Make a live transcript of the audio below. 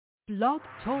Blog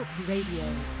Talk Radio.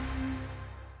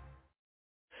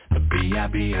 The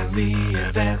B-I-B-L-E,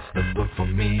 that's the book for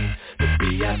me. The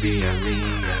B-I-B-L-E,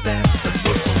 that's the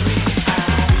book for me.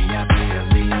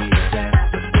 B-I-B-L-E,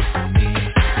 that's the book for me.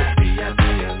 The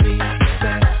B-I-B-L-E,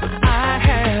 that's the book for me. I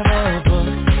have a book.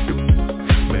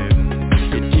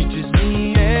 It teaches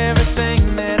me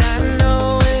everything that I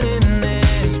know. And in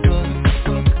this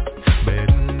book,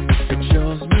 it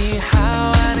shows me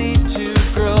how I need to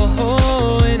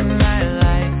grow in my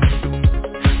life.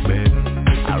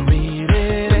 I read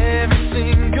it every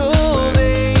single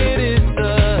day. It is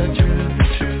the truth.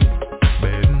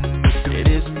 It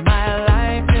is my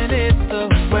life and it's the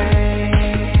way.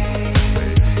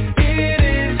 It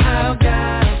is how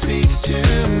God speaks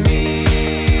to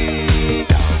me.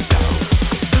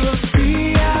 The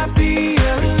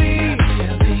B-I-B-L-E,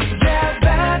 yeah,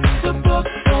 that's the book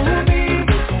for me.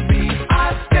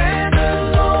 I stand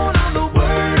alone on the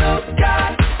word of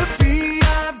God. The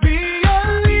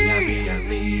B-I-B-L-E,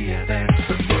 yeah, that's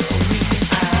the book for me.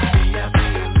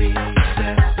 B-I-B-L-E,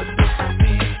 that's the book for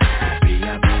me.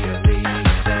 B-I-B-L-E,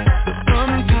 that's the book.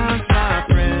 Sometimes my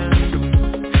friends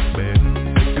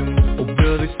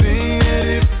will they sing a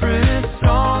different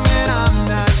song and I'm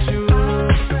not sure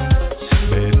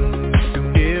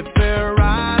if they're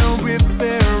right or if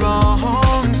they're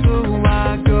wrong. So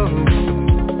I go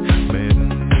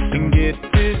and get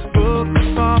this book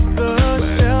off the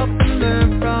shelf and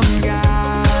learn from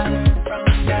God,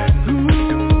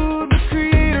 who the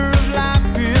creator of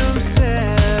life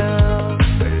himself.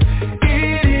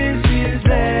 It is his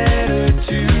letter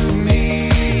to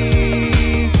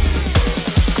me.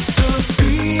 The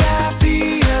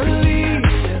B-I-B-L-E,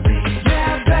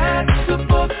 yeah, that's the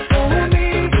book for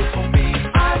me.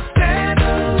 I stand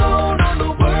alone on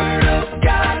the word of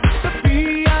God. The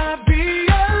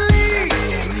B-I-B-L-E.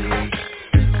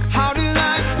 How did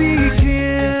I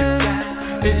begin?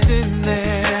 It's in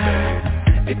there.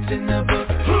 It's in the book.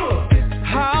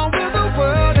 How will the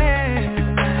world end?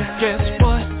 Guess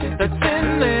what? That's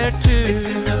in there too.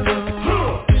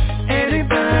 Any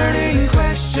burning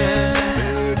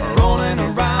question rolling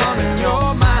around in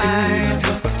your mind,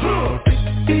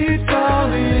 it's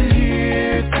all in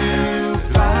here to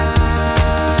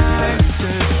find.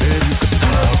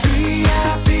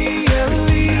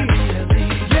 B-I-B-L-E,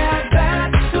 yeah,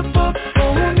 that's the book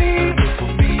for me.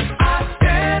 I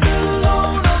stand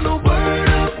alone on the word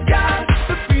of God.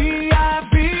 The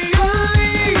B-I-B-L-E,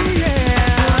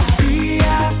 yeah.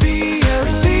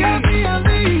 B-I-B-L-E,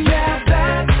 yeah,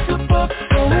 that's the book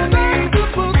for me.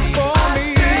 I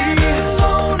stand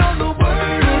alone on the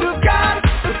word of God.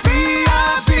 The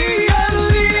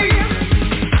B-I-B-L-E,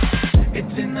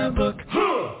 it's in the book.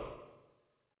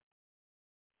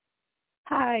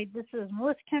 Hi, this is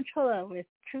Melissa Cantrolla with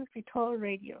Truth Be Told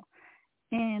Radio,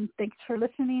 and thanks for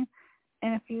listening.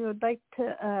 And if you would like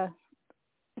to,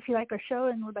 if you like our show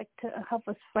and would like to help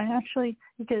us financially,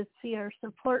 you can see our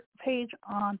support page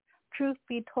on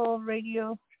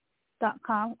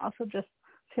truthbetoldradio.com. Also, just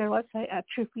see our website at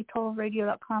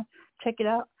truthbetoldradio.com. Check it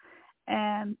out.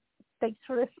 And thanks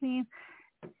for listening.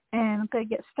 And I'm going to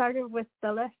get started with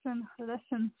the lesson. The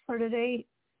lesson for today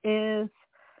is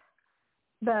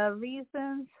the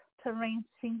reasons to remain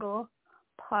single,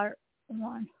 part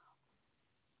 1.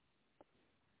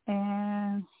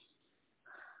 And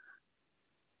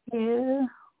here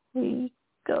we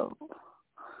go.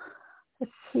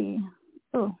 Let's see.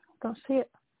 Oh, don't see it.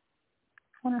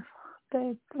 Wonder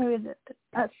if maybe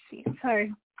let's see.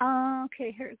 Sorry.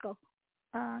 Okay, here we go.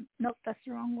 Nope, that's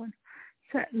the wrong one.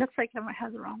 So it looks like I might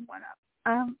have the wrong one up.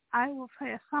 I will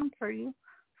play a song for you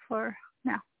for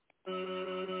now.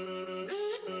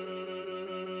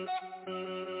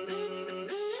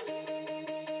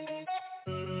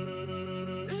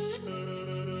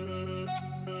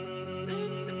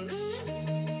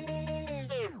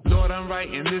 Lord, I'm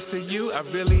writing this to you. I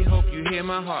really hope you hear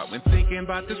my heart. When thinking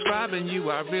about describing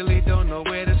you, I really don't know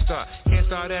where to start. Can't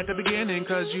start at the beginning,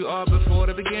 cause you are before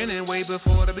the beginning, way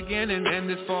before the beginning. And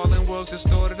this fallen world's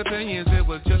distorted opinions. It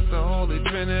was just the Holy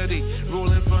Trinity,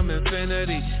 ruling from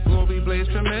infinity. Glory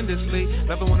blazed tremendously,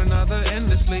 loving one another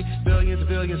endlessly. Billions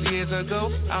years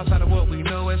ago, outside of what we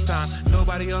know as time.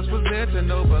 Nobody else was there to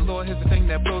know, but Lord, here's the thing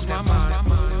that blows my mind.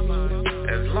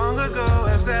 As long ago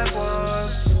as that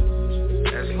was,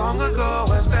 as long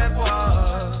ago as that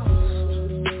was,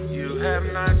 you have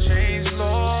not changed,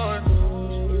 Lord.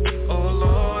 Oh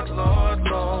Lord, Lord,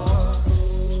 Lord.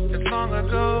 As long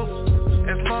ago,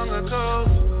 as long ago,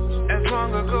 as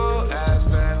long ago as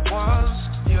that was,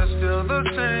 you're still the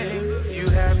same. You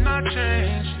have not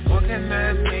changed. What can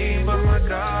that mean? But my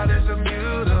God is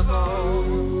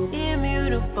immutable.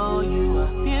 Immutable, you are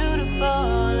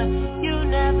beautiful.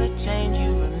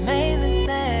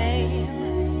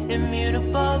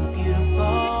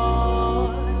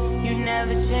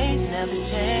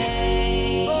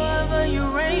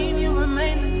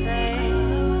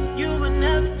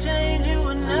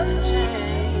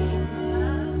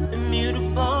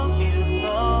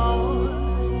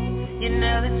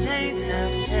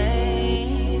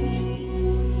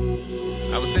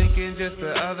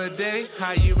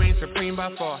 how you reign supreme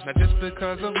by far. Not just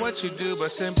because of what you do,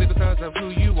 but simply because of who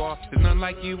you are. There's none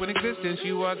like you in existence.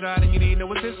 You are God and you need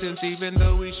no assistance. Even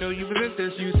though we show you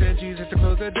resistance, you sent Jesus to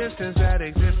close the distance that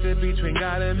existed between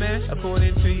God and man.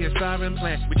 According to your sovereign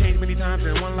plan, we changed many times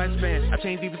in one lifespan. I've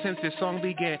changed even since this song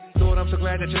began. Lord, I'm so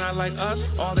glad that you're not like us.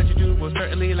 All that you do will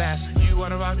certainly last. You are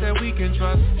the rock that we can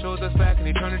trust. Shows us back in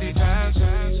eternity past.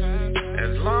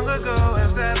 As long ago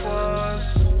as that was,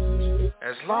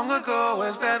 as long ago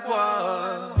as that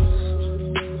was,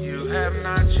 you have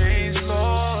not changed,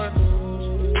 Lord.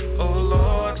 Oh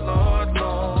Lord, Lord,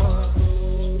 Lord.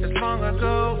 As long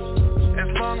ago, as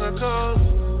long ago,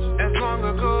 as long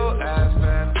ago as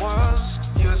that was,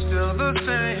 you're still the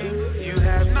same. You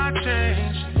have not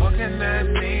changed. What can that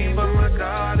mean? But my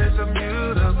God is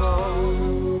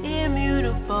immutable.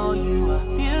 Immutable, you are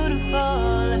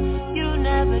beautiful. You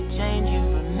never change, you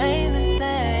remain the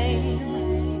same.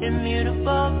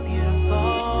 Immutable,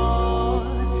 beautiful.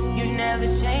 You never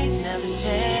change, never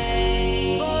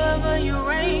change. Forever you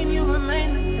reign, you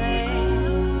remain the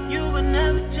same. You will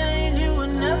never change, you will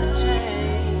never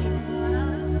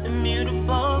change.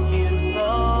 Immutable,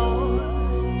 beautiful.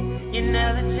 You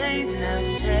never change,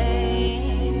 never change.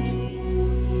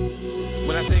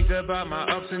 When I think about my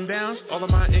ups and downs, all of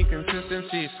my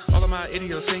inconsistencies, all of my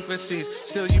idiosyncrasies,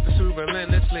 still you pursue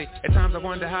relentlessly. At times I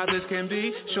wonder how this can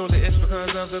be. Surely it's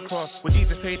because of the cross, where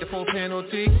Jesus paid the full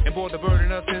penalty and bore the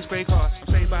burden of sin's great cost.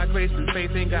 I'm saved by grace through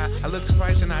faith in God. I look to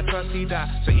Christ and I trust He died.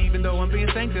 So even though I'm being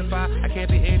sanctified, I can't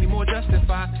be any more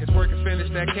justified. His work is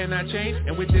finished, that cannot change.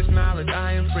 And with this knowledge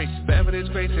I am free. Forever this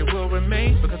grace it will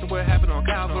remain, because of what happened on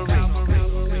Calvary.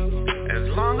 As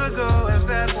long ago as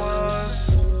that was,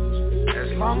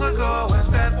 as long ago as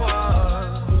that was,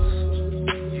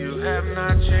 you have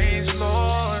not changed,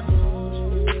 Lord.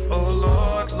 Oh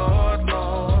Lord, Lord,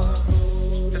 Lord.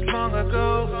 As long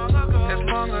ago, as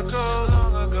long ago,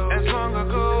 as long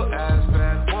ago as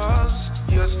that was,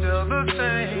 you're still the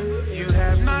same. You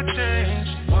have not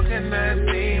changed. What can that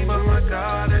mean? But my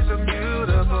God is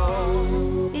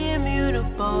immutable.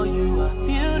 Immutable, you are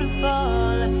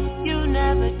beautiful. You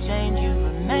never change, you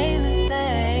remain the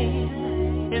same.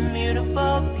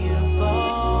 Immutable,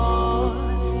 beautiful.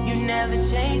 You never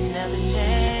change, never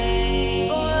change.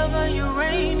 Forever you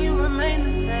reign, you remain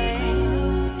the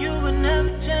same. You will never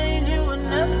change, you will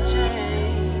never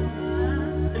change.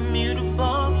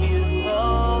 Immutable,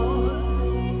 beautiful.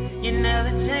 You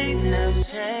never change, never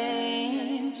change.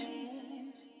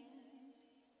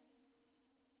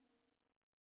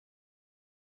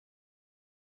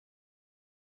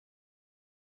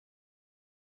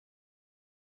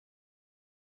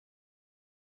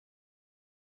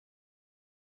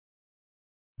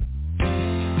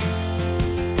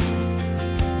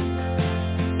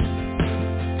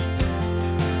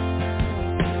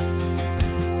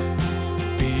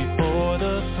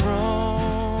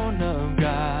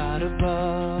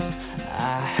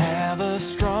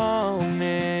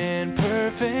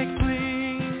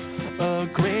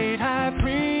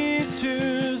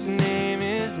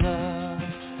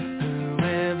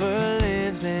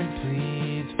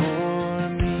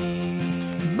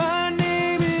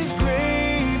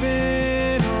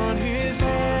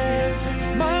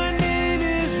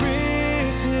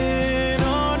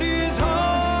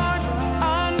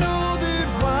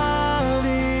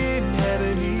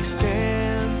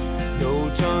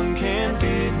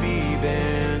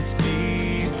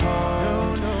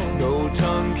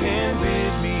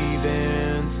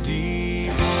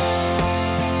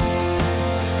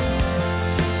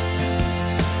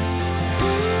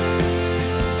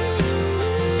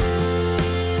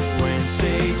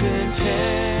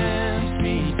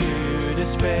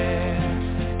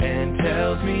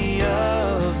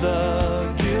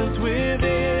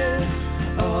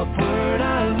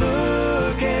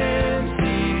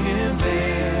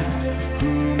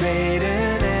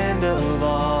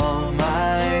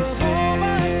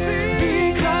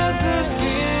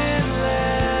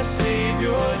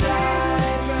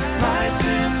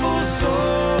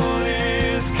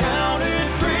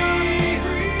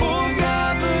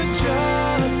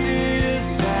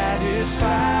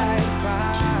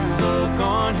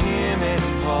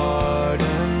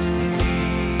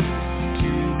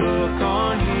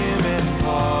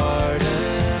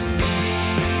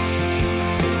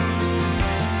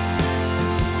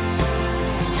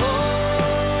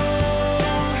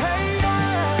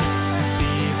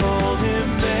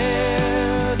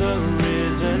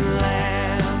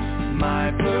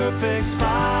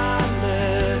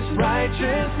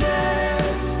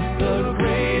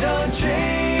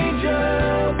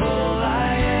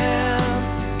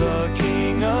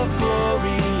 King of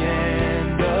glory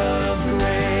and of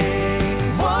grace.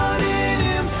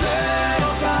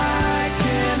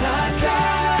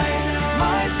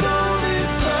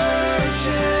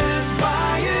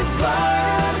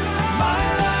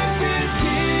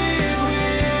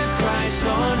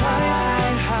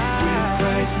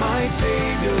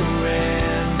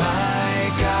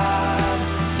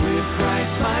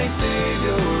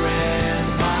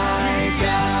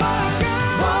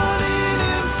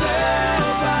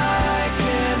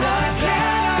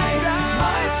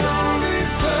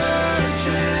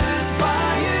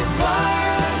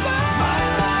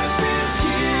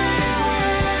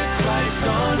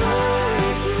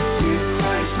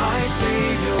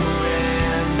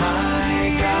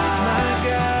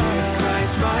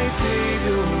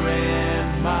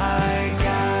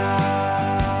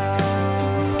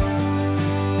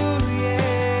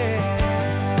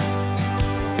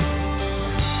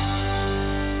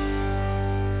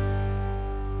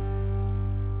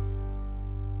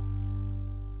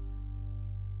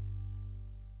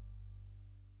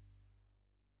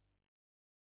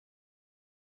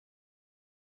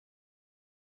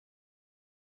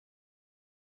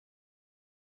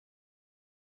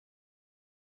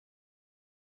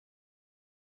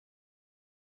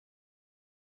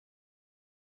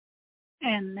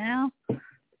 And now,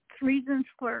 reasons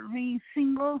for being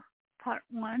single, part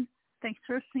 1. Thanks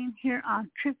for listening here on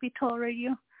Truth Be Told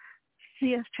Radio.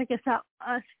 Check us out,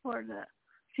 for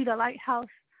See the Lighthouse,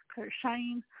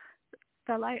 shining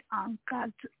the light on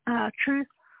God's truth,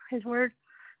 His Word.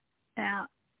 Now,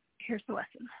 here's the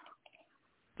lesson.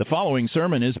 The following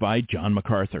sermon is by John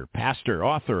MacArthur, pastor,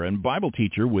 author, and Bible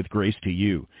teacher with Grace to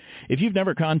You. If you've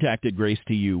never contacted Grace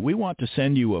to You, we want to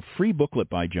send you a free booklet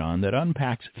by John that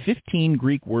unpacks 15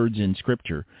 Greek words in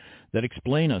Scripture that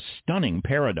explain a stunning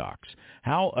paradox,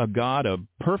 how a God of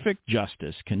perfect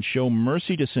justice can show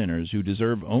mercy to sinners who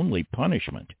deserve only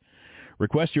punishment.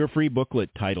 Request your free booklet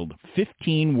titled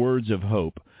 15 Words of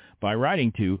Hope by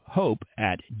writing to hope@gty.org.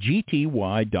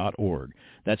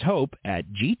 That's hope@gty.org.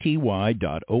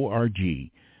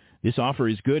 This offer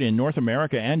is good in North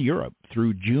America and Europe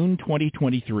through June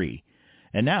 2023.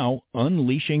 And now,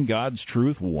 unleashing God's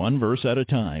truth one verse at a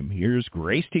time, here's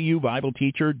Grace to You Bible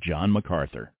teacher John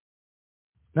MacArthur.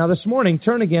 Now this morning,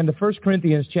 turn again to 1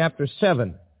 Corinthians chapter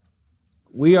 7.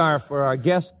 We are, for our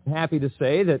guests, happy to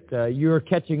say that you're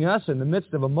catching us in the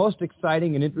midst of a most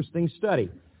exciting and interesting study.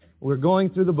 We're going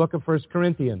through the book of 1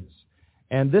 Corinthians.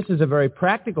 And this is a very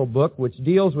practical book which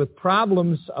deals with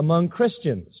problems among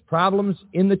Christians, problems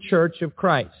in the Church of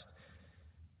Christ.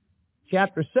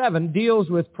 Chapter 7 deals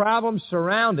with problems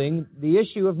surrounding the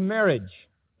issue of marriage.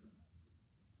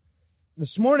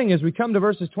 This morning, as we come to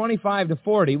verses 25 to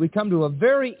 40, we come to a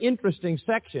very interesting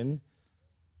section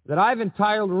that I've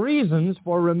entitled Reasons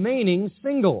for Remaining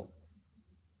Single.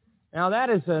 Now, that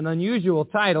is an unusual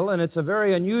title, and it's a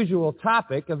very unusual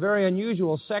topic, a very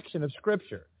unusual section of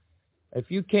Scripture.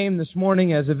 If you came this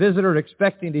morning as a visitor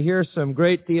expecting to hear some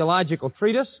great theological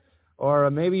treatise, or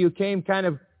maybe you came kind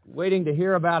of waiting to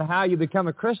hear about how you become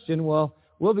a Christian, well,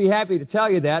 we'll be happy to tell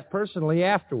you that personally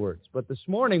afterwards. But this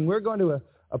morning, we're going to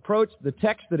approach the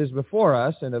text that is before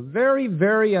us, and a very,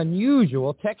 very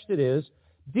unusual text it is,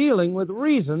 dealing with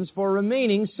reasons for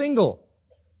remaining single.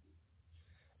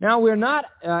 Now, we're not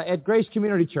at Grace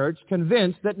Community Church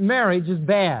convinced that marriage is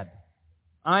bad.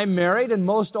 I'm married, and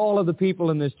most all of the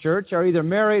people in this church are either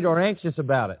married or anxious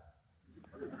about it.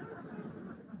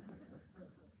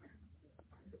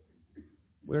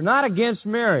 We're not against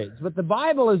marriage, but the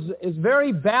Bible is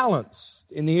very balanced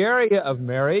in the area of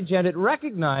marriage, and it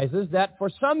recognizes that for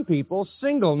some people,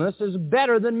 singleness is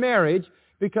better than marriage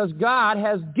because God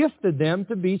has gifted them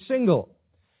to be single.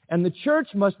 And the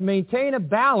church must maintain a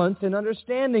balance in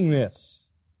understanding this.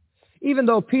 Even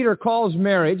though Peter calls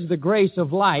marriage the grace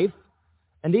of life,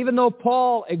 and even though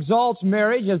Paul exalts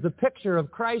marriage as the picture of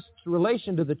Christ's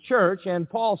relation to the church, and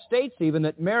Paul states even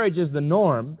that marriage is the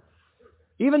norm,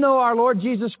 even though our Lord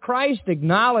Jesus Christ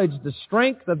acknowledged the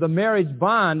strength of the marriage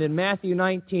bond in Matthew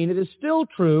 19, it is still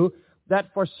true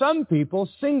that for some people,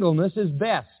 singleness is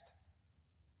best.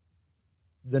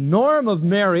 The norm of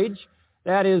marriage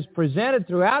that is presented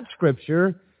throughout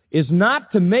Scripture is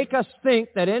not to make us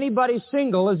think that anybody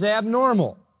single is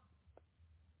abnormal.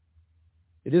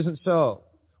 It isn't so.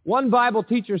 One Bible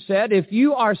teacher said, if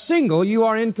you are single, you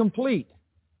are incomplete.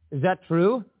 Is that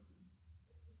true?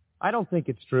 I don't think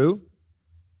it's true.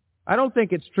 I don't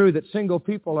think it's true that single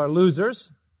people are losers,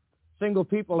 single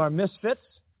people are misfits,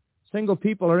 single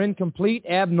people are incomplete,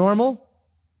 abnormal.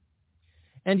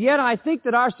 And yet I think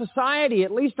that our society,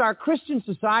 at least our Christian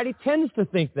society, tends to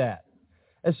think that.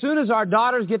 As soon as our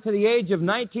daughters get to the age of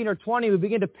 19 or 20, we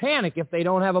begin to panic if they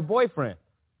don't have a boyfriend.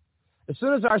 As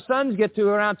soon as our sons get to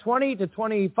around 20 to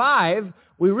 25,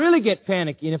 we really get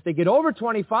panicky. And if they get over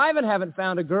 25 and haven't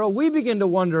found a girl, we begin to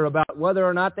wonder about whether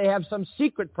or not they have some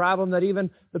secret problem that even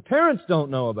the parents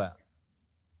don't know about.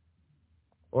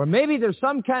 Or maybe there's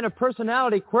some kind of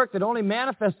personality quirk that only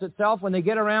manifests itself when they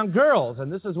get around girls,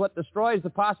 and this is what destroys the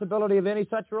possibility of any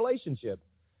such relationship.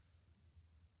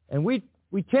 And we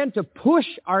tend to push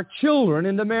our children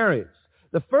into marriage.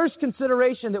 The first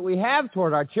consideration that we have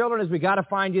toward our children is we got to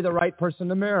find you the right person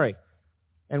to marry.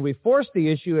 And we force the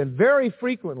issue, and very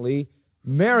frequently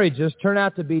marriages turn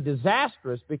out to be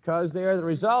disastrous because they are the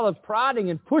result of prodding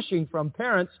and pushing from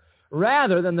parents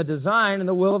rather than the design and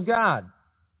the will of God.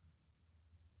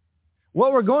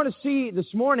 What we're going to see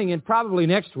this morning and probably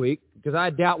next week, because I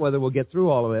doubt whether we'll get through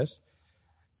all of this,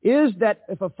 is that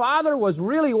if a father was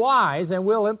really wise, and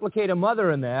we'll implicate a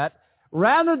mother in that,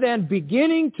 rather than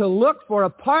beginning to look for a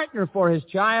partner for his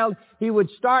child, he would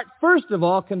start, first of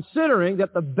all, considering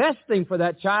that the best thing for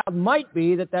that child might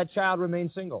be that that child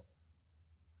remain single.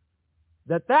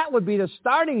 That would be the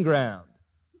starting ground,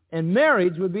 and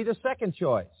marriage would be the second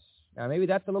choice. Now, maybe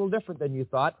that's a little different than you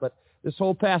thought, but this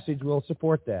whole passage will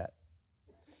support that.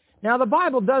 Now, the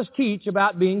Bible does teach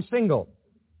about being single.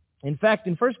 In fact,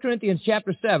 in 1 Corinthians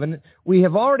chapter 7, we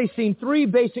have already seen three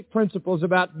basic principles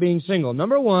about being single.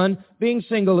 Number one, being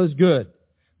single is good.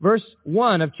 Verse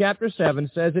 1 of chapter 7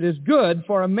 says, it is good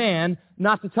for a man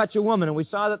not to touch a woman. And we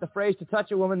saw that the phrase to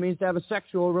touch a woman means to have a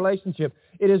sexual relationship.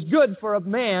 It is good for a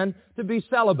man to be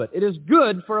celibate. It is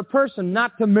good for a person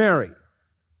not to marry.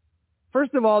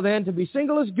 First of all, then, to be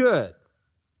single is good.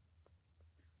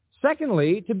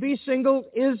 Secondly, to be single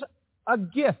is a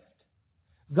gift.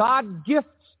 God gifts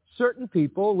certain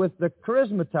people with the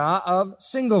charismata of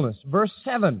singleness. Verse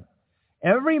 7,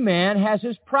 every man has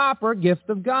his proper gift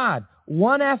of God,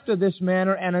 one after this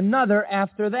manner and another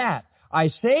after that. I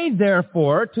say,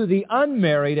 therefore, to the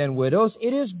unmarried and widows,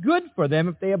 it is good for them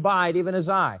if they abide even as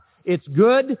I. It's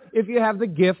good if you have the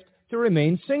gift to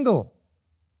remain single.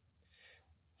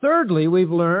 Thirdly,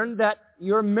 we've learned that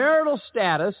your marital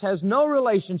status has no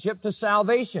relationship to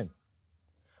salvation.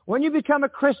 When you become a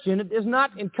Christian, it is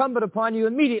not incumbent upon you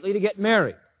immediately to get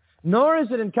married, nor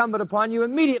is it incumbent upon you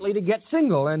immediately to get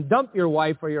single and dump your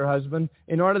wife or your husband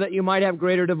in order that you might have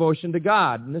greater devotion to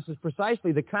God. And this is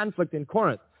precisely the conflict in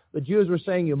Corinth. The Jews were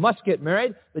saying you must get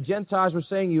married. The Gentiles were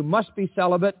saying you must be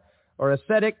celibate or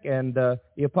ascetic, and the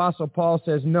Apostle Paul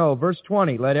says no. Verse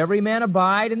 20, let every man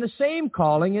abide in the same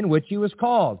calling in which he was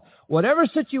called. Whatever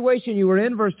situation you were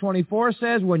in, verse 24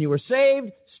 says, when you were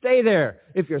saved, stay there.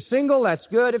 If you're single, that's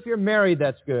good. If you're married,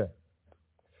 that's good.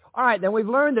 All right, then we've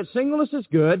learned that singleness is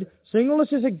good.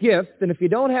 Singleness is a gift, and if you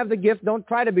don't have the gift, don't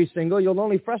try to be single. You'll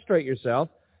only frustrate yourself.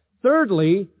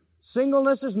 Thirdly,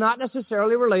 singleness is not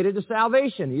necessarily related to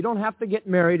salvation. You don't have to get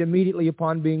married immediately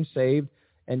upon being saved,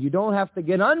 and you don't have to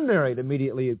get unmarried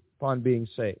immediately upon being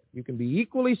saved. You can be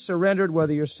equally surrendered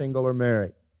whether you're single or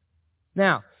married.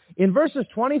 Now, in verses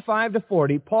 25 to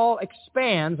 40, Paul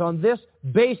expands on this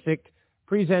basic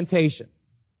presentation.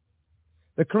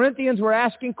 The Corinthians were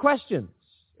asking questions.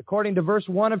 According to verse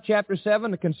 1 of chapter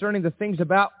 7, concerning the things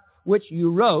about which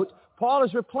you wrote, Paul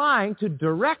is replying to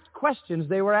direct questions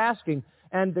they were asking.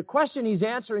 And the question he's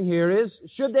answering here is,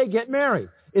 should they get married?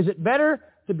 Is it better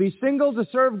to be single to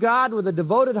serve God with a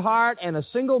devoted heart and a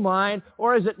single mind,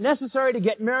 or is it necessary to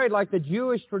get married like the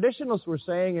Jewish traditionalists were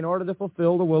saying in order to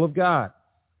fulfill the will of God?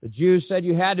 The Jews said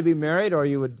you had to be married or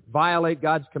you would violate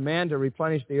God's command to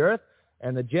replenish the earth.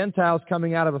 And the Gentiles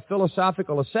coming out of a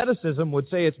philosophical asceticism would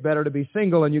say it's better to be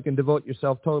single and you can devote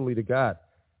yourself totally to God.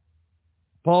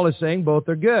 Paul is saying both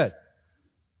are good.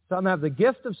 Some have the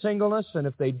gift of singleness, and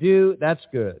if they do, that's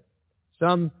good.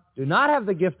 Some do not have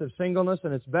the gift of singleness,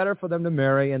 and it's better for them to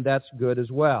marry, and that's good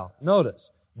as well. Notice,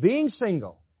 being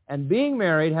single and being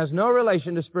married has no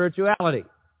relation to spirituality.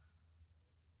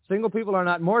 Single people are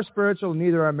not more spiritual,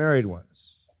 neither are married ones.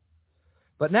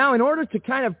 But now, in order to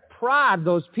kind of prod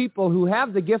those people who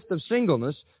have the gift of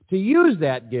singleness to use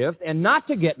that gift and not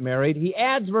to get married, he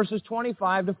adds verses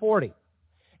 25 to 40.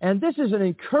 And this is an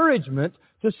encouragement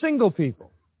to single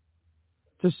people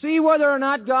to see whether or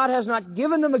not God has not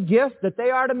given them a gift that they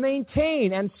are to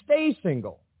maintain and stay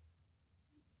single.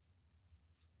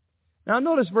 Now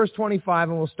notice verse 25,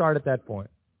 and we'll start at that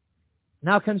point.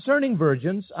 Now concerning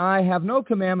virgins, I have no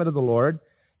commandment of the Lord,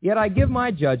 yet I give my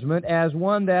judgment as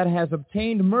one that has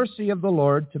obtained mercy of the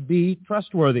Lord to be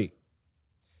trustworthy.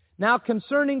 Now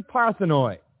concerning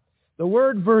parthenoi, the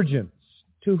word virgins,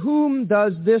 to whom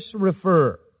does this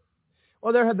refer?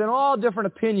 Well, there have been all different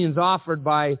opinions offered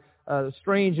by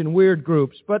strange and weird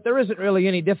groups, but there isn't really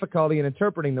any difficulty in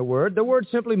interpreting the word. The word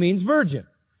simply means virgin.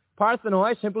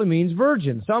 Parthenoi simply means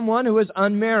virgin, someone who is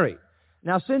unmarried.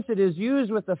 Now, since it is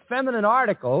used with the feminine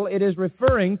article, it is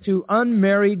referring to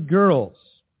unmarried girls.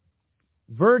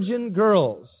 Virgin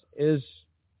girls is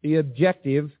the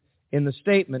objective in the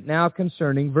statement now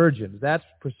concerning virgins. That's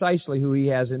precisely who he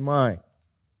has in mind.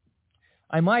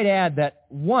 I might add that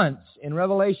once in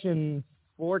Revelation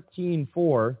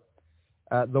 14:4,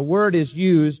 the word is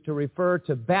used to refer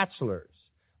to bachelors.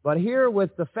 But here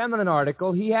with the feminine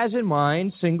article, he has in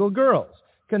mind single girls.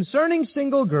 Concerning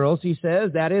single girls, he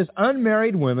says, that is,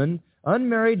 unmarried women,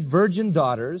 unmarried virgin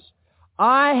daughters,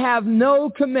 I have no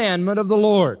commandment of the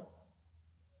Lord.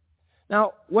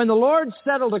 Now, when the Lord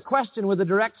settled a question with a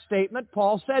direct statement,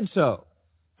 Paul said so.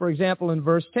 For example, in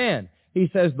verse 10, he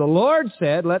says, the Lord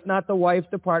said, let not the wife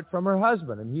depart from her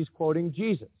husband. And he's quoting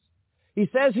Jesus. He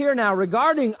says here now,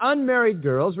 regarding unmarried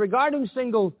girls, regarding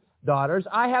single daughters,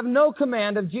 I have no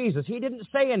command of Jesus. He didn't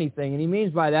say anything, and he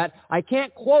means by that, I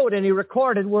can't quote any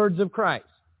recorded words of Christ.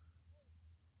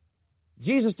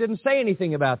 Jesus didn't say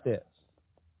anything about this.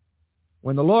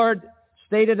 When the Lord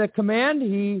stated a command,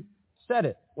 he said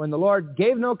it. When the Lord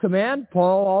gave no command,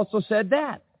 Paul also said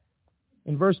that.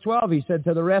 In verse 12, he said,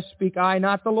 to the rest speak I,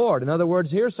 not the Lord. In other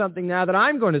words, here's something now that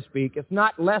I'm going to speak. It's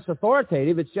not less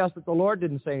authoritative. It's just that the Lord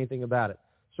didn't say anything about it.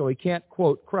 So he can't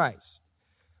quote Christ.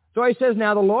 So he says,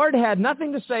 now the Lord had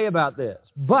nothing to say about this,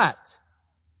 but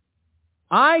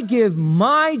I give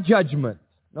my judgment.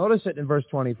 Notice it in verse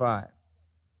 25.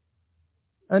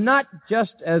 And not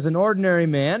just as an ordinary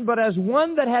man, but as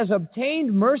one that has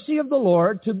obtained mercy of the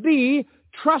Lord to be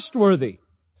trustworthy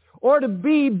or to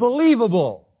be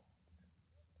believable.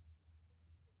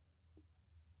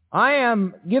 I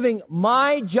am giving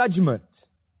my judgment.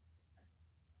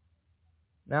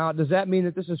 Now, does that mean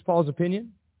that this is Paul's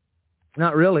opinion?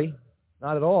 Not really.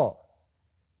 Not at all.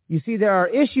 You see, there are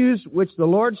issues which the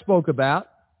Lord spoke about,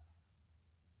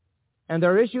 and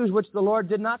there are issues which the Lord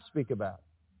did not speak about.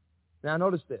 Now,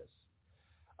 notice this.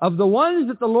 Of the ones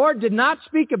that the Lord did not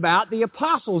speak about, the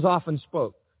apostles often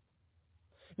spoke.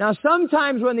 Now,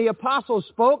 sometimes when the apostles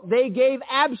spoke, they gave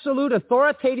absolute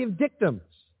authoritative dictums.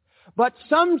 But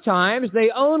sometimes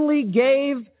they only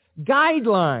gave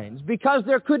guidelines because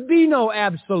there could be no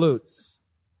absolutes.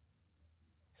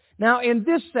 Now, in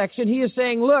this section, he is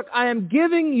saying, look, I am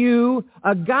giving you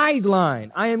a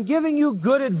guideline. I am giving you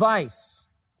good advice.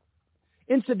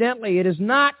 Incidentally, it is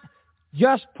not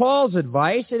just Paul's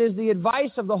advice. It is the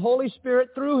advice of the Holy Spirit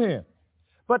through him.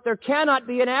 But there cannot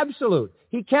be an absolute.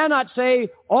 He cannot say,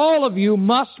 all of you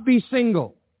must be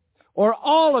single, or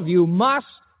all of you must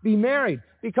be married,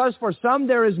 because for some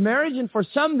there is marriage and for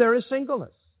some there is singleness.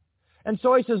 And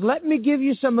so he says, let me give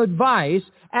you some advice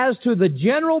as to the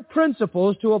general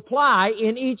principles to apply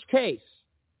in each case.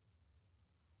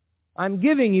 I'm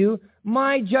giving you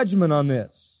my judgment on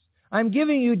this. I'm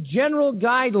giving you general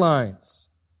guidelines,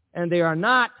 and they are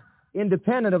not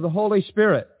independent of the Holy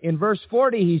Spirit. In verse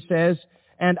 40 he says,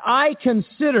 and I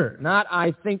consider, not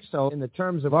I think so in the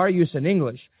terms of our use in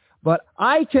English, but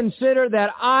I consider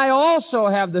that I also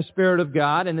have the Spirit of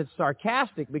God, and it's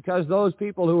sarcastic because those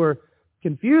people who were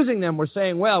confusing them were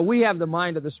saying, well, we have the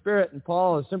mind of the Spirit, and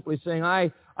Paul is simply saying,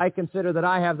 I consider that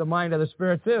I have the mind of the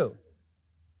Spirit too.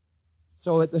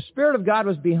 So the Spirit of God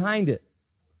was behind it.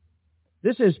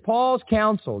 This is Paul's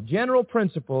counsel, general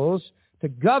principles to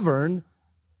govern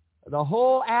the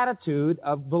whole attitude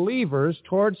of believers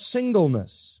towards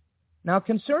singleness. Now,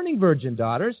 concerning virgin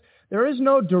daughters, there is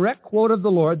no direct quote of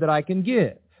the Lord that I can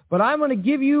give. But I'm going to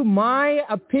give you my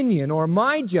opinion or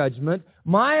my judgment,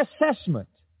 my assessment,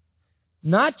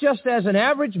 not just as an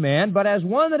average man, but as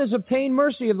one that has obtained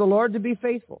mercy of the Lord to be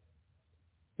faithful.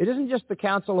 It isn't just the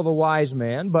counsel of a wise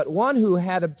man, but one who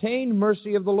had obtained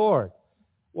mercy of the Lord.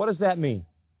 What does that mean?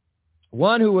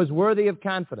 One who was worthy of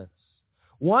confidence.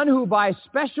 One who by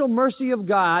special mercy of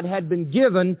God had been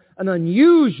given an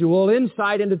unusual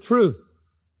insight into truth.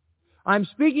 I'm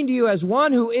speaking to you as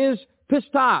one who is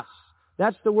pistos.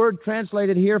 That's the word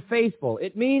translated here, faithful.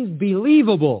 It means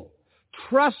believable,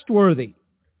 trustworthy.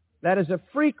 That is a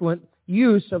frequent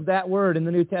use of that word in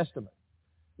the New Testament.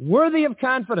 Worthy of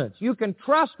confidence. You can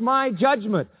trust my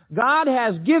judgment. God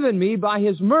has given me, by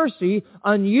His mercy,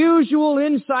 unusual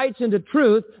insights into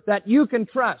truth that you can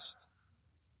trust.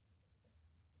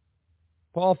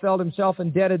 Paul felt himself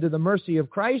indebted to the mercy of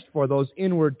Christ for those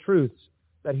inward truths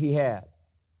that he had.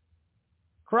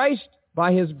 Christ,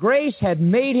 by His grace, had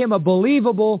made him a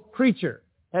believable creature,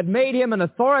 had made him an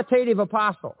authoritative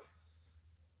apostle.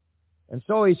 And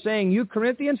so he's saying, you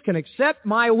Corinthians can accept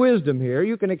my wisdom here.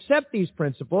 You can accept these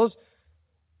principles.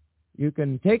 You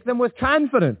can take them with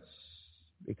confidence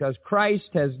because Christ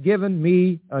has given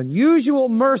me unusual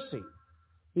mercy.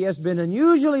 He has been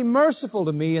unusually merciful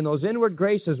to me in those inward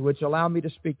graces which allow me to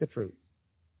speak the truth.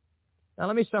 Now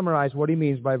let me summarize what he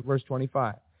means by verse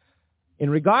 25. In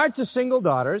regard to single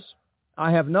daughters,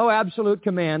 I have no absolute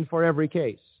command for every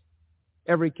case.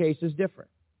 Every case is different.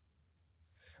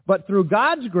 But through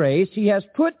God's grace, He has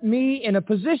put me in a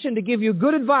position to give you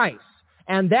good advice.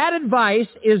 And that advice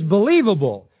is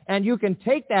believable. And you can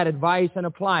take that advice and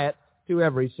apply it to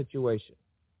every situation.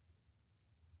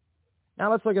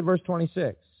 Now let's look at verse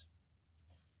 26.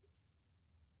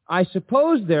 I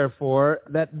suppose, therefore,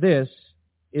 that this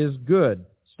is good.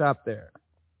 Stop there.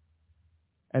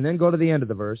 And then go to the end of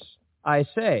the verse. I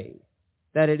say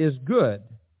that it is good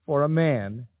for a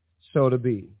man so to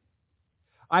be.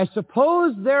 I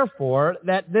suppose, therefore,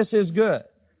 that this is good.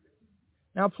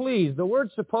 Now, please, the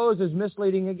word suppose is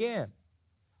misleading again.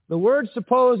 The word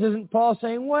suppose isn't Paul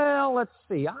saying, well, let's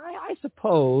see, I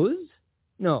suppose.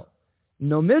 No.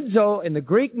 Nomidzo in the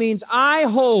Greek means I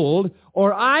hold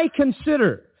or I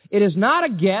consider. It is not a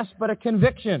guess, but a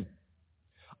conviction.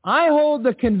 I hold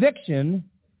the conviction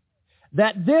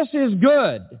that this is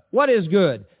good. What is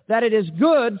good? That it is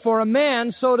good for a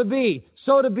man so to be.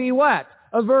 So to be what?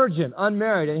 a virgin,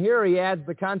 unmarried. And here he adds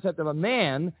the concept of a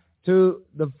man to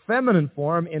the feminine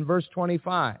form in verse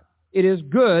 25. It is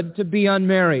good to be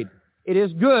unmarried. It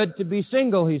is good to be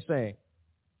single, he's saying.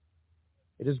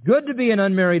 It is good to be an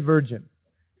unmarried virgin.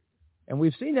 And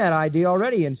we've seen that idea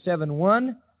already in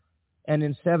 7:1 and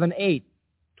in 7:8.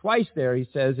 Twice there he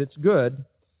says it's good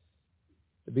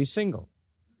to be single.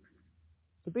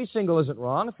 To be single isn't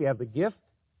wrong if you have the gift.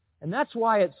 And that's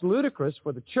why it's ludicrous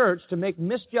for the church to make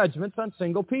misjudgments on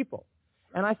single people.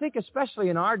 And I think especially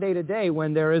in our day-to-day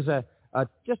when there is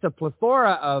just a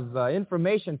plethora of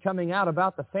information coming out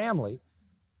about the family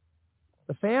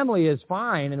is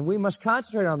fine, and we must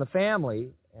concentrate on the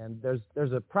family. And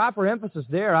there's a proper emphasis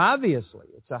there, obviously.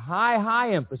 It's a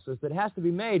high emphasis that has to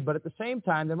be made, but at the same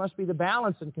time, there must be the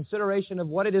balance and consideration of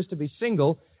what it is to be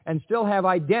single and still have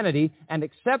identity and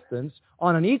acceptance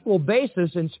on an equal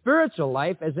basis in spiritual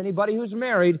life as anybody who's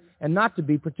married, and not to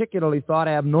be particularly thought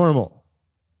abnormal.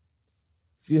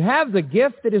 If you have the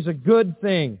gift, it is a good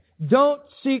thing. Don't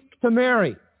seek to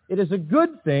marry. It is a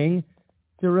good thing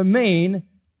to remain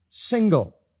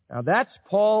single. Now, that's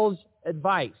Paul's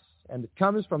advice, and it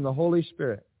comes from the Holy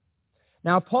Spirit.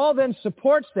 Now, Paul then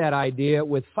supports that idea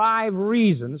with 5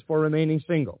 reasons for remaining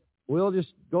single. We'll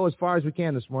just go as far as we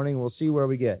can this morning, and we'll see where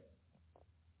we get.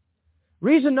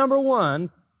 Reason number 1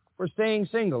 for staying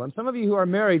single, and some of you who are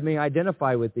married may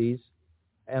identify with these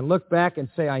and look back and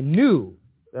say, I knew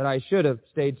that I should have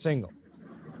stayed single.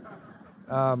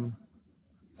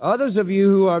 Others of you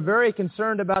who are very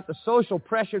concerned about the social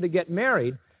pressure to get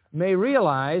married may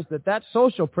realize that that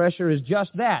social pressure is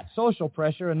just that, social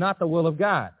pressure, and not the will of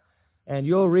God. And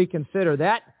you'll reconsider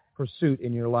that pursuit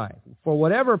in your life. For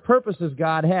whatever purposes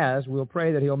God has, we'll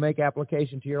pray that He'll make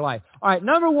application to your life. All right,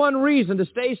 number 1 reason to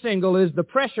stay single is the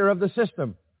pressure of the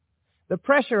system. The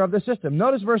pressure of the system.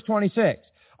 Notice verse 26.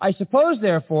 I suppose,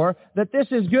 therefore, that this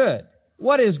is good.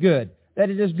 What is good? That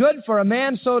it is good for a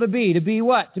man so to be. To be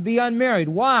what? To be unmarried.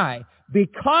 Why?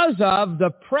 Because of the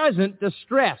present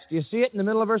distress. Do you see it in the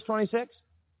middle of verse 26?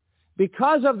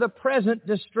 Because of the present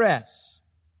distress.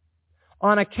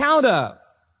 On account of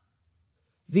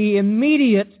the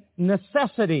immediate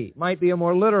necessity, might be a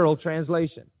more literal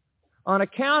translation. On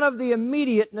account of the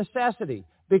immediate necessity.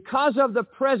 Because of the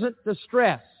present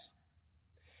distress.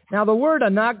 Now the word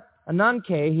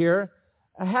ananke here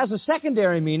has a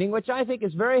secondary meaning, which I think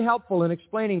is very helpful in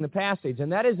explaining the passage,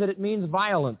 and that is that it means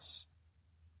violence.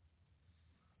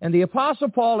 And the Apostle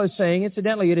Paul is saying,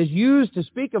 incidentally, it is used to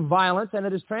speak of violence, and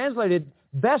it is translated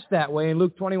best that way in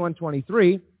Luke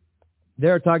 21:23.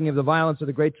 They're talking of the violence of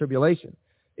the Great Tribulation.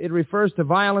 It refers to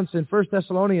violence in 1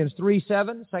 Thessalonians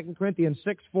 3:7, 2 Corinthians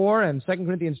 6:4, and 2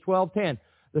 Corinthians 12:10.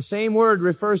 The same word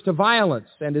refers to violence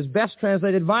and is best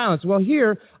translated violence. Well,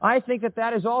 here, I think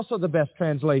that is also the best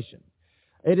translation.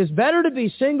 It is better to be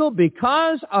single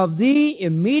because of the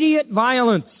immediate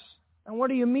violence. And what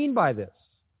do you mean by this?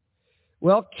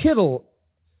 Well, Kittle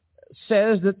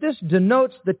says that this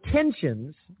denotes the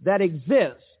tensions that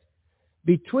exist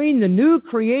between the new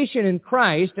creation in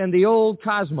Christ and the old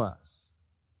cosmos.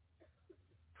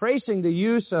 Tracing the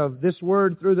use of this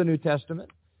word through the New Testament,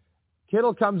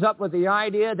 Kittle comes up with the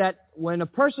idea that when a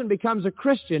person becomes a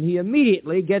Christian, he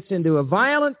immediately gets into a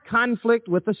violent conflict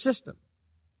with the system.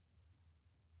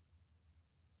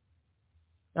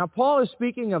 Now, Paul is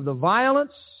speaking of the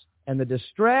violence and the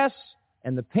distress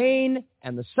and the pain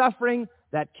and the suffering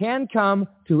that can come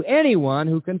to anyone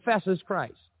who confesses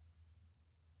Christ.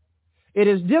 It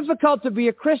is difficult to be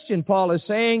a Christian, Paul is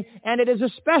saying, and it is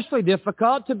especially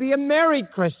difficult to be a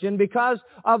married Christian because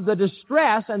of the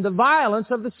distress and the violence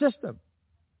of the system.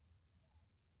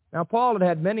 Now, Paul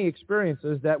had many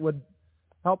experiences that would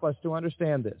help us to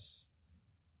understand this.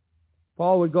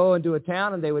 Paul would go into a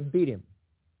town and they would beat him.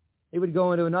 He would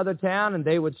go into another town and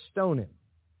they would stone him.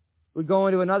 He would go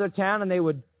into another town and they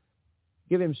would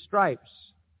give him stripes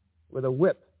with a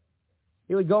whip.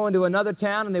 He would go into another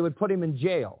town and they would put him in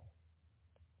jail.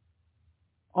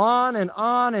 On and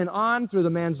on and on through the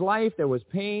man's life, there was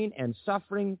pain and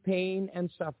suffering, pain and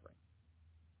suffering.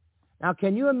 Now,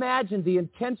 can you imagine the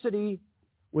intensity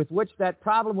with which that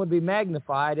problem would be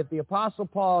magnified if the Apostle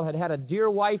Paul had had a dear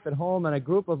wife at home and a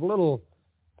group of little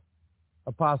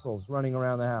apostles running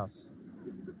around the house?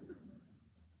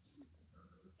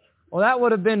 Well, that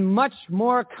would have been much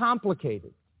more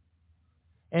complicated.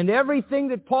 And everything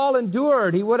that Paul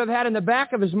endured, he would have had in the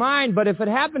back of his mind, but if it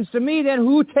happens to me, then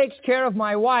who takes care of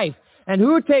my wife? And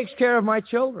who takes care of my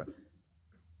children?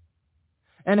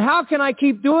 And how can I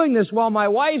keep doing this while my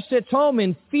wife sits home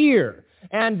in fear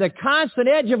and the constant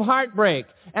edge of heartbreak,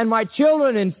 and my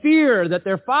children in fear that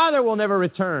their father will never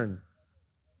return?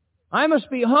 I must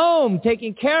be home,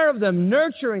 taking care of them,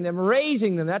 nurturing them,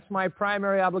 raising them. That's my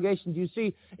primary obligation. You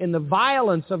see, in the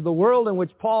violence of the world in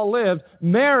which Paul lived,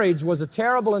 marriage was a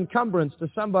terrible encumbrance to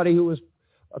somebody who was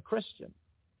a Christian.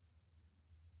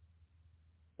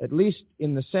 At least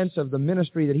in the sense of the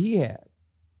ministry that he had.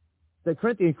 The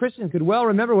Corinthian Christians could well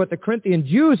remember what the Corinthian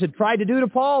Jews had tried to do to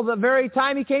Paul the very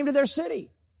time he came to their city.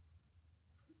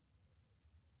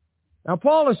 Now,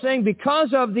 Paul is saying because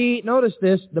of notice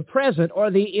this, the present or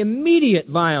the immediate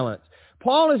violence.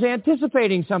 Paul is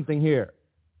anticipating something here.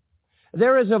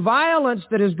 There is a violence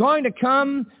that is going to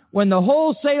come when the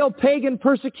wholesale pagan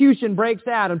persecution breaks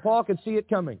out, and Paul could see it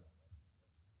coming.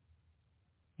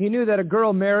 He knew that a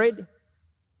girl married,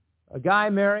 a guy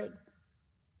married,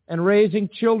 and raising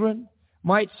children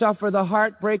might suffer the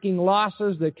heartbreaking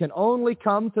losses that can only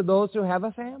come to those who have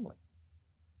a family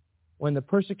when the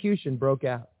persecution broke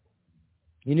out.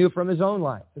 He knew from his own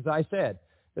life, as I said,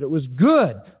 that it was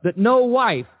good that no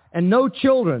wife and no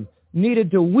children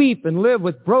needed to weep and live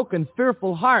with broken,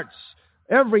 fearful hearts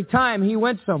every time he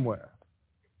went somewhere.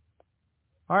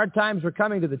 Hard times were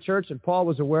coming to the church, and Paul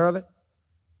was aware of it.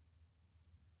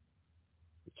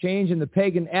 The change in the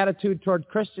pagan attitude toward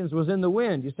Christians was in the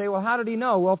wind. You say, well, how did he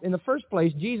know? Well, in the first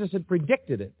place, Jesus had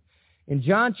predicted it. In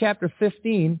John chapter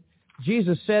 15,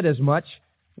 Jesus said as much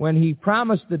when he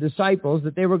promised the disciples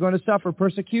that they were going to suffer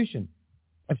persecution.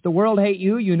 If the world hate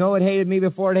you, you know it hated me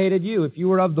before it hated you. If you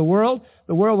were of the world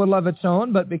would love its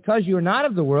own. But because you are not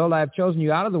of the world, I have chosen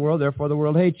you out of the world, therefore the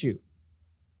world hates you.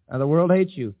 Now the world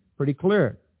hates you. Pretty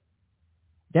clear.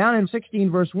 Down in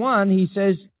 16 verse 1, he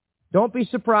says, don't be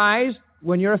surprised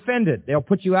when you're offended. They'll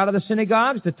put you out of the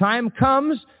synagogues. The time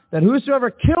comes that whosoever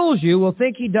kills you will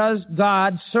think he does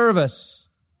God service.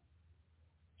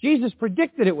 Jesus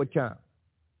predicted it would come.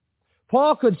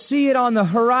 Paul could see it on the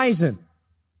horizon.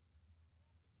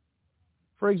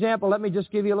 For example, let me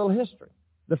just give you a little history.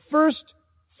 The first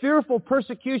fearful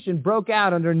persecution broke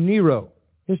out under Nero.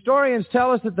 Historians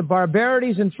tell us that the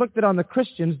barbarities inflicted on the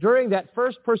Christians during that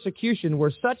first persecution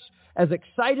were such as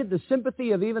excited the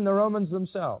sympathy of even the Romans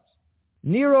themselves.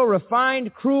 Nero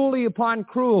refined cruelty upon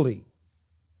cruelty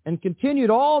and continued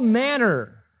all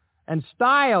manner and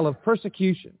style of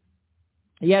persecution.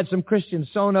 He had some Christians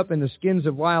sewn up in the skins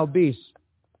of wild beasts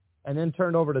and then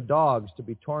turned over to dogs to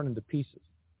be torn into pieces.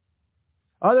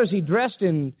 Others he dressed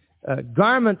in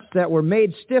garments that were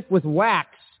made stiff with wax.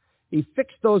 He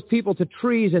fixed those people to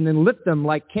trees and then lit them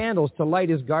like candles to light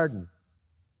his garden.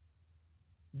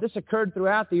 This occurred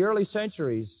throughout the early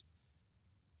centuries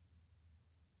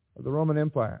of the Roman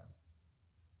Empire.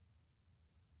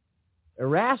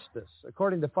 Erastus,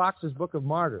 according to Fox's Book of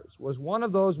Martyrs, was one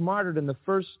of those martyred in the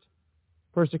first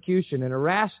persecution, and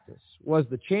Erastus was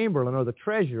the chamberlain or the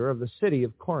treasurer of the city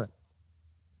of Corinth.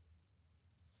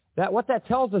 What that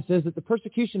tells us is that the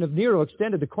persecution of Nero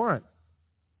extended to Corinth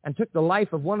and took the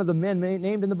life of one of the men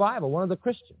named in the Bible, one of the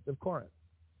Christians of Corinth.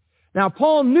 Now,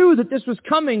 Paul knew that this was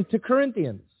coming to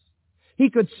Corinthians. He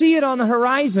could see it on the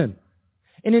horizon.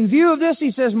 And in view of this,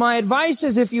 he says, my advice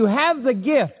is if you have the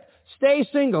gift, stay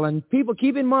single. And people,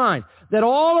 keep in mind that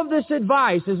all of this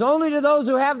advice is only to those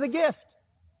who have the gift.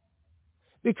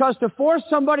 Because to force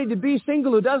somebody to be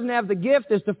single who doesn't have the gift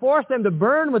is to force them to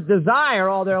burn with desire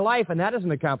all their life, and that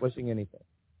isn't accomplishing anything.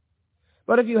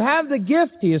 But if you have the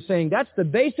gift, he is saying, that's the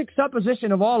basic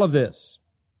supposition of all of this.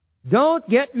 Don't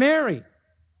get married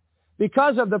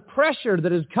because of the pressure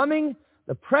that is coming,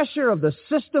 the pressure of the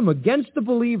system against the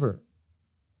believer.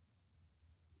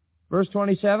 Verse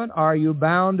 27, are you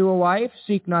bound to a wife?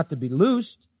 Seek not to be loosed.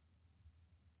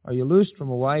 Are you loosed from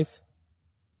a wife?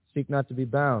 Seek not to be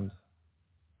bound.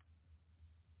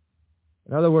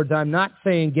 In other words, I'm not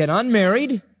saying get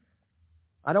unmarried.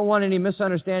 I don't want any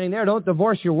misunderstanding there. Don't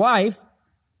divorce your wife.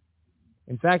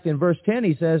 In fact, in verse 10,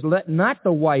 he says, let not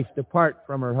the wife depart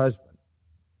from her husband.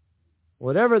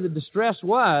 Whatever the distress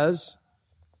was,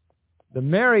 the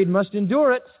married must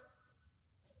endure it.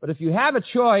 But if you have a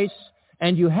choice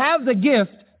and you have the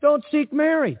gift, don't seek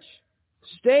marriage.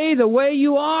 Stay the way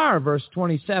you are, verse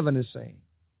 27 is saying.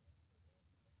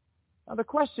 Now, the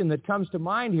question that comes to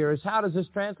mind here is, how does this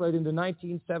translate into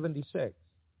 1976?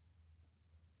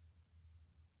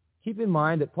 Keep in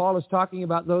mind that Paul is talking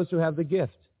about those who have the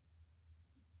gift.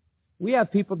 We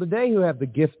have people today who have the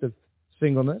gift of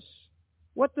singleness.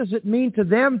 What does it mean to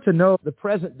them to know the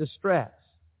present distress,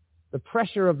 the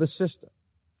pressure of the system?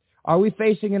 Are we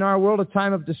facing in our world a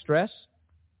time of distress?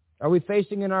 Are we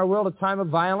facing in our world a time of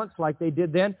violence like they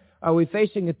did then? Are we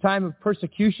facing a time of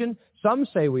persecution? Some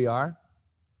say we are.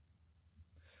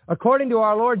 According to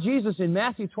our Lord Jesus in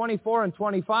Matthew 24 and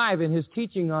 25 in his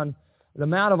teaching on the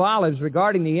Mount of Olives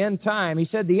regarding the end time. He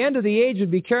said the end of the age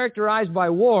would be characterized by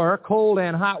war, cold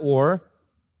and hot war,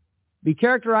 be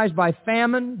characterized by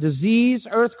famine, disease,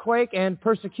 earthquake, and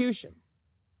persecution.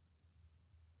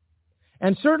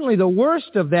 And certainly the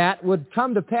worst of that would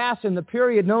come to pass in the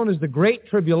period known as the Great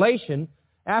Tribulation,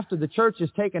 after the church is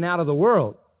taken out of the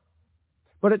world.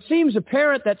 But it seems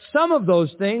apparent that some of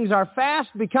those things are fast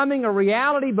becoming a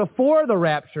reality before the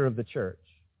rapture of the church.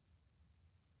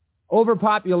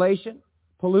 Overpopulation,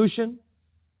 pollution,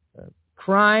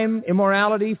 crime,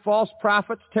 immorality, false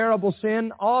prophets, terrible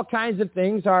sin, all kinds of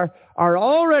things are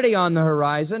already on the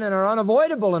horizon and are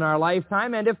unavoidable in our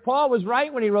lifetime. And if Paul was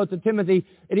right when he wrote to Timothy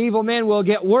that evil men will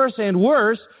get worse and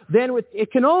worse, then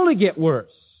it can only get worse.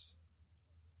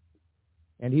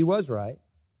 And he was right.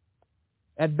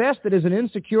 At best, it is an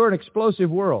insecure and explosive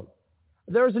world.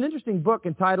 There is an interesting book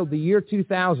entitled The Year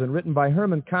 2000, written by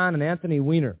Herman Kahn and Anthony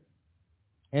Weiner.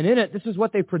 And in it, this is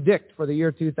what they predict for the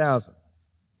year 2000.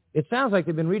 It sounds like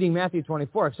they've been reading Matthew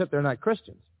 24, except they're not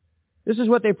Christians. This is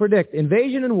what they predict: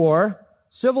 invasion and war,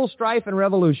 civil strife and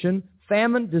revolution,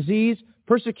 famine, disease,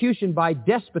 persecution by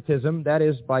despotism, that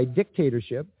is, by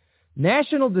dictatorship,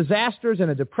 national disasters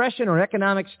and a depression or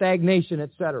economic stagnation,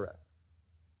 etc.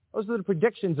 Those are the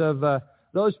predictions of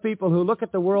those people who look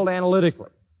at the world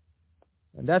analytically.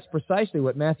 And that's precisely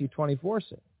what Matthew 24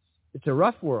 says. It's a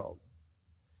rough world.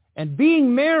 And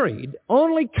being married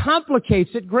only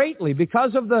complicates it greatly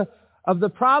because of the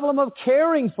problem of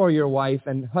caring for your wife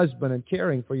and husband and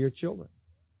caring for your children.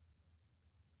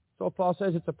 So Paul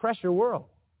says it's a pressure world.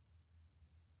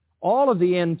 All of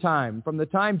the end time, from the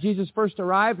time Jesus first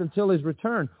arrived until his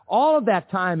return, all of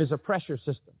that time is a pressure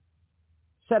system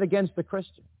set against the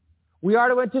Christian. We are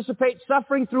to anticipate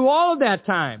suffering through all of that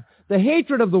time, the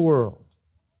hatred of the world.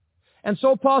 And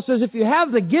so Paul says if you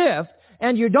have the gift,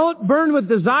 and you don't burn with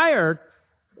desire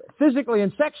physically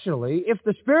and sexually, if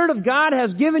the Spirit of God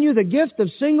has given you the gift of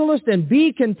singleness, then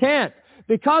be content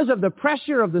because of the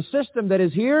pressure of the system that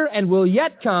is here and will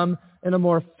yet come in a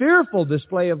more fearful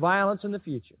display of violence in the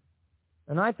future.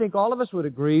 And I think all of us would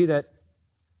agree that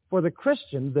for the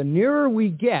Christian, the nearer we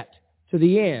get to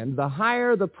the end, the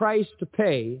higher the price to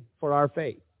pay for our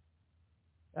faith.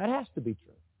 That has to be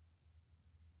true.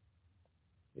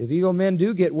 If evil men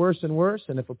do get worse and worse,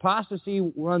 and if apostasy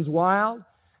runs wild,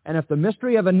 and if the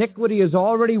mystery of iniquity is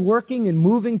already working and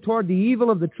moving toward the evil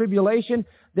of the tribulation,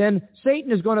 then Satan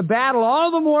is going to battle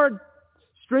all the more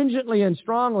stringently and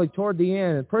strongly toward the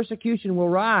end, and persecution will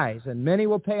rise, and many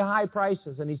will pay high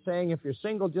prices. And he's saying, if you're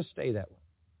single, just stay that way.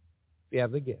 If you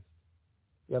have the gift.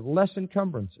 You have less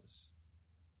encumbrances.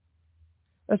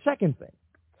 A second thing.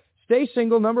 Stay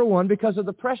single, number one, because of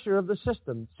the pressure of the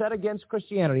system set against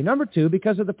Christianity. Number two,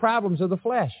 because of the problems of the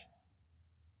flesh.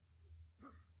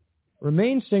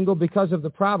 Remain single because of the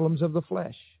problems of the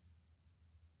flesh.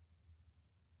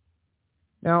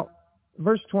 Now,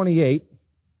 verse 28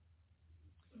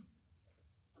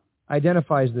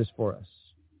 identifies this for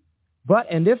us.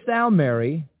 And if thou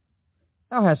marry,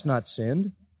 thou hast not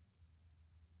sinned.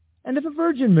 And if a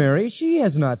virgin marry, she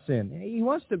has not sinned. He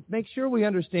wants to make sure we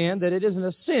understand that it isn't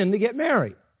a sin to get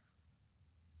married.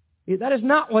 That is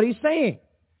not what he's saying.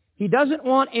 He doesn't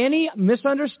want any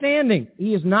misunderstanding.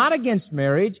 He is not against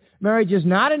marriage. Marriage is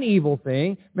not an evil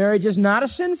thing. Marriage is not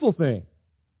a sinful thing.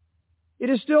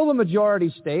 It is still the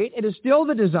majority state. It is still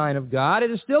the design of God. It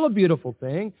is still a beautiful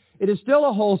thing. It is still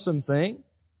a wholesome thing.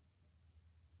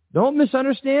 Don't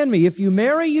misunderstand me. If you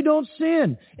marry, you don't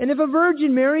sin. And if a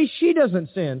virgin marries, she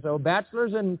doesn't sin. So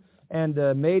bachelors and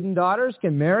maiden daughters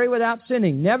can marry without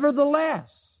sinning. Nevertheless,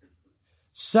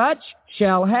 such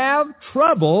shall have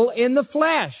trouble in the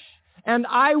flesh, and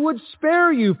I would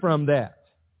spare you from that.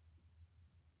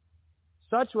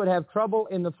 Such would have trouble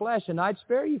in the flesh, and I'd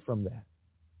spare you from that.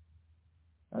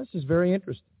 Now, this is very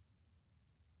interesting.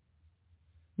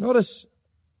 Notice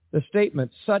the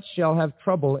statement, such shall have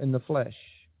trouble in the flesh.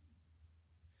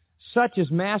 Such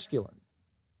is masculine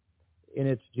in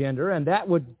its gender, and that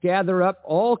would gather up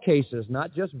all cases,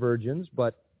 not just virgins,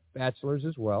 but bachelors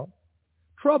as well.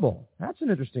 Trouble. That's an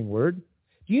interesting word.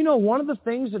 Do you know one of the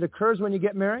things that occurs when you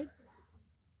get married?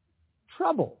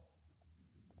 Trouble.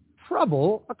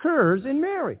 Trouble occurs in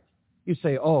marriage. You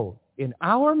say, oh, in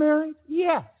our marriage?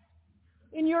 Yes.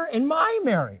 In my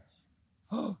marriage.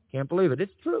 Oh, can't believe it.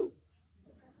 It's true.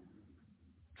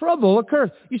 Trouble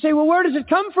occurs. You say, well, where does it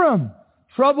come from?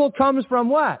 Trouble comes from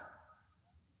what?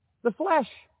 The flesh.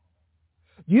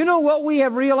 Do you know what we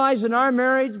have realized in our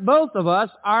marriage? Both of us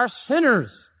are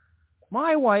sinners.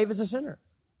 My wife is a sinner.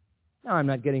 Now, I'm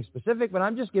not getting specific, but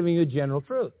I'm just giving you a general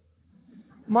truth.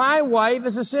 My wife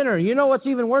is a sinner. You know what's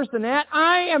even worse than that?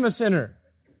 I am a sinner.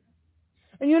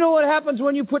 And you know what happens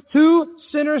when you put two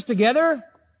sinners together?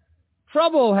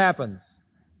 Trouble happens.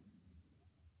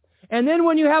 And then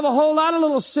when you have a whole lot of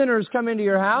little sinners come into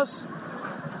your house,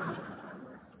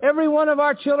 every one of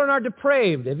our children are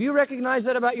depraved. Have you recognized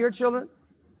that about your children?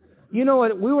 You know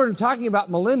what? We were talking about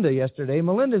Melinda yesterday.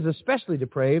 Melinda's especially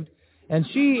depraved, and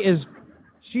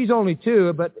she's only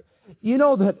 2, but you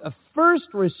know that a first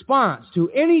response to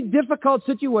any difficult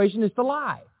situation is to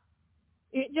lie.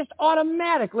 It just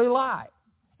automatically lie.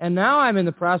 And now I'm in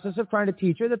the process of trying to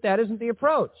teach her that isn't the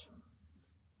approach.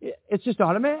 It's just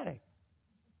automatic.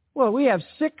 Well, we have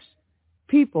 6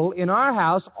 people in our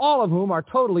house, all of whom are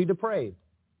totally depraved.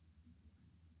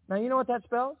 Now, you know what that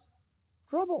spells?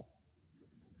 Trouble.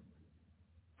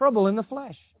 Trouble in the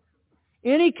flesh.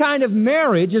 Any kind of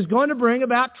marriage is going to bring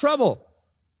about trouble.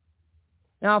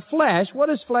 Now, flesh, what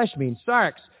does flesh mean?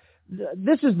 Sarx.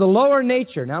 This is the lower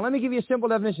nature. Now, let me give you a simple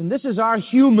definition. This is our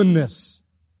humanness.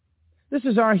 This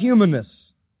is our humanness.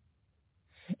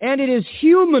 And it is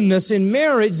humanness in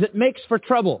marriage that makes for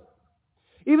trouble.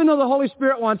 Even though the Holy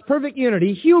Spirit wants perfect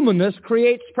unity, humanness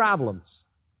creates problems.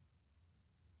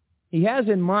 He has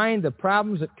in mind the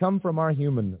problems that come from our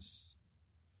humanness.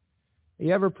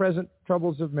 The ever-present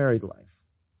troubles of married life.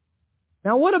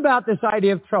 Now, what about this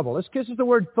idea of trouble? This is the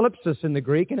word thlipsis in the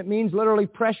Greek, and it means literally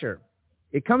pressure.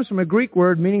 It comes from a Greek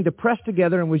word meaning to press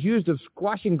together and was used of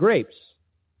squashing grapes.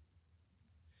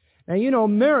 Now, you know,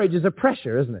 marriage is a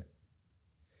pressure, isn't it?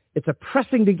 It's a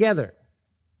pressing together.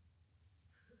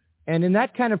 And in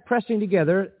that kind of pressing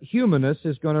together, humanness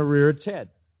is going to rear its head.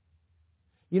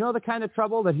 You know the kind of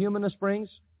trouble that humanness brings?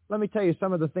 Let me tell you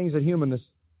some of the things that humanness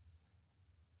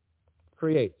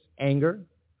creates. Anger.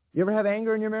 You ever have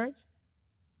anger in your marriage?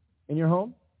 In your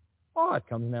home? Oh, it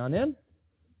comes now and then.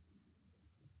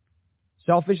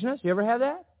 Selfishness. You ever have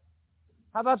that?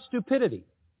 How about stupidity?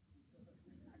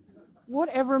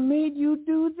 Whatever made you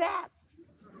do that?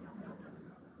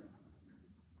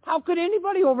 How could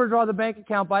anybody overdraw the bank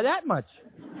account by that much?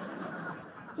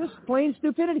 Just plain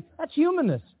stupidity. That's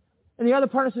humanness. And the other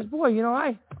partner says, boy, you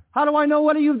know, how do I know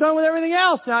what you've done with everything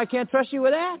else? Now I can't trust you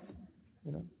with that.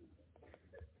 You know.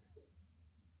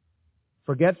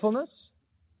 Forgetfulness.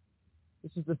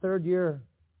 This is the 3rd year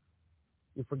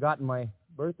you've forgotten my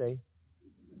birthday.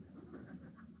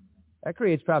 That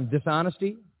creates problems.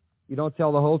 Dishonesty. You don't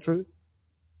tell the whole truth.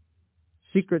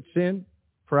 Secret sin.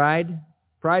 Pride.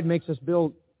 Pride makes us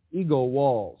build ego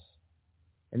walls.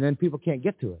 And then people can't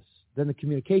get to us. Then the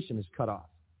communication is cut off.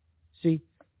 See?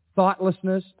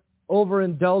 Thoughtlessness.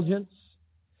 Overindulgence.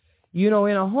 You know,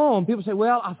 in a home, people say,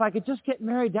 well, if I could just get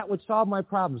married, that would solve my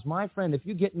problems. My friend, if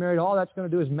you get married, all that's going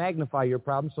to do is magnify your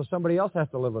problems, so somebody else has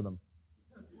to live with them.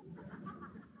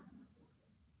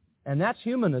 And that's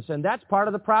humanness, and that's part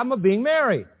of the problem of being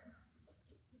married.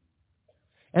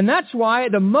 And that's why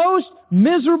the most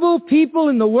miserable people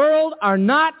in the world are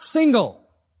not single.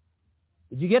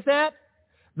 Did you get that?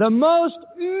 The most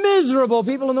miserable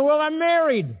people in the world are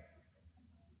married.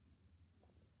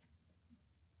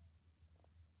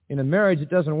 In a marriage, it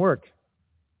doesn't work.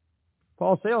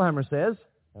 Paul Sailhammer says,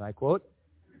 and I quote,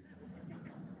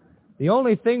 the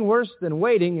only thing worse than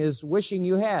waiting is wishing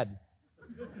you had.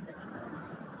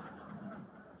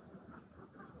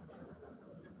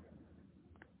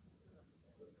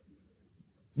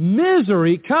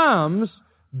 Misery comes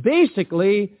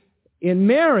basically in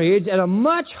marriage at a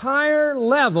much higher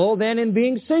level than in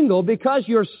being single because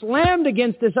you're slammed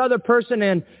against this other person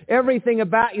and everything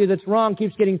about you that's wrong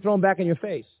keeps getting thrown back in your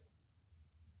face.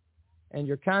 And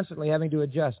you're constantly having to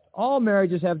adjust. All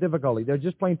marriages have difficulty. They're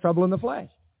just plain trouble in the flesh.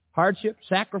 Hardship,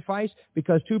 sacrifice,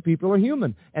 because 2 people are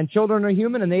human. And children are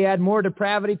human, and they add more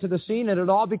depravity to the scene, and it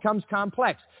all becomes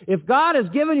complex. If God has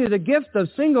given you the gift of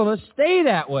singleness, stay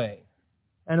that way.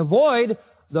 And avoid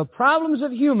the problems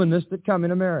of humanness that come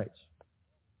in a marriage.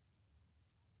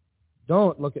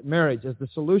 Don't look at marriage as the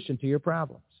solution to your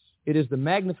problems. It is the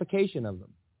magnification of them.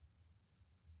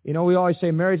 You know, we always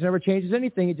say marriage never changes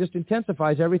anything. It just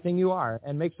intensifies everything you are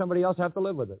and makes somebody else have to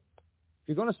live with it. If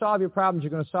you're going to solve your problems,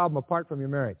 you're going to solve them apart from your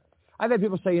marriage. I've had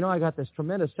people say, you know, I got this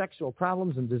tremendous sexual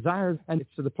problems and desires, and it's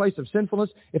to the place of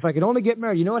sinfulness. If I could only get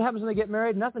married. You know what happens when they get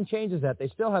married? Nothing changes that. They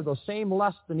still have those same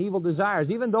lusts and evil desires.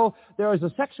 Even though there is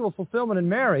a sexual fulfillment in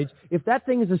marriage, if that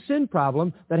thing is a sin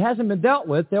problem that hasn't been dealt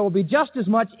with, there will be just as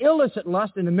much illicit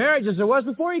lust in the marriage as there was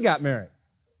before you got married.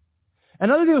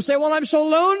 And other people say, well, I'm so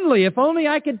lonely. If only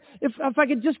I could, if I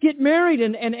could just get married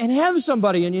and have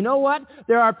somebody. And you know what?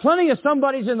 There are plenty of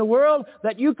somebodies in the world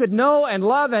that you could know and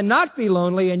love and not be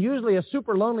lonely. And usually a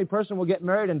super lonely person will get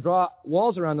married and draw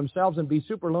walls around themselves and be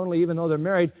super lonely even though they're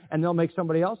married, and they'll make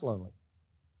somebody else lonely.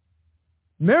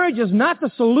 Marriage is not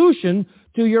the solution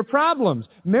to your problems.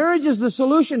 Marriage is the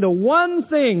solution to one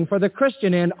thing for the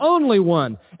Christian, and only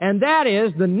one, and that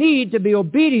is the need to be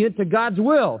obedient to God's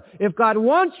will. If God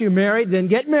wants you married, then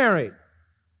get married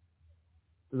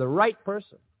to the right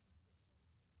person.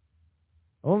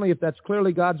 Only if that's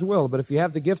clearly God's will. But if you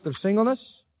have the gift of singleness,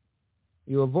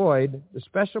 you avoid the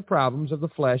special problems of the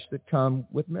flesh that come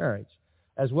with marriage,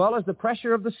 as well as the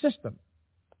pressure of the system.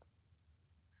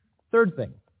 Third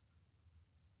thing.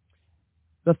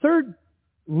 The third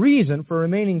reason for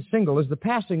remaining single is the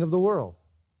passing of the world.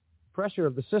 Pressure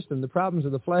of the system, the problems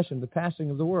of the flesh, and the passing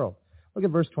of the world. Look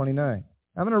at verse 29.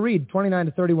 I'm going to read 29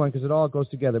 to 31 because it all goes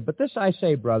together. But this I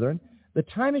say, brethren, the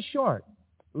time is short.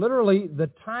 Literally, the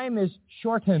time is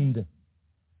shortened.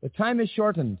 The time is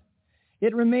shortened.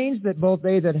 It remains that both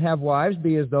they that have wives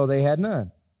be as though they had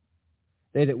none.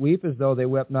 They that weep as though they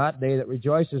wept not. They that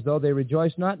rejoice as though they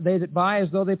rejoice not. They that buy as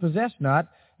though they possess not.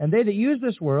 And they that use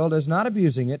this world as not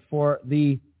abusing it, for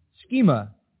the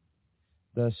schema,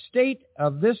 the state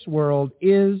of this world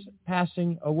is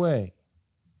passing away.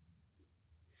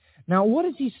 Now, what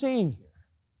is he saying here?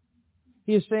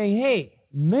 He is saying, hey,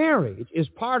 marriage is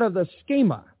part of the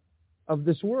schema of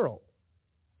this world.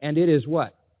 And it is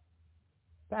what?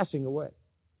 Passing away.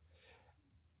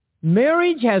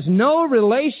 Marriage has no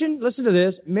relation, listen to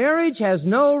this, marriage has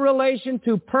no relation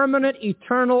to permanent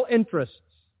eternal interests.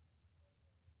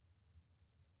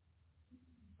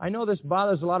 I know this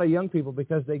bothers a lot of young people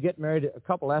because they get married. A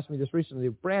couple asked me this recently,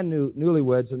 brand new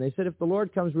newlyweds, and they said, if the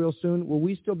Lord comes real soon, will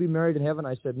we still be married in heaven?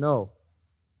 I said, no.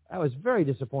 That was very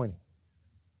disappointing.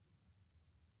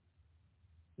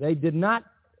 They did not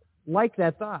like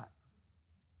that thought.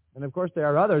 And of course, there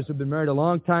are others who've been married a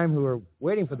long time who are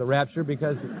waiting for the rapture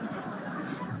because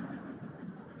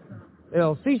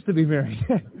they'll cease to be married.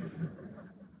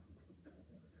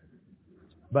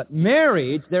 But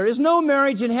marriage, there is no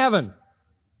marriage in heaven.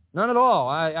 None at all.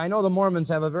 I know the Mormons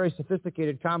have a very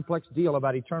sophisticated, complex deal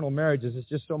about eternal marriages. It's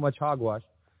just so much hogwash.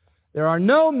 There are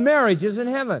no marriages in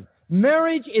heaven.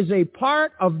 Marriage is a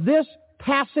part of this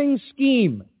passing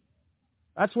scheme.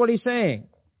 That's what he's saying.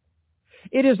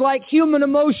 It is like human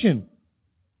emotion.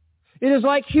 It is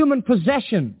like human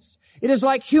possessions. It is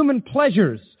like human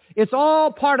pleasures. It's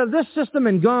all part of this system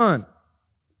and gone.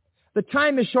 The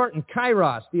time is shortened,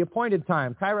 kairos, the appointed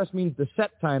time. Kairos means the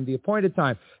set time, the appointed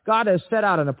time. God has set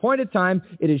out an appointed time.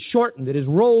 It is shortened. It is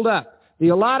rolled up. The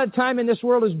allotted time in this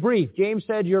world is brief. James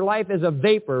said your life is a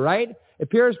vapor, right? It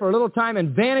appears for a little time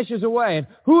and vanishes away. And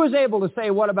who is able to say,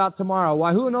 what about tomorrow?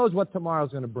 Why, who knows what tomorrow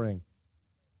is going to bring?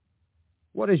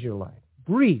 What is your life?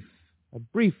 Brief. A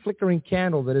brief flickering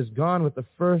candle that is gone with the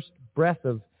first breath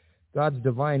of God's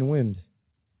divine wind.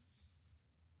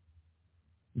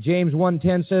 James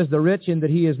 1:10 says, the rich in that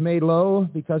he is made low,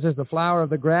 because as the flower of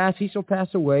the grass he shall pass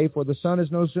away, for the sun is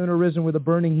no sooner risen with a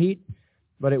burning heat,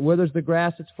 but it withers the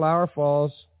grass, its flower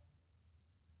falls.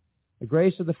 The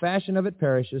grace of the fashion of it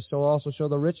perishes, so also shall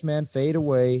the rich man fade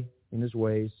away in his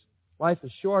ways. Life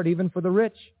is short even for the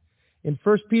rich. In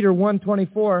 1 Peter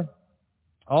 1:24,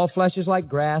 all flesh is like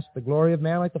grass, the glory of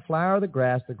man like the flower of the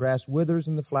grass withers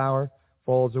and the flower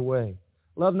falls away.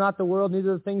 Love not the world,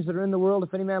 neither the things that are in the world.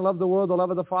 If any man love the world, the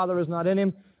love of the Father is not in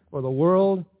him, for the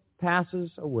world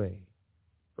passes away.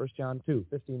 1 John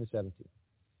 2:15-17.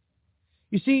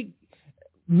 You see,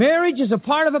 marriage is a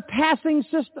part of a passing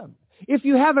system. If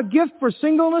you have a gift for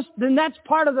singleness, then that's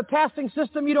part of the passing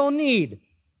system you don't need.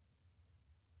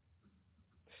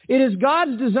 It is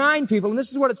God's design, people, and this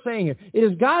is what it's saying here. It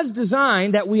is God's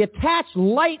design that we attach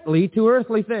lightly to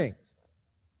earthly things.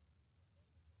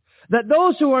 That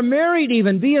those who are married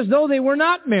even be as though they were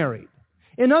not married.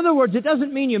 In other words, it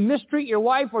doesn't mean you mistreat your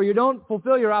wife or you don't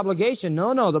fulfill your obligation.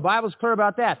 No, the Bible's clear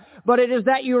about that. But it is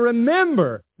that you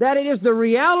remember that it is the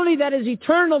reality that is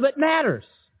eternal that matters.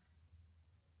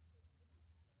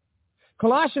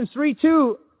 Colossians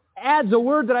 3:2 adds a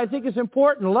word that I think is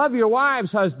important. Love your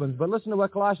wives, husbands. But listen to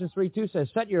what Colossians 3:2 says.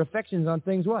 Set your affections on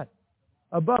things what?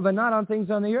 Above and not on things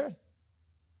on the earth.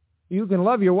 You can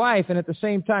love your wife and at the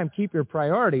same time keep your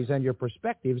priorities and your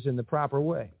perspectives in the proper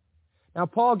way. Now,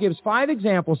 Paul gives 5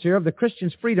 examples here of the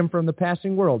Christian's freedom from the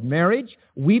passing world. Marriage,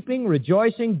 weeping,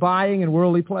 rejoicing, buying, and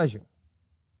worldly pleasure.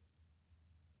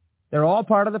 They're all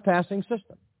part of the passing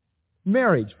system.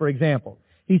 Marriage, for example.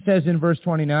 He says in verse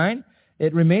 29,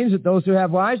 it remains that those who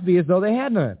have wives be as though they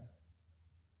had none.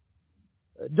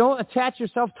 Don't attach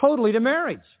yourself totally to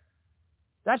marriage.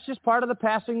 That's just part of the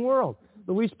passing world.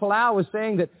 Luis Palau was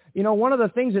saying that, one of the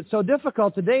things that's so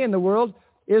difficult today in the world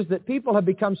is that people have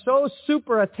become so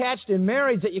super attached in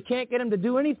marriage that you can't get them to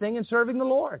do anything in serving the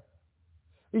Lord.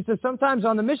 He says sometimes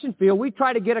on the mission field, we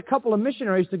try to get a couple of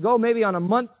missionaries to go maybe on a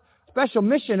month special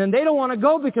mission, and they don't want to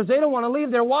go because they don't want to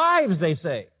leave their wives, they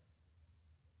say.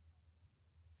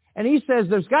 And he says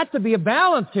there's got to be a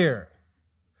balance here.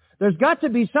 There's got to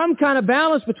be some kind of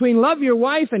balance between love your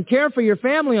wife and care for your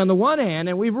family on the one hand,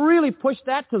 and we've really pushed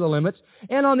that to the limits,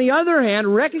 and on the other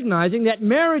hand, recognizing that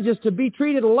marriage is to be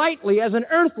treated lightly as an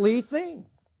earthly thing.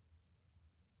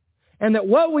 And that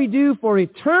what we do for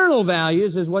eternal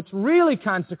values is what's really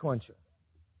consequential.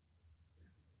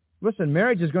 Listen,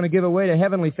 marriage is going to give away to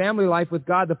heavenly family life with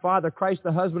God the Father, Christ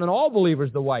the husband, and all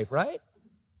believers the wife, right?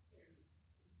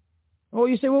 Oh,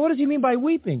 you say, well, what does he mean by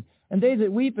weeping? And they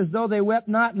that weep as though they wept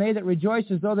not, and they that rejoice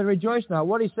as though they rejoice not.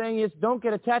 What he's saying is, don't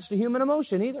get attached to human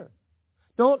emotion either.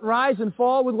 Don't rise and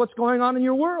fall with what's going on in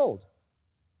your world.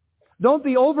 Don't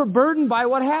be overburdened by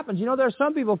what happens. You know, there are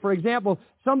some people, for example,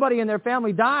 somebody in their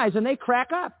family dies and they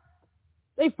crack up.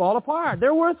 They fall apart.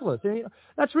 They're worthless. And,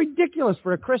 that's ridiculous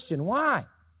for a Christian. Why?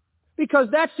 Because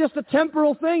that's just a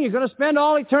temporal thing. You're going to spend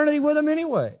all eternity with them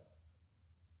anyway.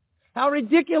 How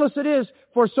ridiculous it is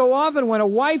for so often when a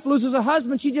wife loses a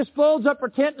husband, she just folds up her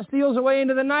tent and steals away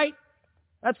into the night.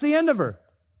 That's the end of her.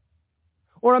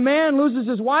 Or a man loses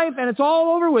his wife and it's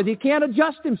all over with. He can't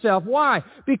adjust himself. Why?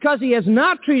 Because he has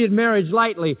not treated marriage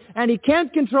lightly and he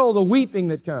can't control the weeping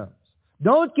that comes.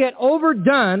 Don't get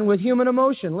overdone with human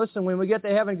emotion. Listen, when we get to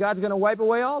heaven, God's going to wipe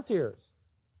away all tears.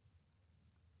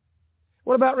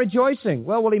 What about rejoicing?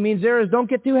 Well, what he means there is don't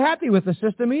get too happy with the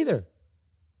system either.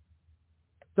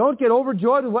 Don't get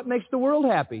overjoyed with what makes the world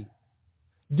happy.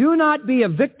 Do not be a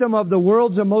victim of the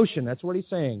world's emotion. That's what he's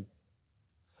saying.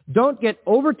 Don't get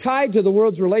overtied to the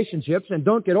world's relationships and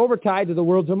don't get overtied to the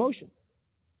world's emotion.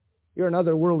 You're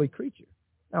another worldly creature.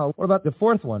 Now, what about the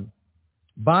fourth one?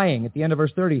 Buying. At the end of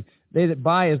verse 30, they that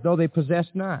buy as though they possess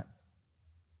not.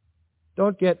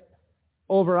 Don't get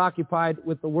overoccupied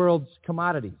with the world's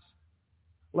commodities.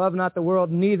 Love not the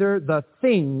world, neither the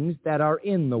things that are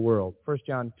in the world. 1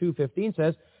 John 2:15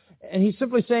 says, and he's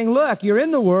simply saying, look, you're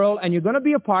in the world and you're going to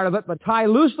be a part of it, but tie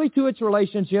loosely to its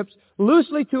relationships,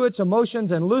 loosely to its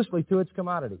emotions, and loosely to its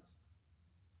commodities.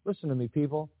 Listen to me,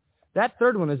 people. That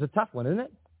third one is a tough one, isn't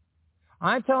it?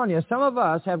 I'm telling you, some of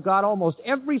us have got almost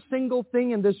every single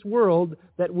thing in this world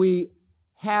that we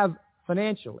have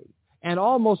financially, and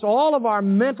almost all of our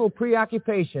mental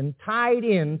preoccupation tied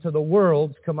into the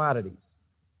world's commodities.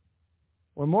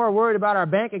 We're more worried about our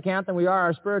bank account than we are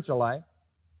our spiritual life.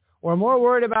 We're more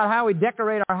worried about how we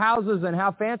decorate our houses and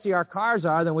how fancy our cars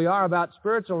are than we are about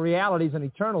spiritual realities and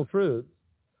eternal truths.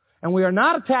 And we are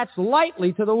not attached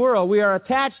lightly to the world. We are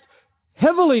attached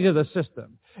heavily to the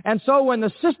system. And so when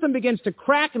the system begins to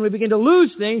crack and we begin to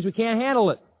lose things, we can't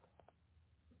handle it.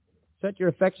 Set your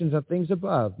affections on things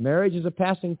above. Marriage is a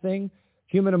passing thing.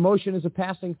 Human emotion is a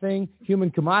passing thing. Human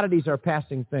commodities are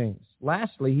passing things.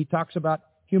 Lastly, he talks about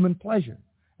human pleasure,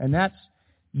 and that's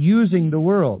using the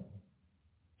world.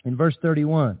 In verse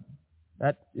 31,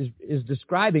 that is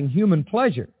describing human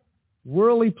pleasure,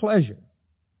 worldly pleasure.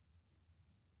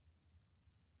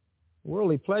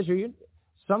 Worldly pleasure,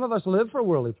 some of us live for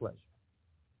worldly pleasure.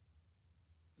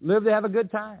 Live to have a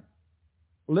good time.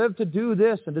 Live to do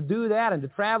this and to do that and to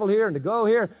travel here and to go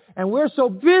here. And we're so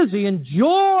busy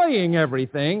enjoying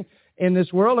everything in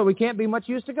this world that we can't be much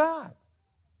use to God.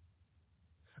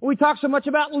 We talk so much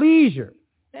about leisure.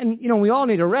 And, we all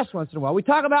need a rest once in a while. We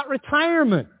talk about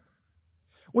retirement.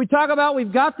 We talk about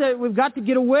we've got to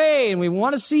get away and we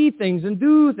want to see things and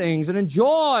do things and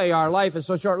enjoy our life is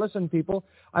so short. Listen, people,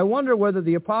 I wonder whether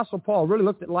the Apostle Paul really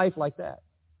looked at life like that.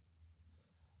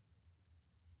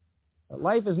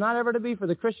 Life is not ever to be for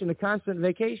the Christian a constant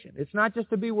vacation. It's not just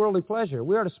to be worldly pleasure.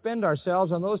 We are to spend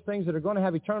ourselves on those things that are going to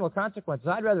have eternal consequences.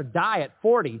 I'd rather die at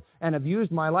 40 and have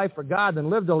used my life for God than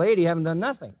live till 80 having done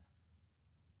nothing.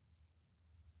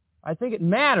 I think it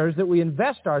matters that we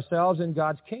invest ourselves in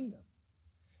God's kingdom.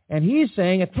 And he's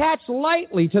saying, attach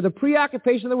lightly to the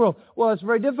preoccupation of the world. Well, it's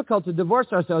very difficult to divorce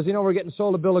ourselves. We're getting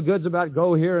sold a bill of goods about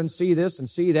go here and see this and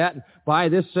see that and buy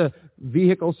this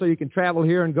vehicle so you can travel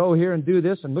here and go here and do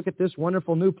this and look at this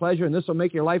wonderful new pleasure and this will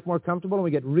make your life more comfortable. And we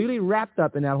get really wrapped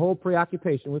up in that whole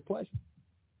preoccupation with pleasure.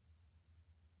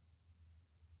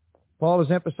 Paul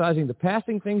is emphasizing the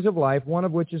passing things of life, one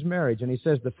of which is marriage. And he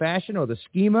says the fashion or the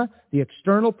schema, the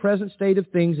external present state of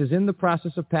things is in the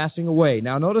process of passing away.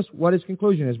 Now notice what his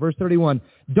conclusion is. Verse 31,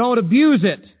 don't abuse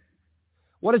it.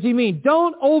 What does he mean?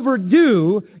 Don't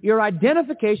overdo your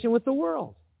identification with the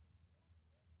world.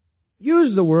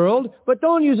 Use the world, but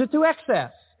don't use it to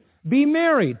excess. Be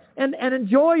married and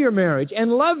enjoy your marriage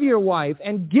and love your wife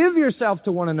and give yourself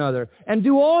to one another and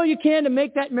do all you can to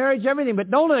make that marriage everything,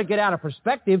 but don't let it get out of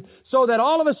perspective so that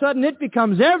all of a sudden it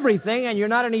becomes everything and you're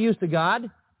not any use to God.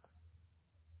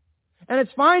 And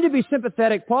it's fine to be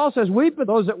sympathetic. Paul says, weep with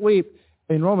those that weep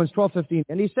in Romans 12:15.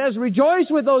 And he says, rejoice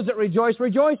with those that rejoice.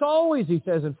 Rejoice always, he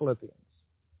says in Philippians.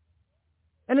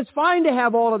 And it's fine to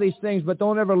have all of these things, but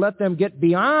don't ever let them get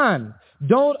beyond.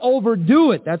 Don't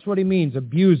overdo it. That's what he means,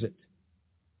 abuse it.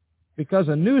 Because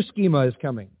a new schema is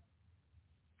coming.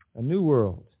 A new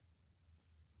world.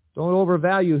 Don't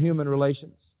overvalue human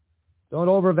relations. Don't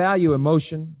overvalue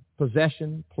emotion,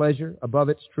 possession, pleasure above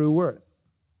its true worth.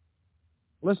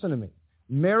 Listen to me.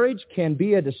 Marriage can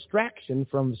be a distraction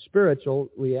from spiritual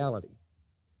reality.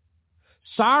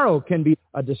 Sorrow can be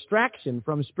a distraction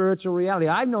from spiritual reality.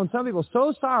 I've known some people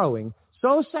so sorrowing,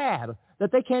 so sad,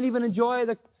 that they can't even enjoy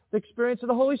the experience of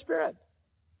the Holy Spirit.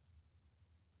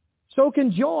 So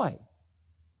can joy.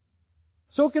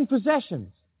 So can possessions.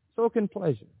 So can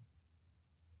pleasure.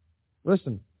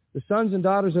 Listen, the sons and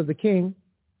daughters of the king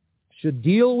should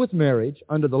deal with marriage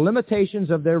under the limitations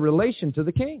of their relation to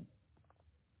the king,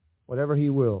 whatever he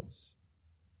wills.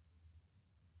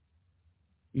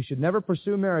 You should never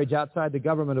pursue marriage outside the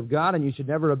government of God, and you should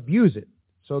never abuse it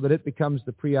so that it becomes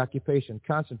the preoccupation.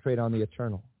 Concentrate on the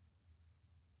eternal.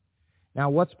 Now,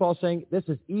 what's Paul saying? This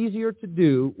is easier to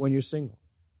do when you're single.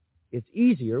 It's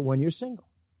easier when you're single.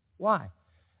 Why?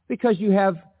 Because you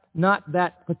have not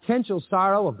that potential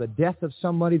sorrow of the death of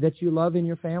somebody that you love in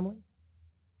your family.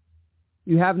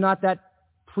 You have not that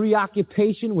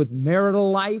preoccupation with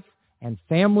marital life and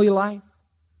family life.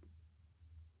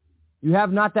 You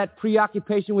have not that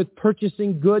preoccupation with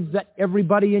purchasing goods that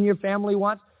everybody in your family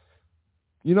wants.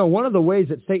 You know, one of the ways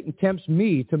that Satan tempts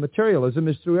me to materialism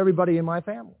is through everybody in my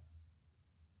family.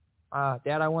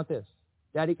 Dad, I want this.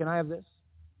 Daddy, can I have this?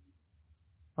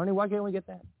 Honey, why can't we get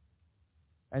that?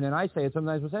 And then I say it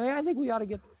sometimes. We'll say, hey, I think we ought to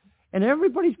get that. And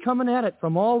everybody's coming at it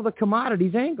from all the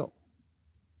commodities angle.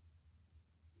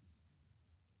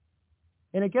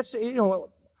 And it gets,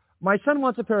 my son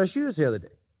wants a pair of shoes the other day.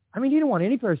 I mean, he didn't want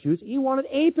any pair of shoes. He wanted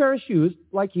a pair of shoes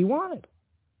like he wanted.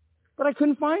 But I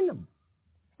couldn't find them.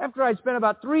 After I'd spent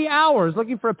about 3 hours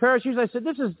looking for a pair of shoes, I said,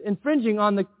 this is infringing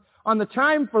on the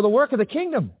time for the work of the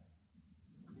kingdom.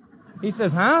 He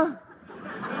says, huh?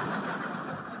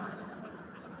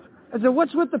 I said,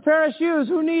 what's with the pair of shoes?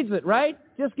 Who needs it, right?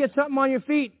 Just get something on your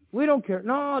feet. We don't care.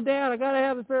 No, Dad, I got to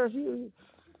have a pair of shoes.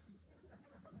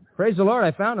 Praise the Lord,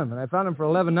 I found them, and I found them for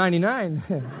 $11.99.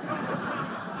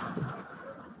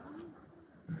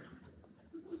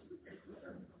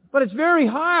 But it's very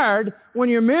hard when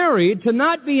you're married to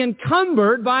not be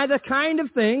encumbered by the kind of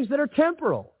things that are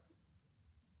temporal.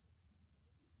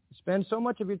 You spend so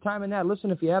much of your time in that.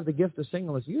 Listen, if you have the gift of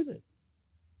singleness, use it.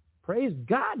 Praise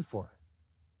God for it.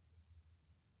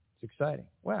 It's exciting.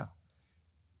 Wow.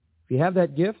 If you have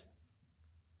that gift,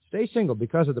 stay single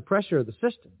because of the pressure of the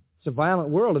system. It's a violent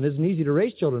world. It isn't easy to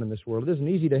raise children in this world. It isn't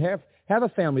easy to have a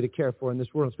family to care for in this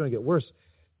world. It's going to get worse.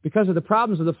 Because of the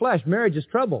problems of the flesh, marriage is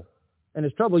trouble. And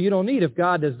it's trouble you don't need if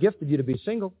God has gifted you to be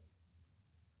single.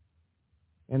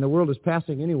 And the world is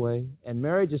passing anyway. And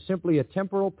marriage is simply a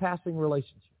temporal passing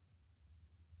relationship.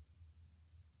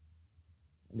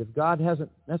 And if God hasn't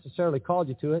necessarily called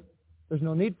you to it, there's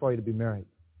no need for you to be married.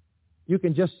 You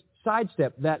can just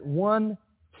sidestep that one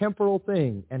temporal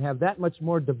thing and have that much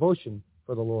more devotion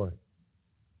for the Lord.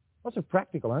 Those are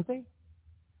practical, aren't they?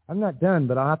 I'm not done,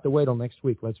 but I'll have to wait till next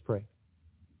week. Let's pray.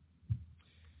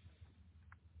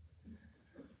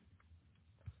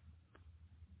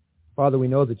 Father, we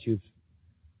know that you've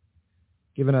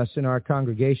given us in our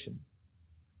congregation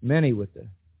many with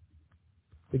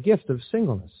the gift of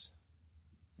singleness.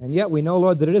 And yet we know,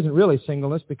 Lord, that it isn't really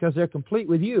singleness because they're complete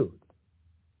with you.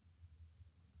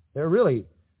 They're really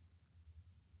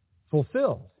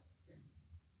fulfilled.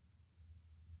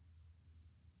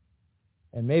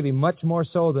 And maybe much more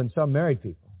so than some married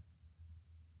people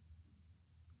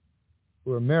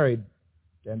who are married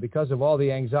and because of all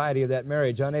the anxiety of that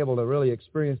marriage, unable to really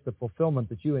experience the fulfillment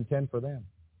that you intend for them.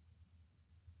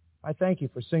 I thank you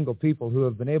for single people who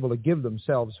have been able to give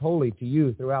themselves wholly to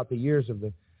you throughout the years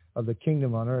of the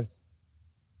kingdom on earth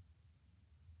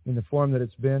in the form that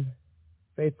it's been.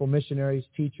 Faithful missionaries,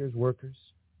 teachers, workers,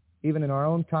 even in our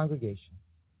own congregation,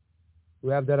 who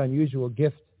have that unusual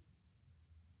gift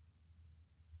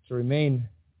to remain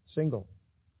single,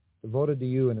 devoted to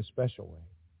you in a special way.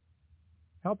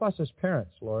 Help us as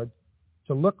parents, Lord,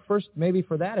 to look first maybe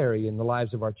for that area in the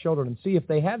lives of our children and see if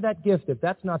they have that gift, if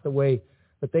that's not the way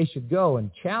that they should go,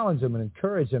 and challenge them and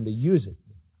encourage them to use it,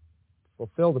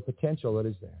 fulfill the potential that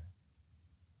is there.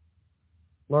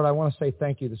 Lord, I want to say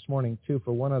thank you this morning, too,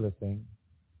 for one other thing,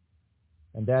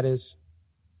 and that is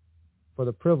for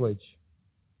the privilege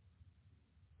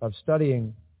of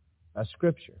studying a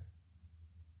Scripture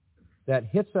that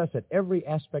hits us at every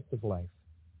aspect of life.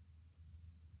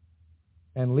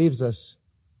 and leaves us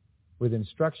with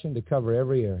instruction to cover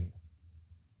every area.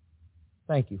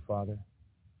 Thank you, Father,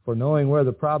 for knowing where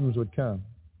the problems would come,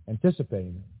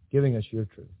 anticipating them, giving us your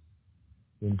truth.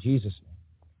 In Jesus'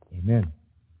 name, amen.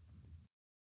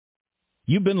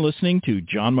 You've been listening to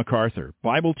John MacArthur,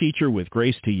 Bible teacher with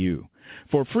Grace to You.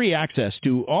 For free access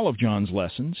to all of John's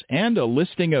lessons and a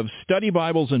listing of study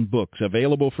Bibles and books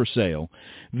available for sale,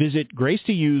 visit Grace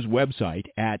to You's website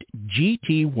at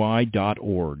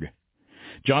gty.org.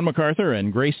 John MacArthur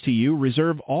and Grace to You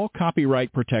reserve all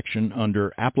copyright protection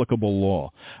under applicable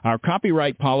law. Our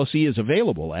copyright policy is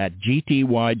available at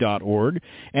gty.org,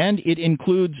 and it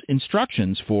includes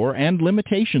instructions for and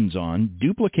limitations on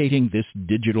duplicating this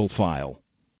digital file.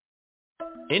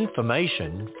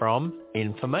 Information from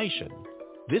information.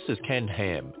 This is Ken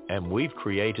Ham, and we've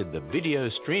created the video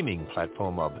streaming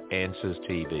platform of Answers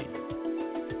TV.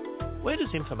 Where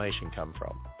does information come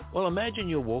from? Well, imagine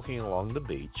you're walking along the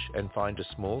beach and find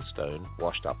a small stone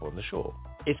washed up on the shore.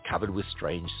 It's covered with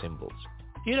strange symbols.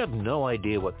 You'd have no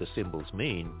idea what the symbols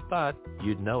mean, but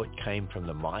you'd know it came from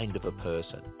the mind of a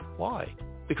person. Why?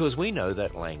 Because we know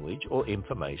that language or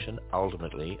information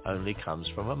ultimately only comes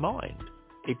from a mind.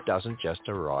 It doesn't just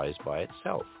arise by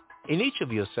itself. In each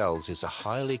of your cells is a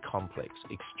highly complex,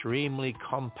 extremely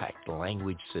compact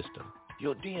language system.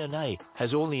 Your DNA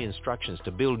has all the instructions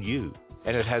to build you,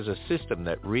 and it has a system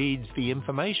that reads the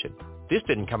information. This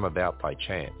didn't come about by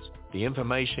chance. The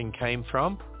information came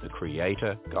from the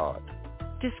Creator, God.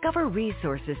 Discover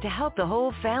resources to help the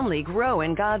whole family grow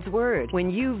in God's Word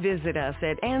when you visit us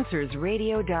at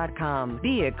AnswersRadio.com.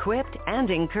 Be equipped and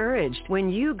encouraged when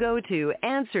you go to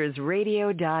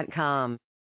AnswersRadio.com.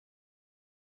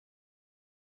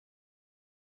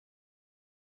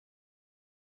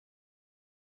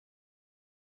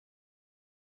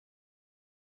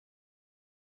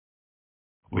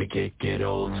 We kick it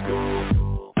old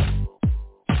school.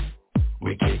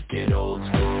 We kick it old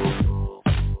school.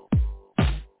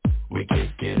 We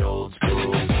kick it old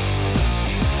school.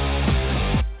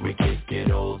 We kick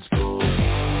it old school.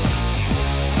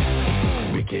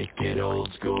 We kick it old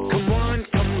school. Come on,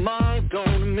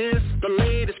 don't miss the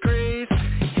latest craze.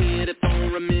 Hit it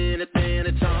for a minute, then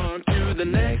it's on to the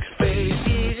next phase.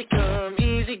 Easy come,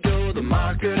 easy go, the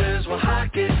marketers will hawk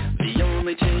it. The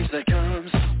only change that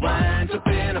comes winds up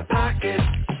in a pocket.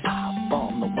 Hop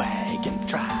on the wagon,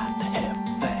 try the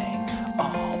everything.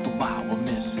 All the while we're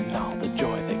missing all the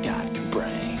joy that God can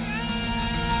bring.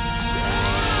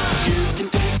 You can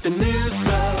take the new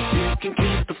stuff, you can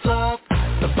keep the fluff.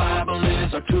 The Bible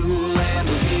is our tool and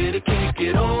we're here to kick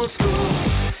it old school.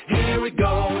 Here we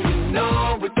go, you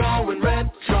know we're going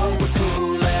retro. We're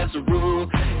cool as a rule,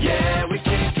 yeah, we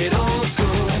kick it old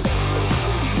school.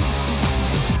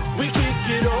 We kick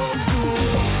it old school.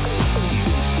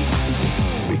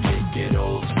 We kick it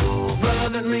old school.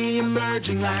 Brotherly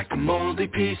emerging like a moldy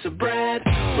piece of bread.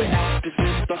 We act as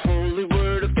if the holy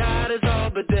word of God is all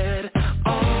but dead.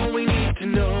 All we need to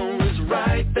know is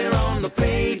right there on the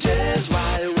pages.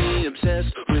 Why are we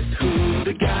obsessed with who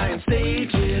the guy on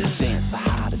stage is? Dance the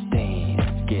hottest dance,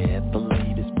 get the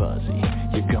latest buzzy.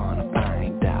 You're gonna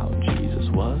find out Jesus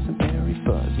wasn't very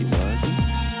fuzzy, was he?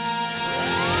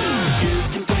 You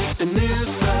can take the new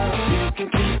stuff, you can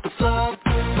keep the fluff.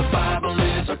 The Bible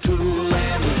is our tool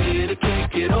and we're here to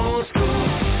kick it old school.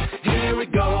 Here we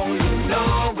go, you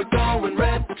know we're going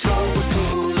retro. We're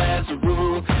cool as a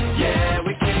rule, yeah,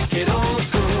 we kick it old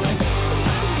school.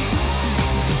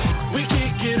 We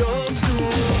kick it old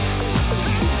school.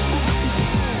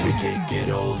 We kick it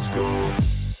old school.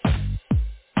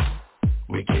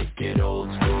 We kick it old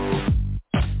school.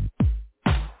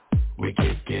 We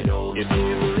kick it old school. If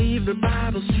you believe the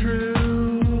Bible's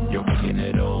true, you're kicking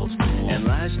it old school. And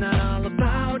life's not all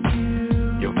about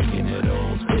you, you're kicking it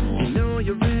old school. If you know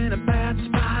you're in a bad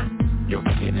spot, you're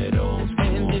kicking it old school.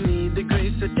 And you need the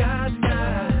grace of God's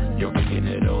got, you're kicking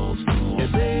it old school. You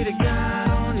pray to God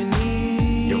on your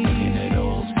knees, you're kicking it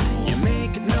old school. You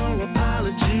make it no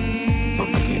apology, you're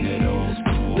kicking it old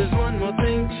school. There's one more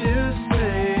thing to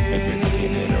say, you're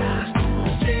kicking it old school.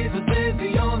 Jesus is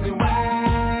the only way.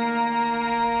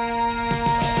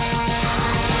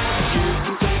 You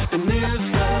can take the new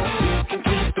stuff, you can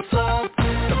keep the fluff.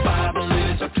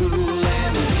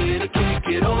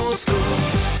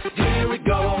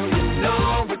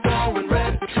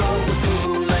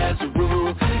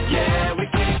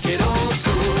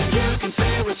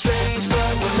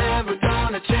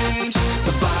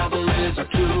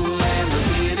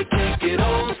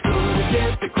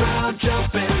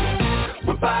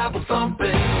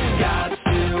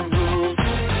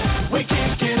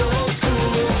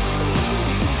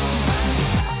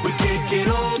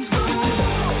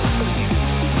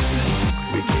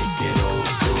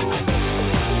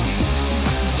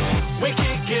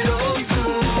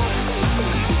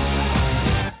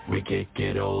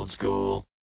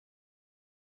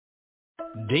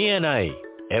 DNA,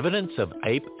 evidence of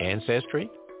ape ancestry?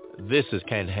 This is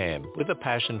Ken Ham with a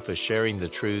passion for sharing the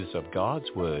truths of God's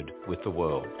Word with the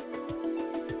world.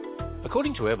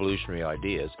 According to evolutionary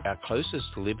ideas, our closest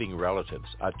living relatives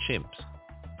are chimps,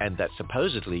 and that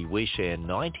supposedly we share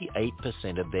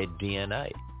 98% of their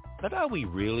DNA. But are we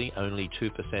really only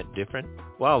 2% different?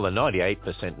 Well, the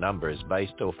 98% number is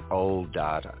based off old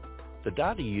data. The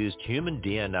data used human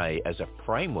DNA as a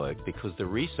framework because the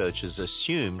researchers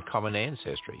assumed common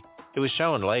ancestry. It was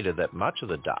shown later that much of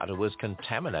the data was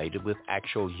contaminated with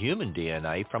actual human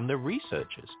DNA from the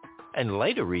researchers. And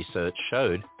later research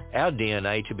showed our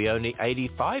DNA to be only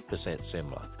 85%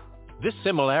 similar. This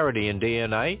similarity in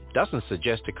DNA doesn't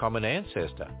suggest a common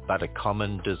ancestor, but a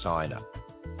common designer.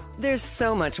 There's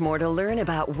so much more to learn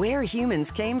about where humans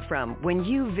came from when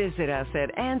you visit us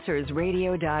at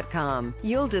AnswersRadio.com.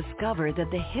 You'll discover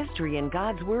that the history in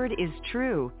God's Word is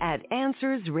true at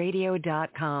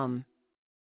AnswersRadio.com.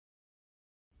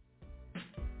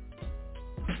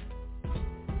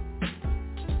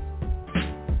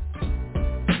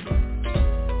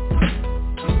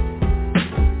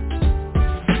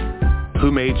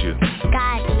 Who made you?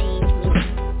 God made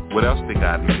me. What else did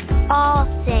God make? All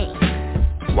things.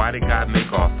 Why did God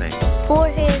make all things? For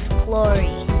His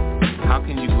glory. How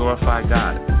can you glorify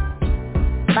God?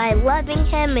 By loving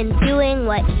Him and doing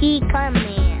what He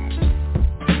commands.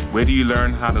 Where do you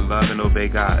learn how to love and obey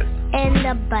God? In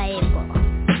the Bible.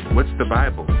 What's the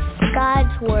Bible?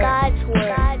 God's Word. God's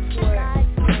Word. God's Word.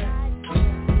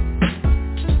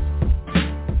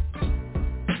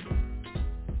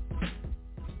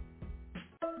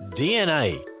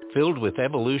 DNA, filled with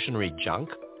evolutionary junk?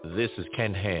 This is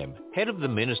Ken Ham, head of the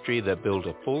ministry that built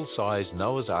a full-size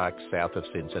Noah's Ark south of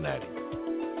Cincinnati.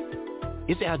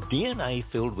 Is our DNA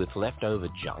filled with leftover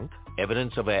junk,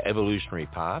 evidence of our evolutionary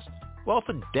past? Well,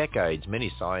 for decades,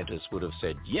 many scientists would have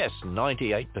said, yes,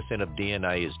 98% of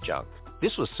DNA is junk.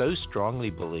 This was so strongly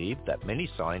believed that many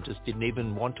scientists didn't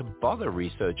even want to bother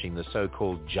researching the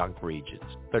so-called junk regions.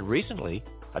 But recently,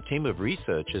 a team of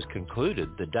researchers concluded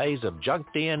the days of junk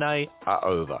DNA are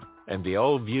over, and the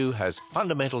old view has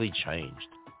fundamentally changed.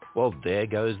 Well, there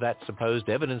goes that supposed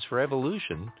evidence for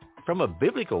evolution. From a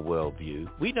biblical worldview,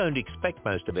 we don't expect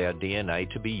most of our DNA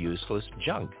to be useless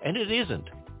junk, and it isn't.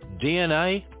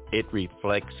 DNA, it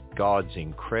reflects God's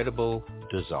incredible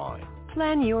design.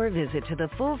 Plan your visit to the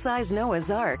full-size Noah's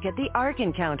Ark at the Ark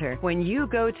Encounter when you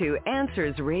go to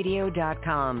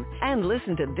AnswersRadio.com and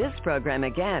listen to this program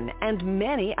again and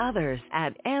many others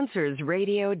at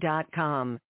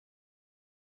AnswersRadio.com.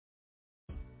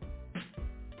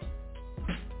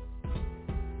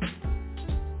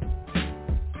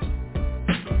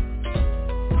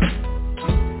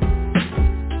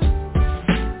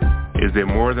 Is there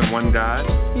more than one God?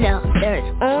 No,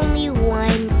 there's only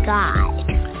one God.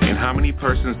 In how many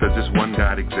persons does this one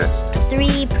God exist?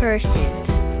 3 persons.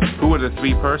 Who are the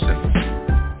 3 persons?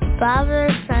 Father,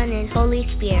 Son, and Holy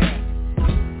Spirit.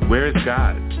 Where is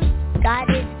God? God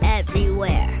is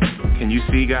everywhere. Can you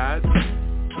see God?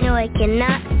 No, I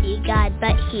cannot see God,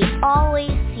 but He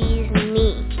always sees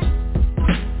me.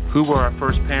 Who were our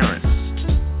first parents?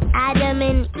 Adam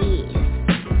and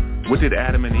Eve. What did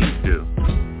Adam and Eve do?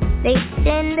 They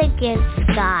sinned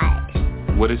against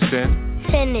God. What is sin?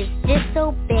 Sin is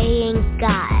disobeying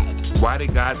God. Why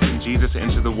did God send Jesus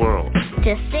into the world?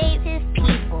 To save His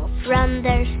people from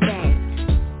their sins.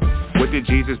 What did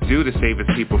Jesus do to save His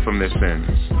people from their sins?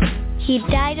 He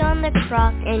died on the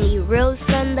cross and He rose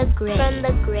from the grave. From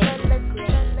the grave. From the grave.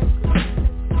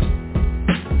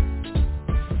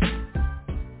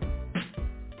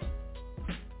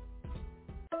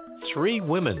 3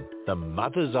 women, the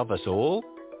mothers of us all?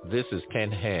 This is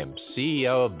Ken Ham,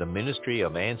 CEO of the Ministry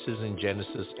of Answers in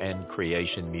Genesis and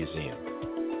Creation Museum.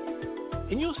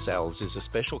 In your cells is a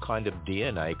special kind of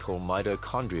DNA called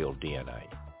mitochondrial DNA.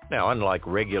 Now, unlike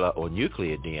regular or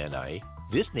nuclear DNA,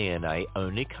 this DNA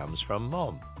only comes from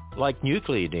mom. Like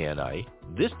nuclear DNA,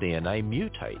 this DNA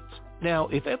mutates. Now,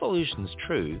 if evolution's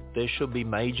true, there should be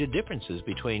major differences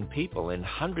between people and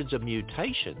hundreds of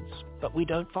mutations, but we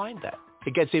don't find that.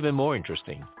 It gets even more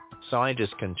interesting.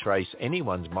 Scientists can trace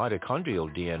anyone's mitochondrial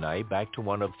DNA back to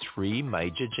one of 3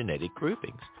 major genetic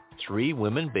groupings. 3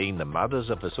 women being the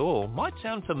mothers of us all might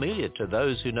sound familiar to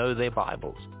those who know their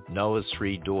Bibles. Noah's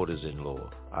 3 daughters-in-law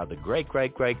are the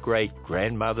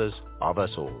great-great-great-great-grandmothers of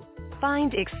us all.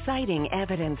 Find exciting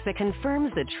evidence that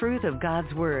confirms the truth of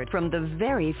God's Word from the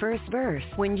very first verse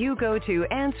when you go to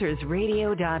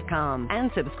AnswersRadio.com and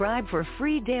subscribe for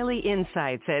free daily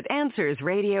insights at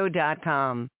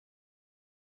AnswersRadio.com.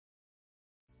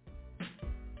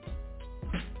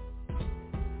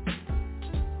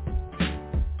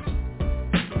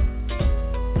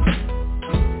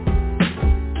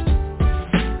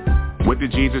 What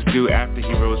did Jesus do after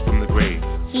he rose from the grave?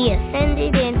 He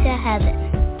ascended into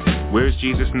heaven. Where's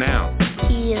Jesus now?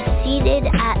 He is seated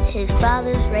at his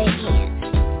Father's right hand.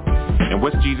 And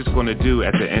what's Jesus going to do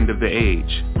at the end of the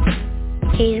age?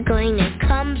 He's going to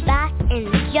come back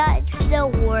and judge the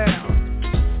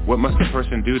world. What must a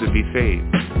person do to be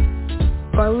saved?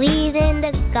 Believe in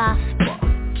the gospel.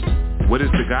 What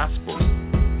is the gospel?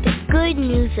 The good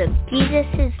news of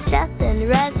Jesus' death and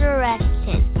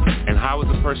resurrection. And how is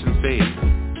a person saved?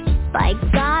 By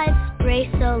God's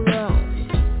grace alone.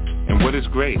 And what is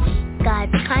grace?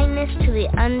 God's kindness to the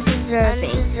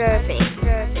undeserving.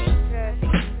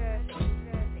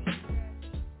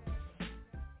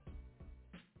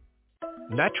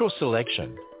 Natural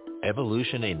selection,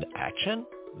 evolution in action?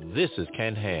 This is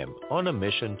Ken Ham on a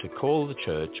mission to call the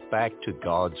church back to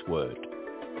God's Word.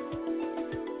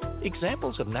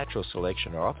 Examples of natural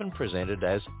selection are often presented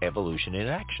as evolution in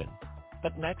action,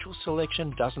 but natural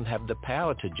selection doesn't have the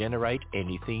power to generate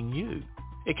anything new.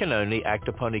 It can only act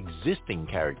upon existing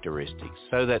characteristics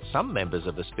so that some members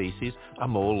of a species are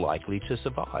more likely to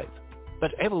survive.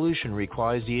 But evolution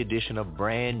requires the addition of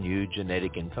brand new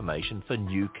genetic information for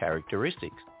new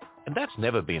characteristics, and that's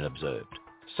never been observed.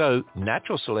 So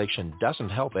natural selection doesn't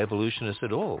help evolutionists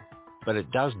at all, but it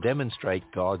does demonstrate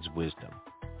God's wisdom.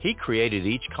 He created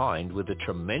each kind with a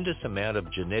tremendous amount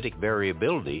of genetic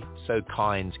variability so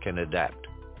kinds can adapt.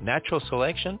 Natural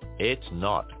selection? It's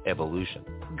not evolution.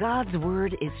 God's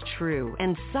Word is true,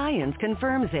 and science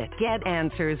confirms it. Get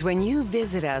answers when you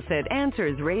visit us at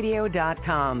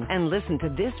AnswersRadio.com and listen to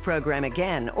this program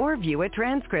again or view a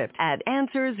transcript at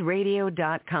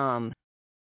AnswersRadio.com.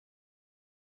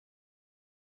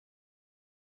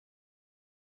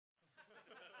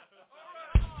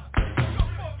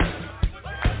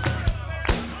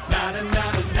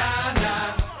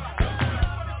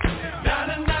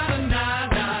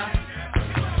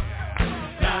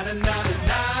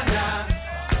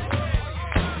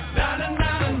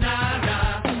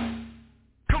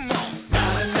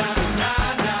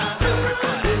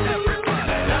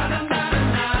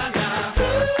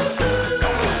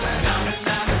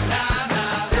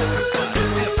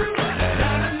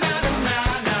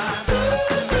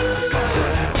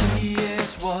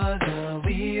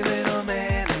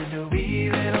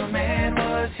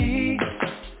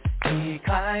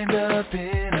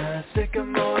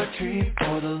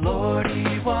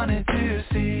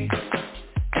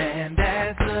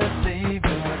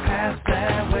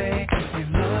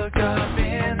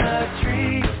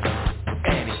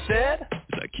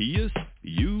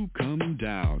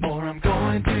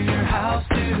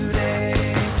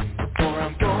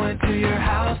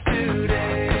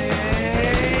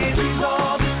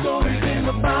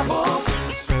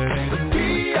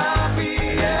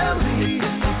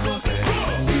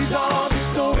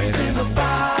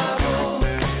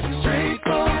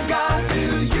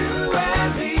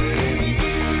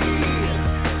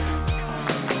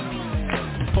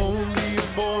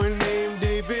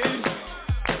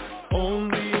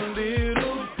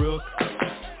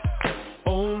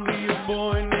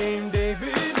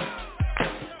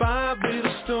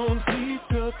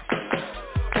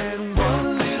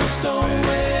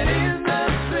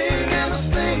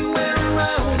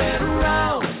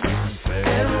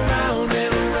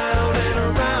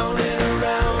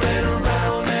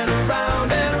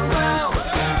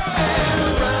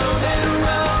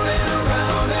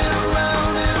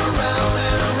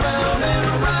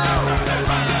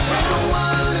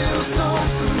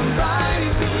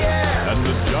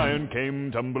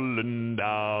 Tumbling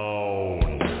down.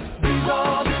 These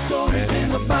are the stories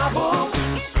in the Bible.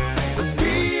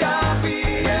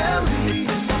 B-I-B-L-E.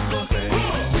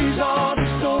 These are the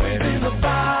stories in the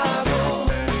Bible.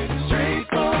 Straight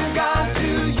from God to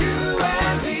you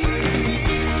and me.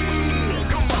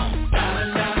 Come on.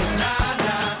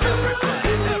 Na-na-na-na-na.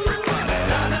 Everybody.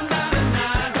 Na-na-na-na-na.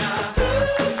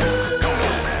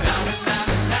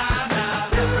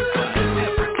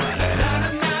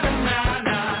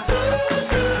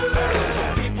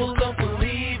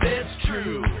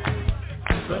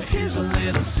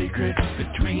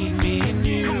 Between me and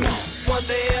you, one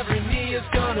day every knee is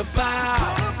gonna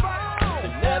bow,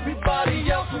 and everybody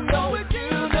else will know what you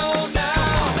know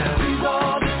now. These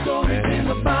are the stories in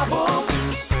the Bible.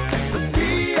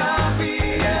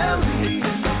 B-I-B-L-E.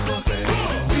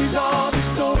 These are the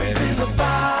stories in the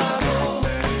Bible.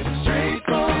 Straight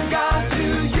from God to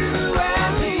you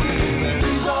and me.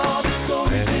 These are the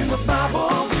stories in the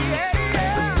Bible.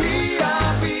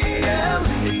 B-I-B-L-E.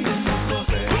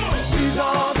 These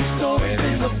are the stories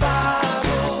in the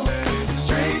Bible,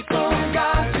 straight from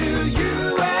God to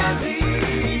you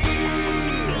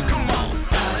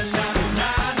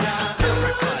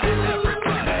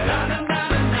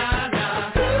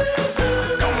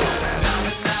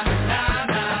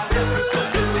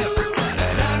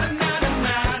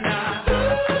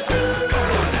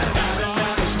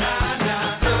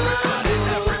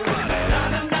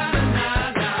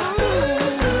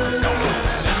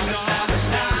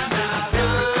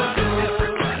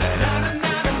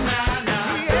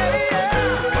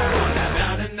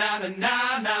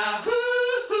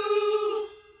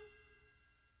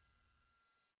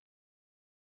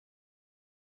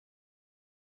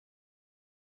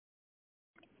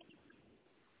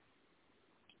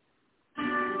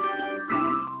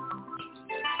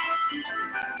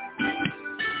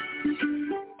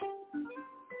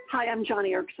Hi, I'm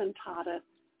Johnny Erickson Tata,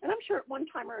 and I'm sure at one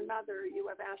time or another you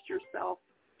have asked yourself,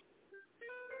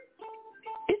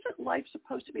 isn't life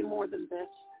supposed to be more than this?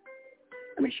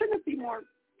 I mean, shouldn't it be more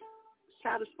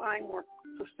satisfying, more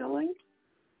fulfilling?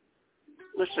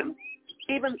 Listen,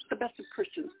 even the best of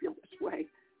Christians feel this way,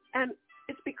 and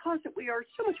it's because that we are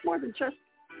so much more than just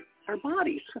our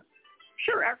bodies.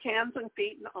 Sure, our hands and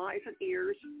feet and eyes and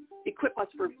ears equip us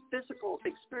for physical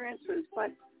experiences,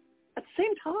 but at the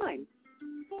same time,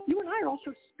 you and I are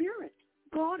also spirit.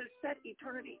 God has set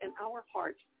eternity in our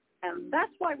hearts, and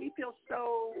that's why we feel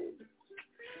so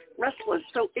restless,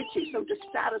 so itchy, so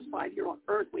dissatisfied here on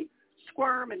earth. We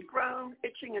squirm and groan,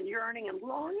 itching and yearning and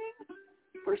longing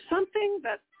for something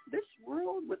that this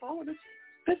world, with all of its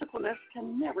physicalness,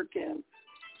 can never give.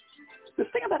 The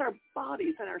thing about our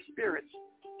bodies and our spirits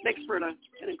makes for an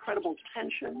incredible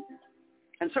tension.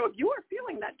 And so if you are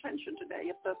feeling that tension today,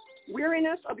 if the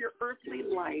weariness of your earthly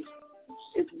life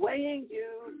is weighing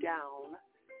you down,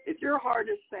 if your heart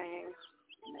is saying,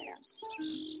 man,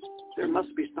 there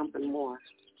must be something more,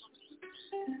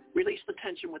 release the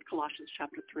tension with Colossians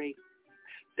chapter 3.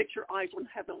 Fix your eyes on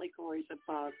heavenly glories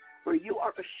above, where you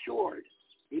are assured.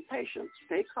 Be patient,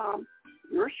 stay calm.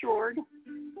 You're assured.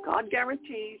 God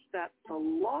guarantees that the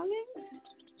longings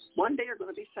one day are going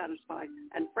to be satisfied.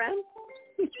 And friends,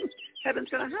 heaven's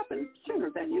going to happen sooner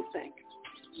than you think.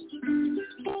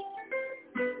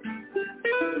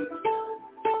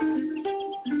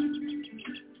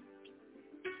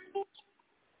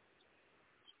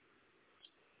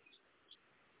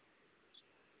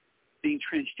 Being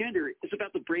transgender is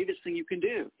about the bravest thing you can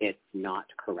do. It's not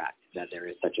correct that there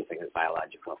is such a thing as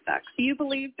biological sex. Do you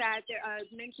believe that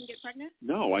men can get pregnant?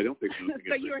 No, I don't think so.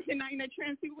 So you're denying that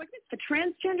trans people can? A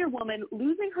transgender woman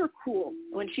losing her cool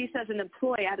when she says an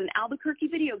employee at an Albuquerque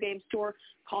video game store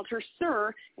called her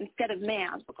sir instead of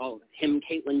ma'am. I'll call him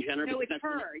Caitlyn Jenner. No, it's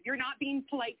her. You're not being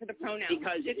polite to the pronouns.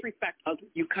 Because disrespectful.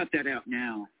 You cut that out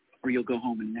now, or you'll go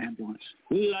home in an ambulance.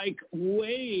 Like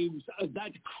waves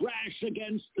that crash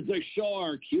against the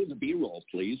shore. Cue the B-roll,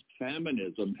 please.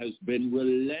 Feminism has been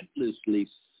relentlessly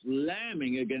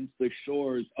slamming against the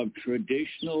shores of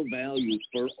traditional values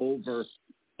for over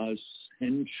a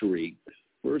century.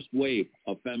 First wave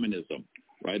of feminism,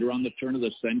 right around the turn of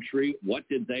the century. What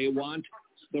did they want?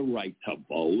 The right to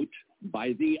vote.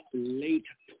 By the late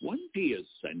 20th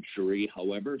century,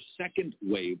 however, second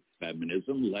wave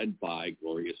feminism, led by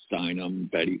Gloria Steinem,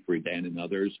 Betty Friedan, and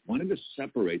others, wanted to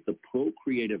separate the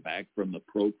procreative act from the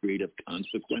procreative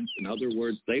consequence. In other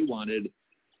words, they wanted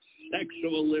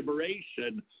sexual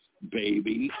liberation,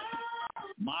 baby.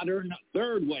 Modern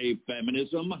third wave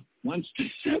feminism wants to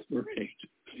separate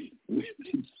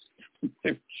women from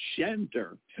their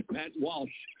gender. Matt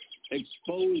Walsh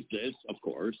exposed this, of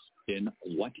course, in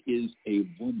What is a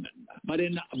Woman? But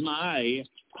in my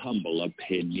humble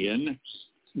opinion,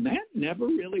 Matt never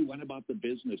really went about the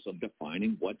business of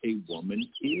defining what a woman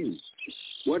is.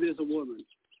 What is a woman?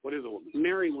 What is a woman?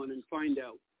 Marry one and find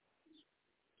out.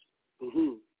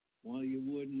 Mm-hmm. Well, you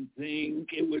wouldn't think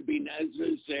it would be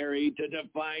necessary to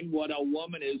define what a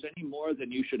woman is any more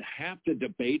than you should have to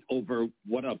debate over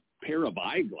what a pair of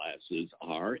eyeglasses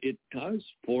are. It does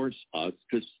force us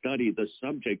to study the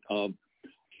subject of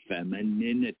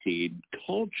femininity.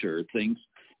 Culture thinks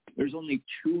there's only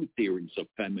two theories of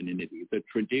femininity, the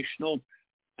traditional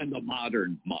and the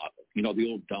modern model. You know, the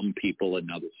old dumb people and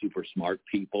now the super smart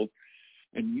people.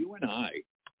 And you and I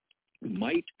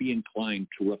might be inclined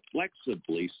to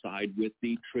reflexively side with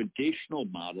the traditional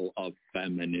model of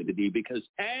femininity because,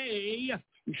 hey,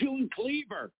 June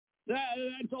Cleaver,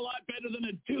 that's a lot better than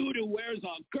a dude who wears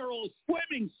a girl's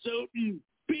swimming suit and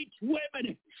beats women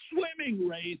in swimming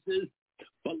races.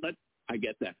 But I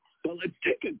get that. But let's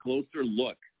take a closer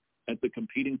look at the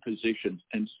competing positions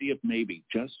and see if maybe,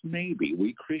 just maybe,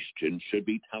 we Christians should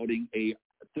be touting a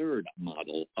third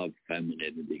model of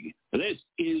femininity. This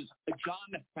is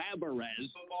John Fabarez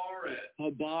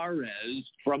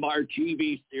from our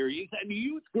TV series and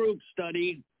youth group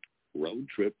study, Road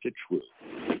Trip to Truth.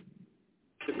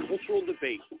 The cultural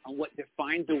debate on what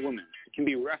defines a woman can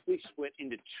be roughly split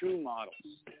into two models,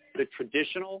 the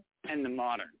traditional and the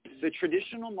modern. The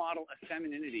traditional model of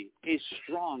femininity is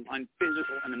strong on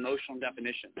physical and emotional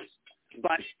definitions,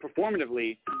 but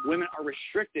performatively, women are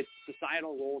restricted to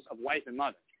societal roles of wife and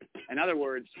mother. In other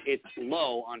words, it's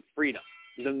low on freedom.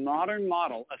 The modern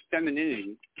model of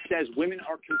femininity says women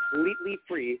are completely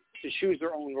free to choose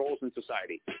their own roles in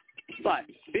society. But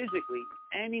physically,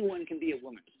 anyone can be a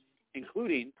woman,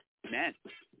 including men.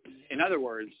 In other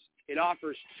words, it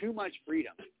offers too much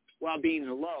freedom while being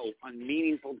low on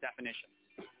meaningful definitions.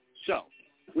 So,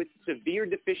 with severe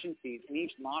deficiencies in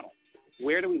each model,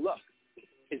 where do we look?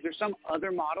 Is there some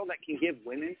other model that can give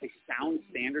women a sound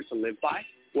standard to live by?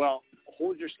 Well,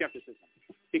 hold your skepticism,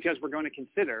 because we're going to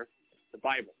consider the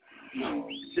Bible.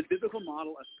 The biblical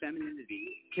model of femininity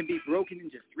can be broken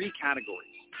into three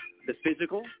categories: the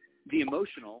physical, the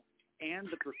emotional, and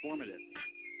the performative.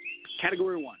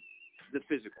 Category 1, the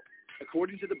physical.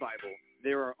 According to the Bible,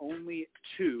 there are only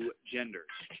two genders,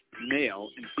 male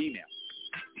and female.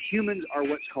 Humans are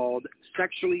what's called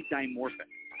sexually dimorphic.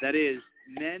 That is,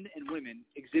 men and women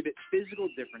exhibit physical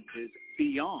differences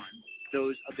beyond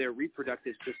those of their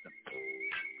reproductive system.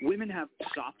 Women have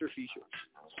softer features,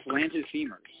 slanted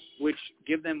femurs, which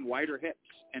give them wider hips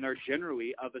and are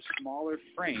generally of a smaller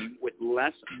frame with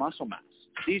less muscle mass.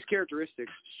 These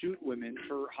characteristics suit women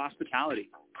for hospitality,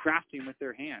 crafting with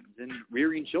their hands, and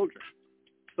rearing children.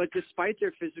 But despite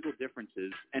their physical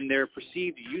differences and their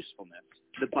perceived usefulness,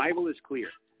 the Bible is clear.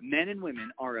 Men and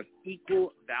women are of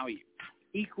equal value,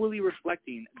 equally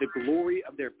reflecting the glory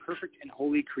of their perfect and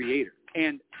holy Creator.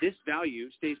 And this value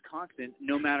stays constant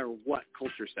no matter what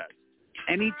culture says.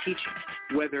 Any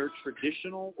teaching, whether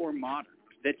traditional or modern,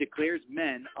 that declares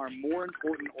men are more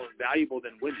important or valuable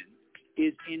than women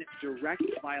is in direct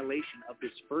violation of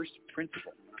this first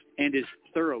principle and is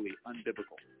thoroughly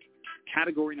unbiblical.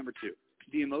 Category number 2,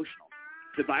 the emotional.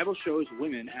 The Bible shows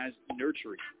women as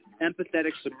nurturing,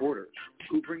 empathetic supporters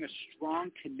who bring a strong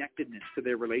connectedness to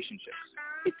their relationships.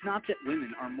 It's not that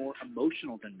women are more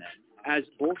emotional than men, as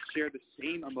both share the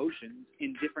same emotions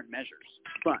in different measures,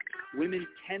 but women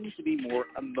tend to be more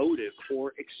emotive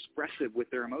or expressive with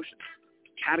their emotions.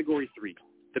 Category 3,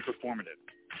 the performative.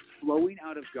 Flowing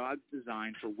out of God's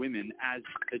design for women as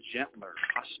the gentler,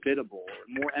 hospitable,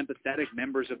 more empathetic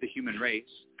members of the human race,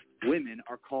 women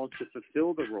are called to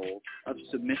fulfill the role of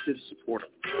submissive supporter.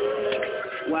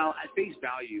 While at face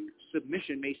value,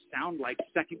 submission may sound like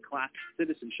second-class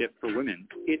citizenship for women,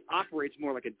 it operates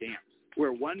more like a dance,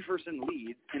 where one person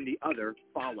leads and the other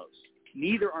follows.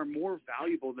 Neither are more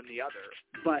valuable than the other,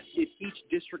 but if each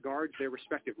disregards their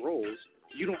respective roles,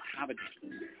 you don't have a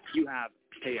dance. You have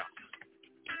chaos.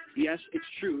 Yes, it's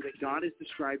true that God is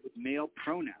described with male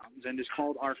pronouns and is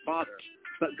called our Father,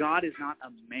 but God is not a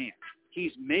man.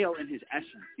 He's male in his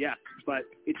essence, yes, but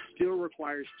it still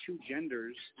requires two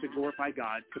genders to glorify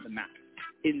God to the max.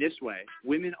 In this way,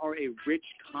 women are a rich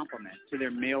complement to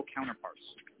their male counterparts,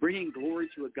 bringing glory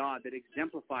to a God that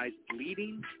exemplifies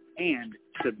leading and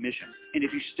submission. And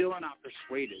if you still are not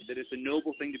persuaded that it's a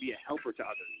noble thing to be a helper to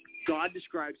others, God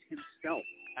describes himself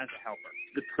as a helper.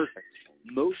 The perfect,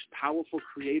 most powerful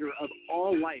creator of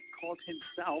all life calls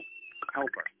himself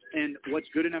helper. And what's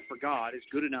good enough for God is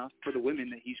good enough for the women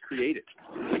that he's created.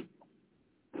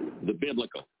 The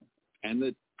biblical and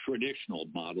the traditional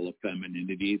model of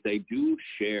femininity, they do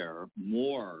share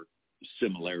more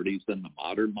similarities than the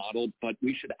modern model, but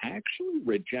we should actually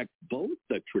reject both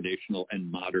the traditional and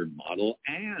modern model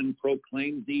and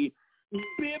proclaim the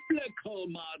biblical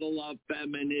model of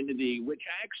femininity, which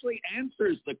actually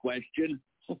answers the question,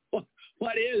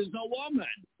 what is a woman?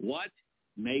 What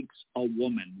makes a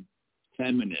woman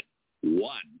feminine?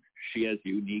 1, she has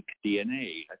unique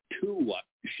DNA. 2,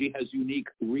 she has unique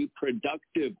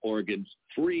reproductive organs.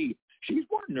 3, she's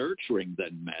more nurturing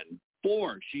than men.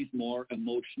 4, she's more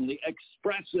emotionally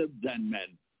expressive than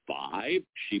men. 5,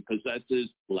 she possesses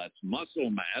less muscle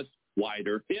mass,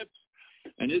 wider hips,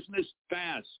 and isn't as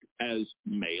fast as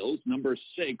males. Number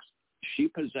 6, she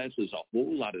possesses a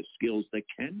whole lot of skills that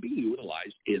can be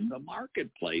utilized in the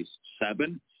marketplace.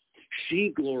 7,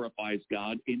 she glorifies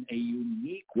God in a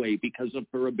unique way because of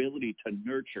her ability to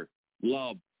nurture,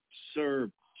 love,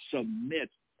 serve, submit,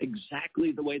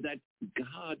 exactly the way that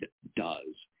God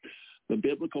does. The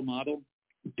biblical model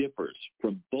differs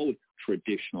from both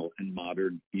traditional and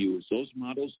modern views. Those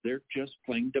models, they're just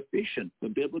plain deficient. The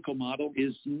biblical model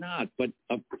is not, but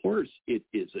of course it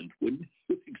isn't. Wouldn't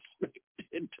you expect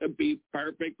it to be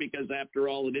perfect? Because after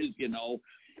all, it is,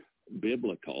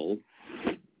 biblical.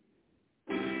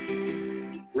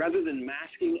 Rather than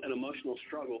masking an emotional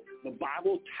struggle, the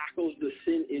Bible tackles the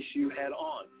sin issue head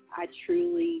on. I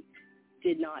truly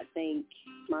did not think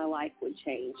my life would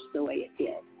change the way it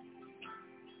did.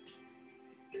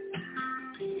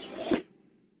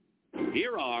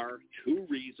 Here are 2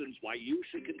 reasons why you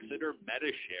should consider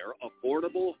MediShare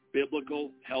affordable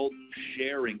biblical health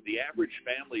sharing. The average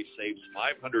family saves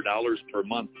 $500 per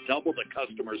month, double the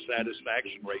customer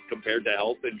satisfaction rate compared to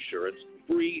health insurance,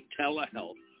 free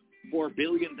telehealth. $4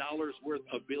 billion worth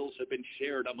of bills have been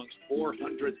shared amongst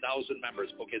 400,000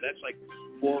 members. Okay, that's like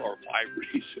 4 or 5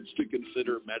 reasons to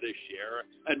consider MediShare.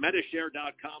 At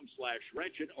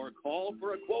MediShare.com/wretched or call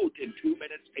for a quote in 2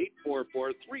 minutes,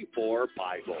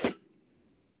 844-3450.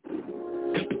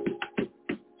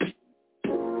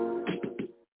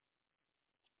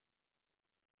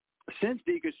 since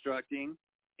deconstructing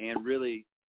and really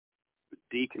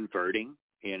deconverting,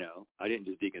 I didn't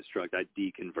just deconstruct, I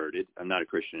deconverted. I'm not a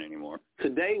Christian anymore.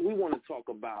 Today, we want to talk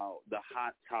about the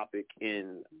hot topic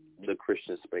in the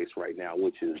Christian space right now,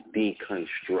 which is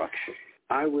deconstruction.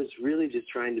 I was really just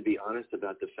trying to be honest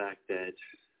about the fact that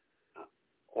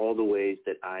all the ways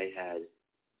that I had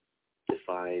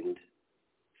defined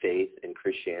faith and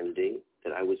Christianity,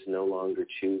 that I was no longer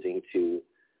choosing to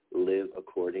live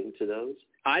according to those.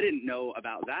 I didn't know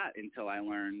about that until I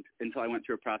went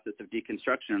through a process of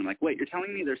deconstruction. I'm like, wait, you're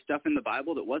telling me there's stuff in the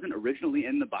Bible that wasn't originally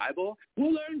in the Bible?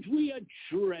 Well, aren't we a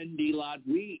trendy lot?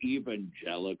 We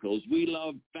evangelicals, we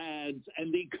love fads,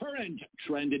 and the current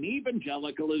trend in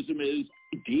evangelicalism is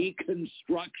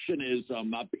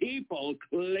deconstructionism. People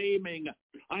claiming,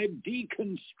 I've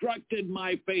deconstructed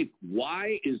my faith.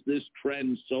 Why is this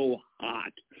trend so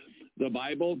hot? The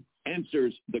Bible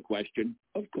answers the question,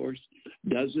 of course,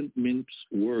 doesn't mince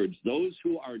words. Those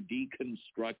who are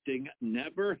deconstructing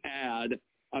never had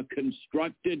a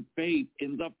constructed faith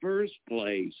in the first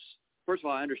place. First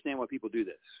of all, I understand why people do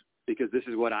this, because this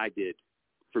is what I did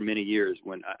for many years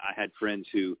when I had friends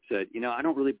who said, I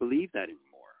don't really believe that anymore.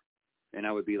 And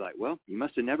I would be like, well, you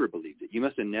must have never believed it. You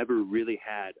must have never really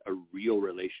had a real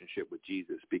relationship with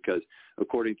Jesus, because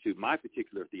according to my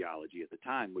particular theology at the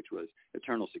time, which was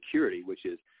eternal security, which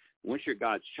is once you're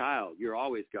God's child, you're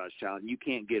always God's child, and you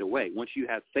can't get away. Once you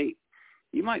have faith,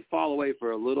 you might fall away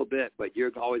for a little bit, but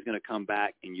you're always going to come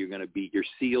back, and you're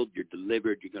sealed, you're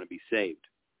delivered, you're going to be saved.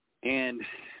 And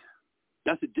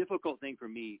that's a difficult thing for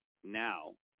me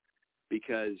now,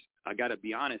 because I got to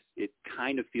be honest, it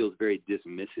kind of feels very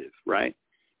dismissive, right?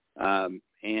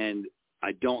 And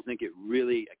I don't think it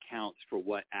really accounts for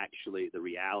what actually the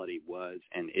reality was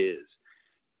and is.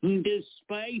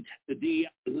 Despite the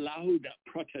loud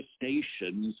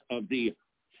protestations of the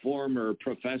former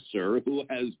professor who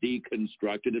has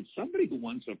deconstructed, if somebody who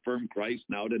once affirmed Christ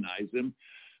now denies him,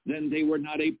 then they were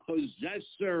not a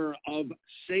possessor of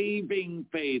saving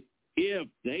faith. If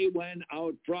they went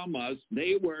out from us,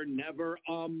 they were never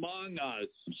among us.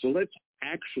 So let's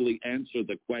actually answer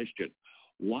the question,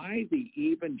 why the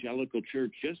evangelical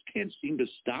church just can't seem to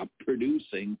stop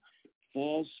producing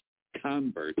false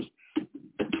converts.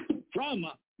 From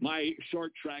my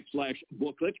short track /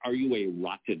 booklet, Are You a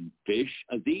Rotten Fish?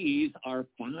 These are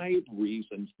 5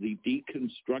 reasons the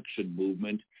deconstruction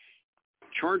movement.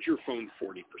 Charge your phone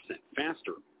 40%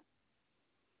 faster.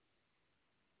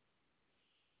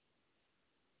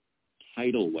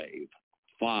 Tidal wave.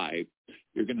 5,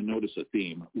 you're going to notice a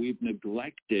theme. We've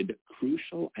neglected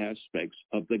crucial aspects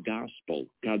of the gospel,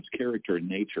 God's character and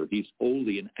nature. He's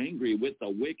holy and angry with the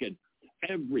wicked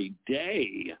every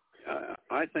day.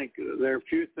 I think there are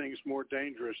few things more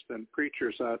dangerous than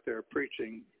preachers out there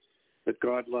preaching that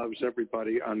God loves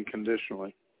everybody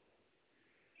unconditionally.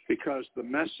 Because the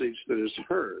message that is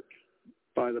heard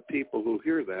by the people who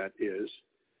hear that is,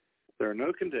 there are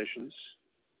no conditions.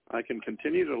 I can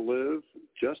continue to live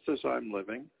just as I'm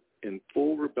living in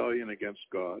full rebellion against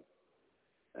God.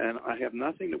 And I have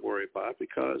nothing to worry about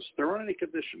because there aren't any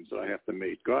conditions that I have to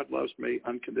meet. God loves me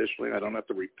unconditionally. I don't have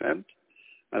to repent.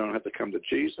 I don't have to come to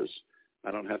Jesus.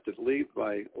 I don't have to leave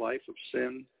my life of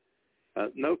sin.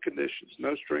 No conditions,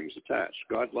 no strings attached.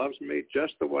 God loves me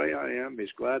just the way I am.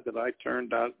 He's glad that I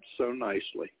turned out so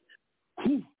nicely.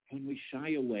 When we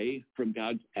shy away from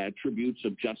God's attributes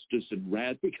of justice and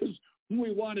wrath because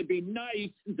we want to be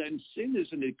nice, then sin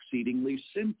is an exceedingly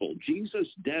sinful.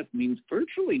 Jesus' death means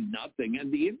virtually nothing,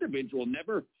 and the individual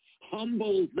never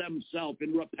humbles themselves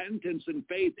in repentance and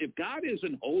faith. If God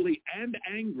isn't holy and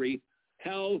angry,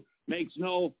 hell makes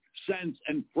no sense.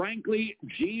 And frankly,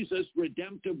 Jesus'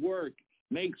 redemptive work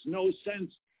makes no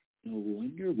sense. No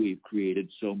wonder we've created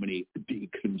so many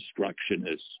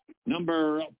deconstructionists.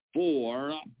 Number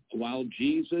 4, while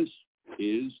Jesus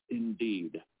is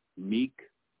indeed meek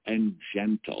and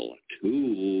gentle,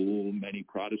 too many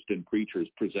Protestant preachers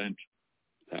present,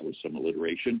 that was some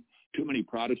alliteration, too many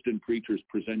Protestant preachers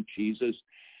present Jesus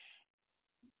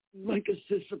like a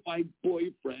sissified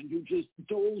boyfriend who just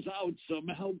doles out some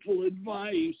helpful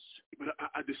advice. But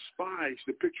I despise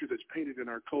the picture that's painted in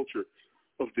our culture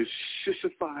of this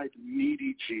sissified,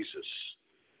 needy Jesus.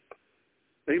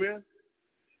 Amen?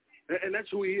 And that's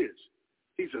who he is.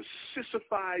 He's a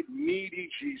sissified, needy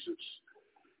Jesus.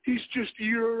 He's just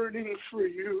yearning for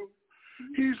you.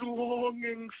 He's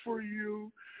longing for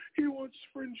you. He wants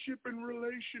friendship and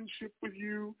relationship with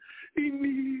you. He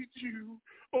needs you.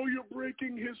 Oh, you're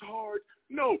breaking his heart.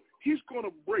 No, he's going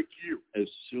to break you. As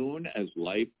soon as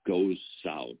life goes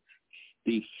south,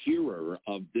 the hearer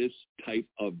of this type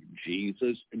of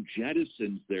Jesus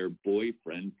jettisons their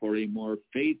boyfriend for a more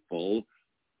faithful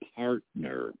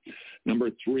partner. Number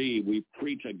 3, we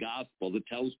preach a gospel that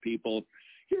tells people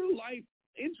your life,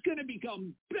 it's going to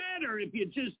become better if you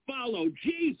just follow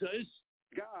Jesus.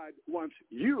 God wants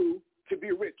you to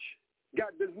be rich.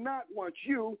 God does not want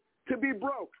you to be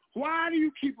broke. Why do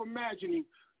you keep imagining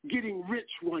getting rich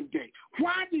one day?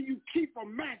 Why do you keep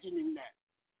imagining that?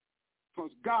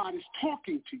 Because God is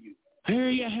talking to you.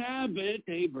 There you have it,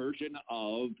 a version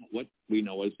of what we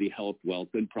know as the health, wealth,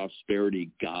 and prosperity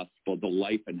gospel, the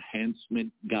life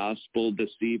enhancement gospel,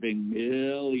 deceiving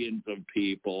millions of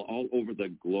people all over the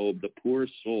globe. The poor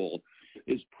soul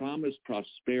is promised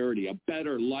prosperity, a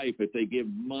better life if they give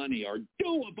money or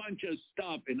do a bunch of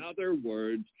stuff. In other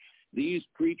words, these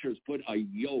preachers put a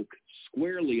yoke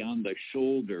squarely on the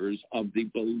shoulders of the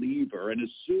believer, and as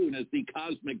soon as the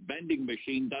cosmic vending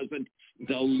machine doesn't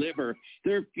deliver,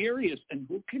 they're furious, and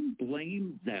who can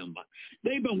blame them?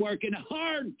 They've been working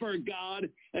hard for God,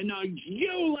 and now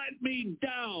you let me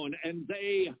down, and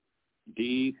they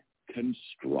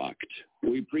deconstruct.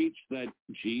 We preach that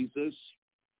Jesus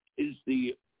is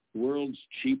the world's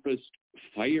cheapest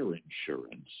fire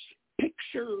insurance.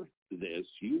 Picture this.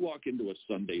 You walk into a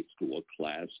Sunday school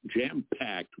class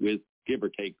jam-packed with, give or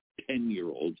take,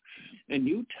 10-year-olds, and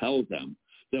you tell them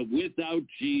that without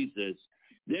Jesus,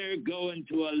 they're going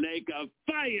to a lake of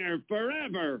fire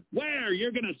forever, where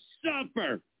you're going to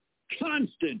suffer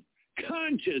constant,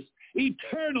 conscious,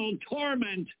 eternal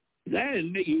torment.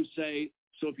 Then you say,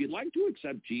 so if you'd like to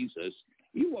accept Jesus,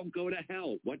 you won't go to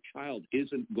hell. What child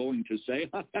isn't going to say,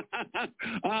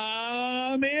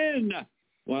 I'm in?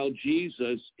 While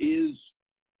Jesus is,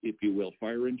 if you will,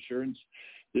 fire insurance,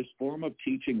 this form of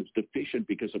teaching is deficient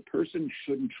because a person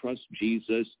shouldn't trust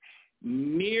Jesus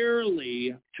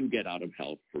merely to get out of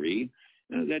hell free.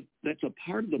 That's a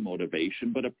part of the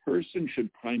motivation, but a person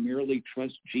should primarily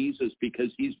trust Jesus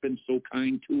because he's been so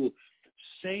kind to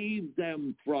save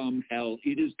them from hell.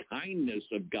 It is kindness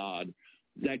of God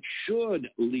that should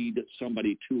lead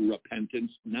somebody to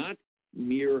repentance, not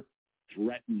mere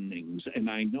threatenings. And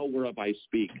I know whereof I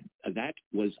speak, that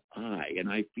was I, and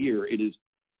I fear it is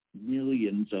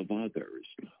millions of others.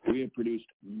 We have produced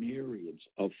myriads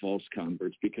of false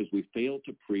converts because we fail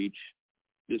to preach.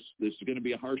 This is going to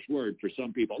be a harsh word for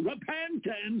some people.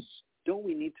 Repentance. Don't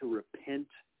we need to repent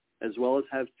as well as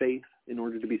have faith in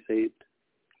order to be saved?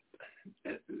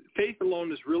 Faith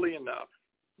alone is really enough.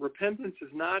 Repentance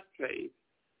is not faith.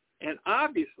 And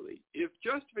obviously, if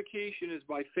justification is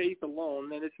by faith alone,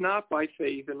 then it's not by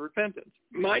faith and repentance.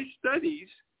 My studies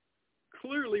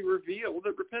clearly reveal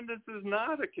that repentance is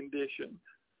not a condition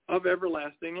of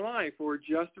everlasting life or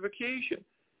justification.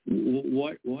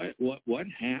 What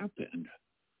happened?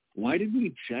 Why did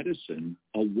we jettison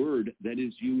a word that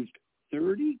is used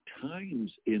 30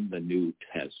 times in the New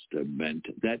Testament,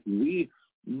 that we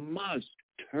must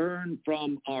turn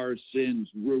from our sins,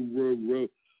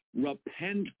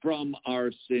 repent from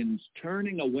our sins,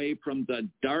 turning away from the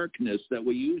darkness that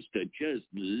we used to just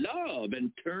love and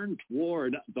turn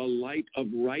toward the light of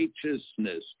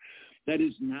righteousness? That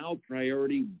is now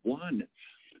priority one.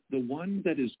 The one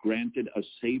that is granted a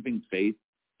saving faith,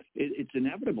 it's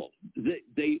inevitable.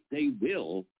 They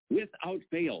will, without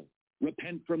fail,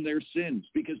 repent from their sins,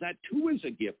 because that too is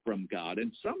a gift from God.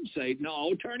 And some say,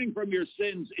 no, turning from your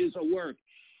sins is a work.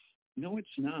 No, it's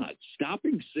not.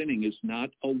 Stopping sinning is not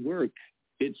a work.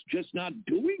 It's just not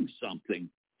doing something.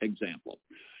 Example,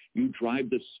 you drive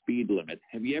the speed limit.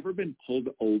 Have you ever been pulled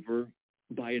over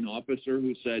by an officer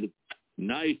who said,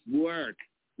 nice work,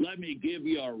 let me give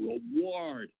you a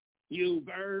reward, you've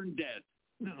earned it?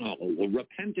 No,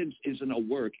 repentance isn't a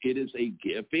work. It is a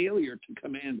gift. Failure to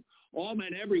command all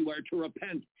men everywhere to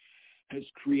repent has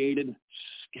created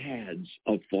scads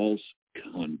of false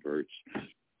converts.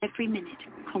 Every minute.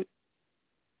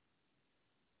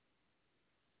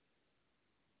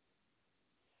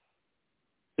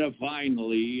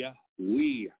 Finally,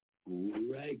 we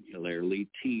regularly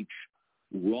teach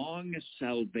wrong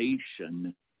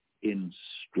salvation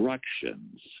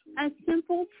instructions. A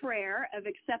simple prayer of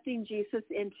accepting Jesus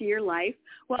into your life,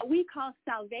 what we call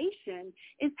salvation,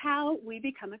 is how we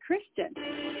become a Christian.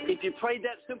 If you prayed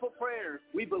that simple prayer,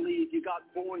 we believe you got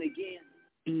born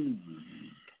again.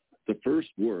 The first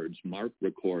words Mark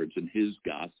records in his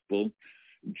gospel,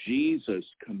 Jesus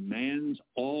commands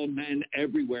all men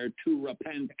everywhere to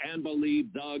repent and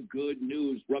believe the good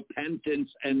news. Repentance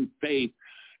and faith,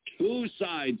 two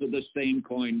sides of the same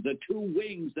coin, the two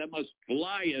wings that must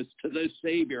fly us to the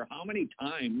Savior. How many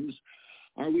times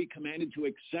are we commanded to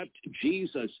accept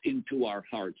Jesus into our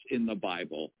hearts in the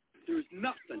Bible? There's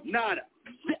nothing, nada.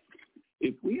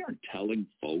 If we are telling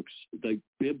folks the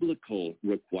biblical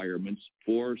requirements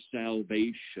for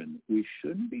salvation, we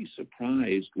shouldn't be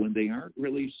surprised when they aren't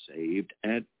really saved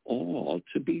at all.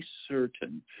 To be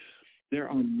certain, there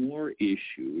are more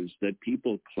issues that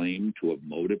people claim to have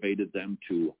motivated them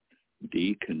to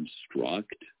deconstruct.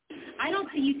 I don't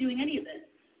see you doing any of this.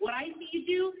 What I see you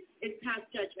do is pass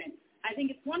judgment. I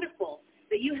think it's wonderful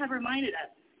that you have reminded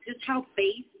us just how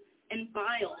base and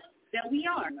vile that we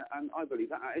are. And I believe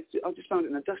that. I just found it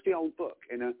in a dusty old book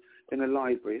in a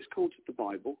library. It's called the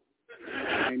Bible.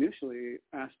 I initially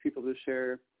asked people to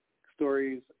share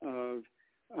stories of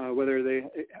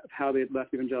how they had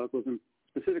left evangelicalism,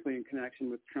 specifically in connection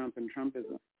with Trump and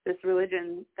Trumpism. This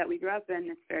religion that we grew up in,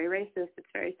 it's very racist, it's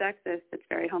very sexist, it's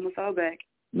very homophobic.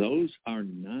 Those are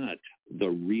not the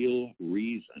real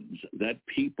reasons that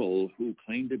people who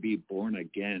claim to be born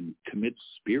again commit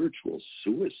spiritual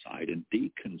suicide and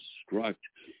deconstruct.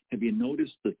 Have you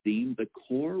noticed the theme? The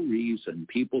core reason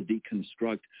people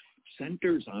deconstruct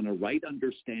centers on a right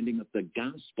understanding of the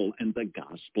gospel and the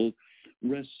gospel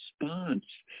response.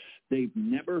 They've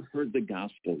never heard the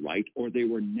gospel right, or they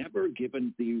were never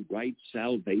given the right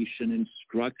salvation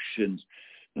instructions.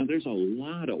 Now, there's a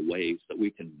lot of ways that we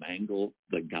can mangle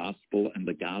the gospel and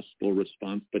the gospel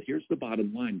response, but here's the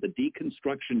bottom line. The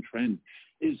deconstruction trend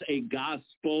is a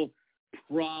gospel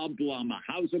problem.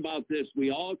 How's about this?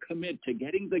 We all commit to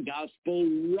getting the gospel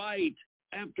right.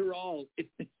 After all,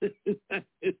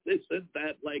 isn't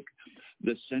that like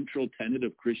the central tenet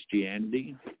of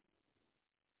Christianity?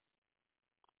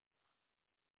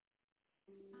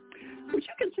 Would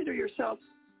you consider yourself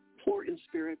poor in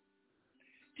spirit?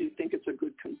 Do you think it's a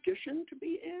good condition to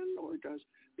be in, or does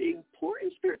being poor in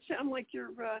spirit sound like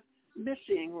you're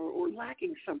missing or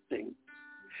lacking something?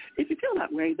 If you feel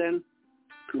that way, then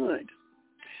good.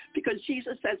 Because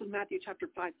Jesus says in Matthew chapter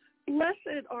 5,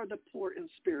 blessed are the poor in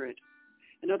spirit.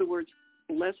 In other words,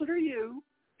 blessed are you,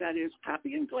 that is,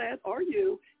 happy and glad are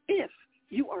you, if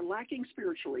you are lacking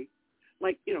spiritually,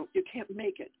 like, you can't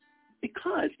make it.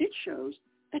 Because it shows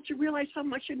that you realize how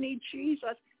much you need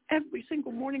Jesus every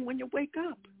single morning when you wake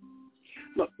up.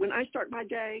 Look, when I start my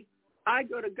day, I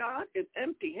go to God in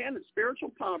empty-handed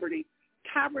spiritual poverty,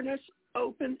 cavernous,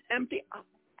 open, empty,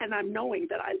 and I'm knowing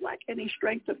that I lack any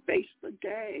strength to face the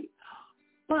day.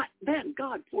 But then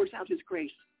God pours out his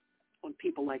grace on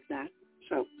people like that.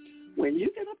 So when you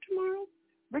get up tomorrow,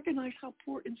 recognize how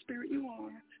poor in spirit you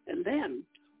are, and then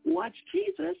watch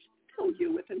Jesus fill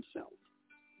you with himself.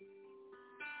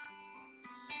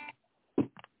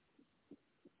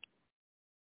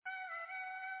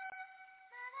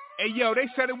 Hey, yo, they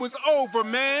said it was over,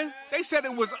 man. They said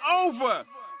it was over.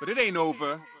 But it ain't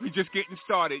over. We just getting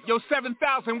started. Yo,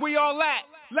 7,000, we all at.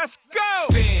 Let's go!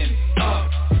 Stand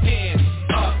up, hands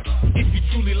up. If you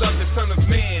truly love the Son of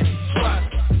Man,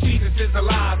 trust Jesus is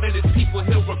alive, and his people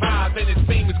he'll revive, and his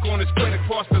fame is going to spread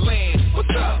across the land. What's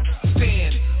up?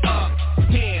 Stand up,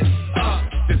 hands up.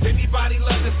 Does anybody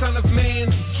love the Son of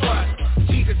Man? Trust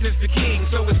Jesus is the King,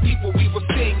 so his people we will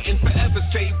sing and forever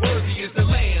say, worthy is the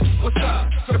Lamb. What's up?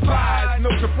 Surprise, no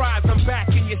surprise, I'm back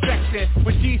in your section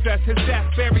with Jesus, his death,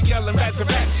 burial, and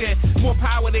resurrection. More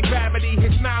power than gravity,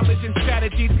 his knowledge and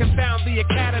strategies confound the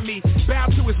academy. Bow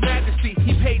to his majesty,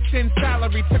 he paid sin's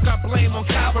salary, took up blame on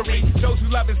Calvary. Those who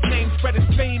love his name spread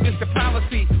his fame is the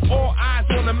policy. All eyes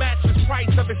on the matchless price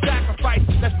of his sacrifice.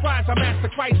 Let's prize our master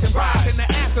Christ and rise in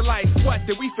the afterlife. What,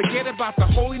 did we forget about the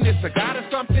holiness of God or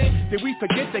something? Did we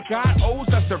forget that God owes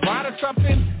us a ride or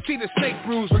something? See the snake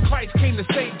bruise when Christ came to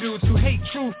save dudes who hate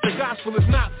truth. The gospel is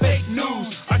not fake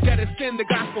news. Our debt is sin, the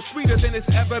gospel sweeter than it's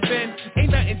ever been.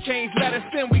 Ain't nothing changed, let us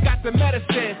in, we got the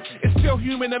medicine. It's still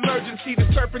human emergency, the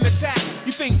serpent attack.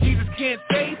 You think Jesus can't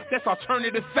save? That's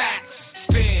alternative facts.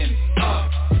 Stand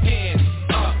up, hands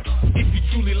up. If you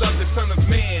truly love the Son of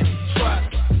Man,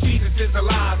 trust Jesus is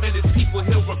alive, and his people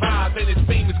he'll revive, and his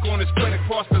fame is going to spread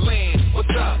across the land. What's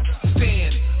up?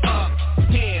 Stand up,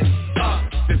 hands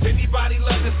up. Does anybody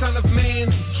love the Son of Man?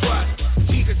 Trust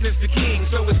Jesus is the King,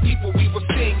 so his people we will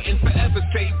sing and forever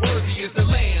say, worthy is the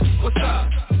Lamb. What's up?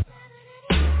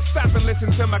 Stop and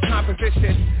listen to my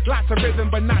composition. Lots of rhythm,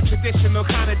 but not traditional,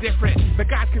 kinda different. The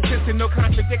God's consistent, no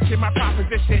contradiction, my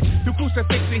proposition. Through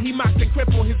crucifixion, he mocked and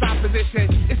crippled his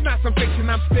opposition. It's not some fiction,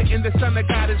 I'm spitting, the Son of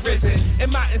God is risen.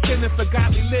 And my incentive for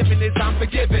godly living is I'm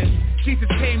forgiven. Jesus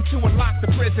came to unlock the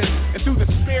prison, and through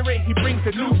the Spirit, he brings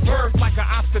a new birth like an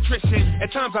obstetrician.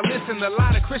 At times I listen, a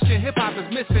lot of Christian hip-hop is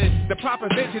missing. The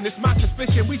proper vision is my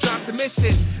suspicion, we dropped the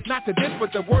mission. Not to this,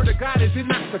 but the word of God, is it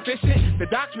not sufficient? The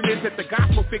doctrine is that the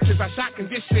gospel fixes our shot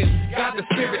condition. God the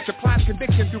Spirit supplies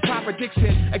conviction through proper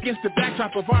diction. Against the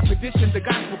backdrop of our position, the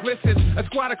gospel glistens. A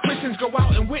squad of Christians go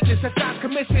out and witness that's God's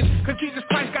commission. Cause Jesus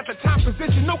Christ got the top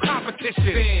position, no competition.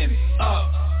 Stand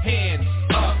up, hands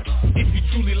up. If you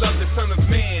truly love the Son of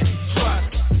Man,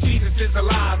 trust Jesus is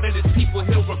alive and his people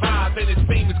he'll revive. And his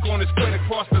fame is gonna spread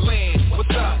across the land.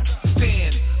 What's up?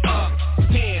 Stand up,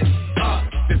 hands up.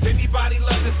 Does anybody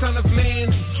love the Son of Man?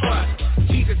 Trust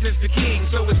Jesus is the King,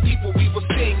 so his people we will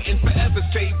sing and forever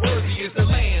say worthy is the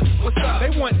Lamb. What's up? They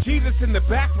want Jesus in the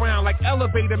background like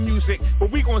elevator music,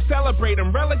 but we gon' celebrate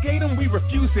him, relegate him, we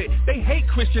refuse it. They hate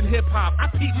Christian hip-hop, I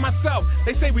peep myself.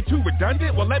 They say we too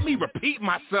redundant, well let me repeat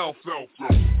myself.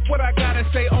 What I gotta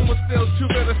say almost feels too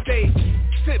real estate.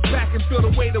 Sit back and feel the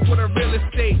weight of what a real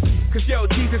estate. Cause yo,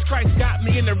 Jesus Christ got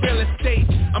me in the real estate.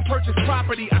 I'm purchased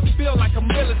property, I feel like I'm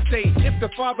real estate. If the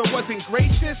Father wasn't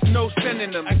gracious, no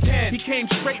synonym. Again, he came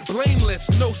straight blameless,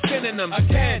 no synonym.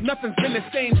 Again, nothing's been the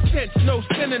same since, no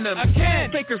synonym.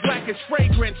 Again, fakers lack his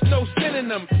fragrance, no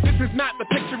synonym. This is not the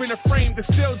picture in a frame to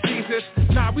still Jesus.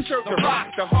 Nah, we serve the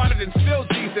rock, the harder than still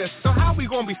Jesus. So how we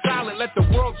gonna be silent, let the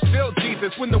world still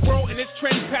Jesus? When the world and its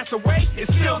trends pass away,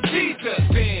 it's still Jesus.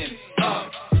 Stand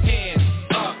up, hands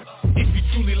up. If you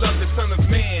truly love the Son of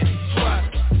Man,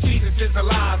 trust Jesus is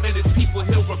alive and his people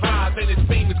he'll revive. And his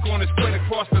fame is gonna spread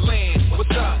across the land.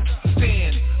 What's up?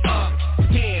 Stand up,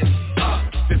 hands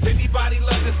up. Does anybody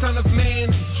love the Son of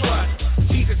Man? Trust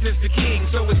Jesus is the King,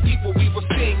 so his people we will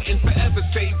sing and forever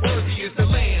say worthy is the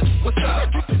Lamb. What's up?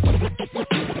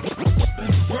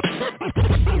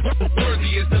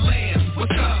 Worthy is the Lamb.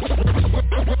 What's up?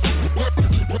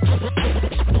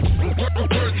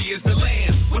 Worthy is the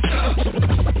Lamb. What's up?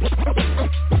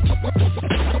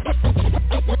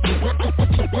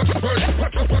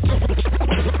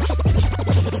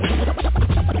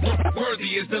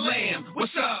 Worthy is the Lamb.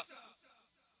 What's up?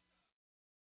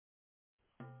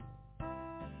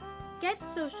 Get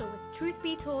social with Truth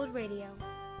Be Told Radio.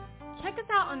 Check us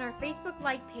out on our Facebook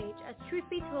like page as Truth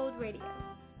Be Told Radio.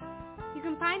 You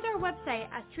can find our website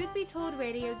at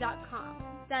truthbetoldradio.com.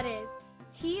 That is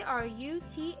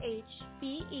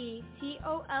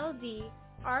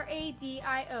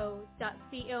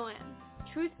truthbetoldradio.com.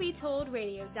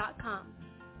 truthbetoldradio.com.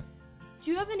 Do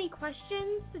you have any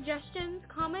questions, suggestions,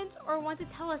 comments, or want to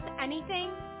tell us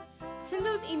anything? Send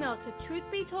those emails to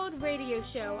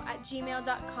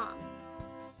truthbetoldradioshow@gmail.com.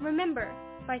 Remember,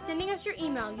 by sending us your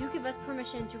email, you give us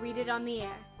permission to read it on the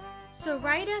air. So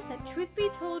write us at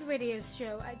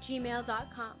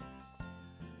truthbetoldradioshow@gmail.com.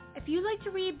 If you like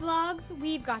to read blogs,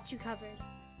 we've got you covered.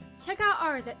 Check out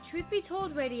ours at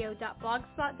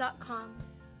truthbetoldradio.blogspot.com.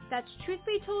 That's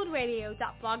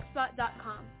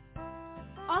truthbetoldradio.blogspot.com.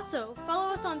 Also,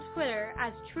 follow us on Twitter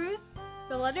as Truth,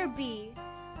 the letter B,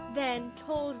 then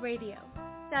Told Radio.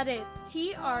 That is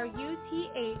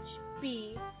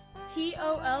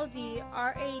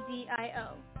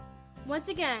TruthBToldradio. Once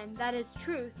again, that is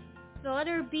Truth, the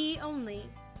letter B only,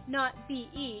 not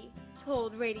BE,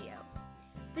 Told Radio.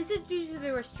 This is due to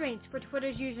the restraints for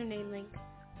Twitter's username links.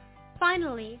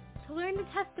 Finally, to learn the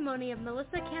testimony of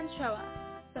Melissa Cantroa,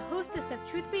 the hostess of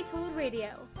Truth Be Told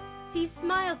Radio, see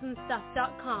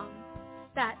smilesandstuff.com.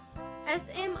 That's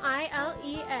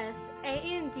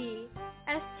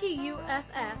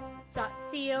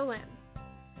smilesandstuff.com.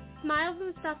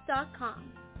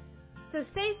 Smilesandstuff.com. So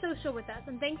stay social with us,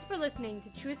 and thanks for listening to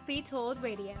Truth Be Told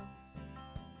Radio.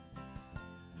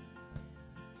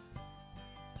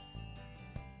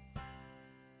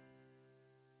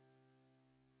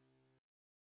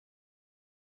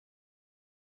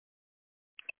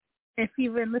 If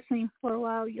you've been listening for a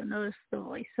while, you'll notice the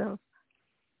voice of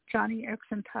Johnny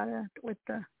Erickson Tata with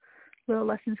the little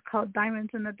lessons called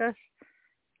Diamonds in the Dust.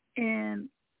 And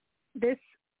this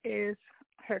is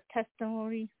her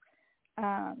testimony.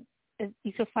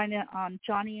 You can find it on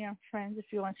Johnny and Friends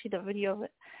if you want to see the video of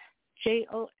it.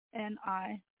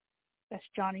 JONI, that's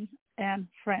Johnny and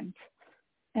Friends.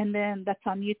 And then that's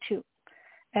on YouTube.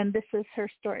 And this is her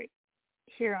story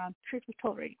here on Truth Be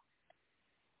Told Radio.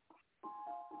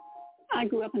 I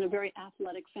grew up in a very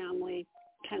athletic family,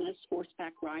 tennis,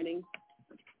 horseback riding.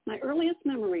 My earliest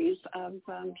memories of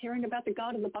hearing about the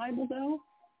God of the Bible, though,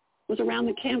 was around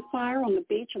the campfire on the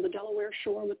beach on the Delaware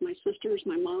shore with my sisters,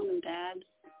 my mom and dad,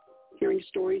 hearing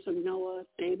stories of Noah,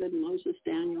 David, Moses,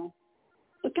 Daniel.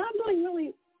 But God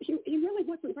really, he really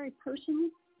wasn't very personal.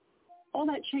 All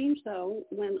that changed, though,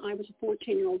 when I was a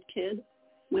 14-year-old kid,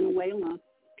 went away on a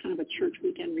kind of a church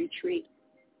weekend retreat.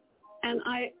 And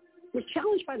I was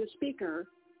challenged by the speaker.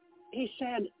 He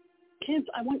said, "Kids,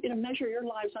 I want you to measure your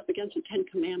lives up against the 10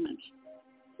 Commandments."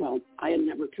 Well, I had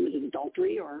never committed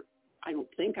adultery, or I don't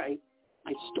think I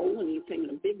stole anything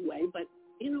in a big way, but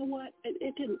you know what?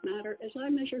 It didn't matter. As I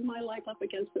measured my life up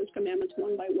against those commandments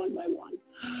one by one,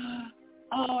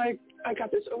 I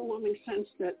got this overwhelming sense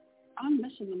that I'm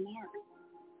missing the mark.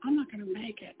 I'm not going to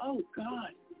make it. Oh, God,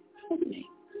 help me.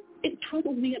 It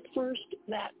troubled me at first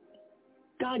that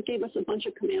God gave us a bunch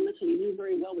of commandments that he knew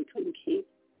very well we couldn't keep.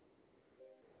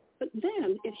 But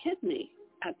then it hit me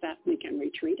at that weekend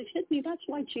retreat. It hit me. That's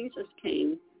why Jesus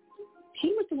came. He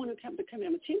was the one who kept the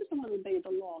commandments. He was the one who obeyed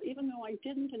the law, even though I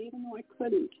didn't and even though I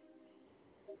couldn't.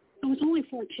 I was only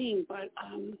 14, but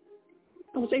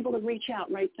I was able to reach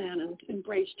out right then and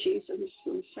embrace Jesus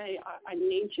and say, I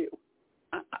need you.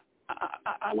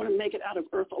 I want to make it out of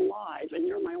earth alive, and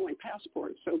you're my only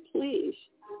passport, so please.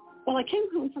 Well, I came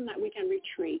home from that weekend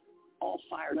retreat all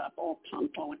fired up, all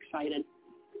pumped, all excited.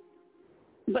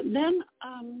 But then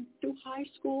through high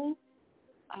school,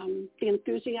 the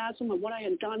enthusiasm of what I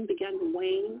had done began to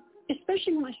wane,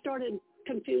 especially when I started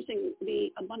confusing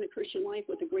the abundant Christian life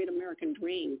with the great American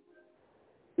dream.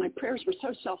 My prayers were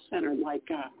so self-centered, like,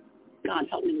 God,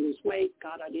 help me lose weight.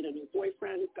 God, I need a new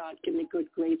boyfriend. God, give me good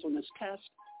grades on this test.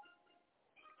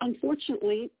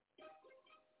 Unfortunately,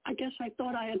 I guess I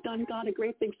thought I had done God a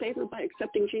great big favor by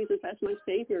accepting Jesus as my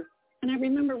Savior. And I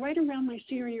remember right around my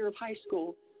senior year of high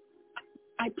school,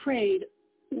 I prayed,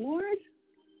 Lord,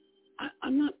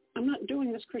 I'm not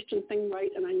doing this Christian thing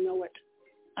right, and I know it.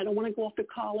 I don't want to go off to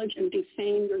college and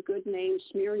defame your good name,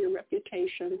 smear your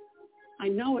reputation. I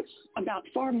know it's about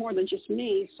far more than just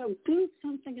me, so do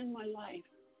something in my life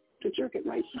to jerk it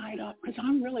right side up, because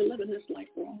I'm really living this life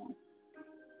wrong.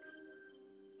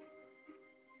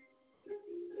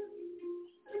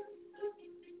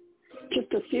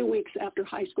 Just a few weeks after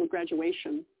high school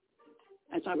graduation,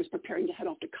 as I was preparing to head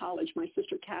off to college, my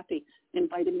sister Kathy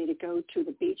invited me to go to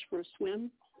the beach for a swim.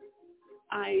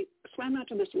 I swam out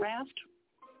to this raft,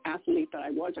 athlete that I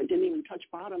was. I didn't even touch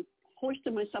bottom,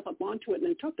 hoisted myself up onto it, and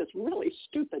then took this really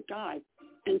stupid dive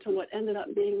into what ended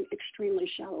up being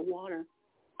extremely shallow water.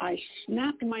 I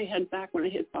snapped my head back when I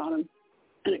hit bottom,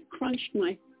 and it crunched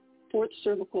my fourth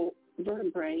cervical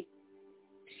vertebrae,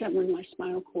 severing my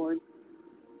spinal cord.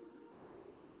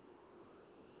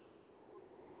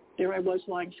 There I was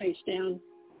lying face down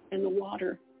in the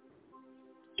water,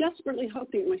 desperately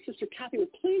hoping my sister Kathy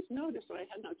would please notice that I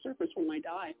had not surfaced when I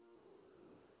died.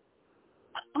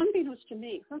 Unbeknownst to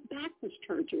me, her back was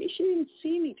turned to me. She didn't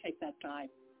see me take that dive.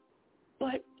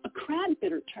 But a crab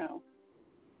bit her toe.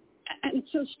 And it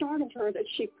so startled her that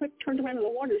she quick turned around in the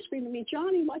water screaming at me,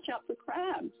 Johnny, watch out for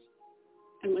crabs.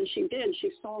 And when she did,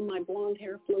 she saw my blonde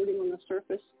hair floating on the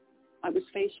surface. I was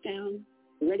face down,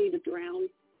 ready to drown.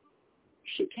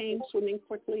 She came swimming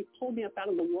quickly, pulled me up out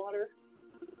of the water.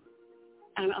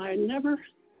 And I never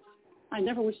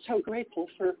was so grateful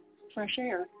for fresh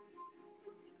air.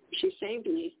 She saved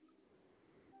me.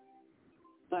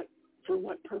 But for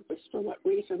what purpose? For what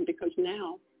reason? Because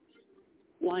now,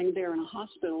 lying there in a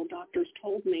hospital, doctors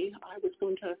told me I was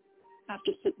going to have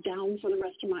to sit down for the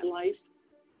rest of my life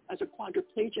as a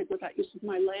quadriplegic without use of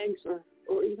my legs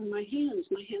or even my hands.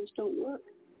 My hands don't work.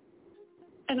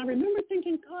 And I remember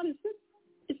thinking, God, is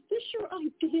this your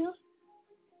idea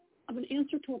of an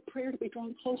answer to a prayer to be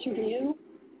drawn closer to you?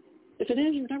 If it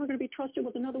is, you're never going to be trusted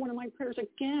with another one of my prayers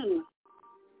again.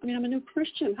 I mean, I'm a new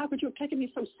Christian. How could you have taken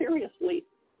me so seriously?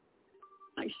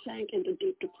 I sank into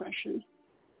deep depression.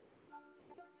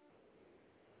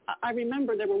 I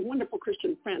remember there were wonderful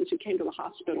Christian friends who came to the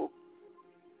hospital,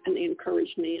 and they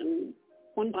encouraged me. And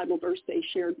one Bible verse they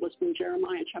shared was from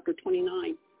Jeremiah chapter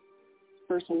 29,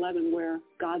 verse 11, where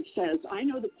God says, I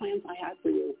know the plans I have for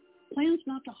you, plans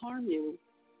not to harm you,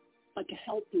 but to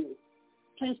help you,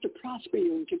 plans to prosper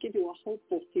you and to give you a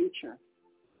hopeful future.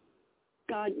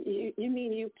 God, you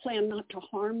mean you plan not to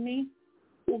harm me?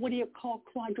 Well, what do you call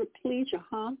quadriplegia,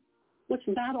 huh? What's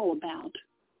that all about?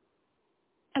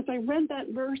 As I read that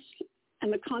verse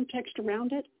and the context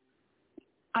around it,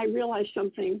 I realized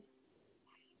something,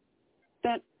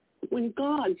 that when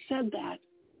God said that,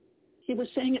 he was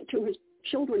saying it to his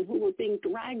children who were being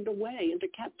dragged away into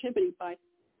captivity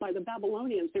by the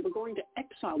Babylonians. They were going to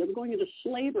exile. They were going into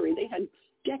slavery. They had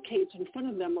decades in front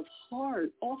of them of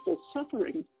hard, awful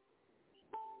suffering.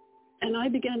 And I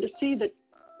began to see that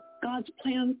God's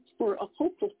plan for a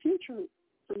hopeful future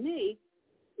for me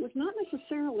was not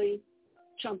necessarily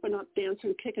jumping up,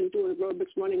 dancing, kicking, doing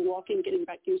aerobics, running, walking, getting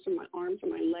back use of my arms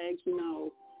and my legs.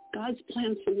 No. God's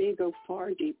plans for me go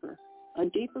far deeper, a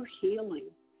deeper healing,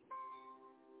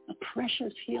 a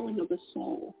precious healing of the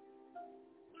soul.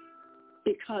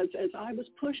 Because as I was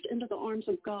pushed into the arms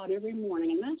of God every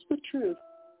morning, and that's the truth,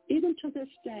 even to this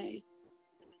day,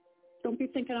 don't be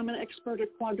thinking I'm an expert at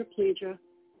quadriplegia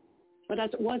But as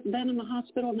it was then in the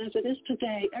hospital and as it is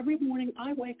today, every morning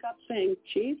I wake up saying,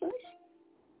 Jesus,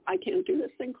 I can't do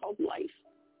this thing called life.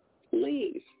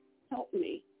 Please help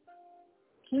me.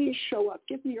 Please show up.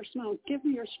 Give me your smile. Give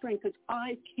me your strength because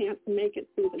I can't make it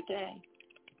through the day.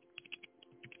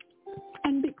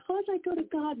 And because I go to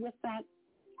God with that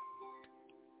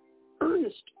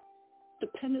earnest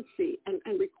dependency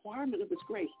and requirement of his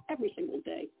grace every single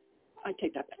day, I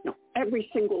take that back. No, every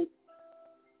single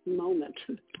moment,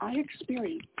 I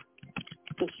experience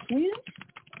the sweetest,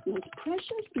 most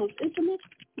precious, most intimate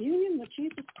union with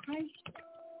Jesus Christ.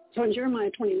 So in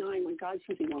Jeremiah 29, when God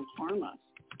says he won't harm us,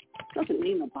 it doesn't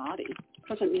mean the body, it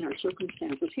doesn't mean our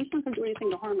circumstances. He's not going to do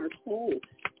anything to harm our soul.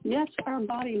 Yes, our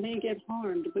body may get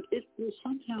harmed, but it will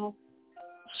somehow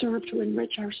serve to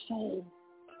enrich our soul.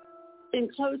 In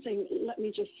closing, let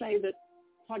me just say that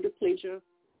quadriplegia,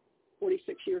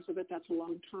 46 years of it, that's a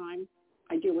long time.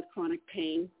 I deal with chronic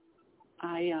pain.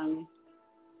 I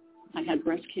had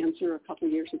breast cancer a couple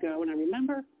of years ago, and I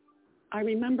remember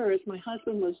as my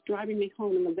husband was driving me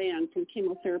home in the van from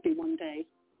chemotherapy one day,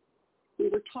 we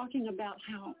were talking about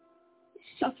how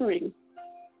suffering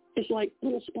is like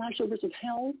little splashovers of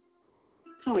hell,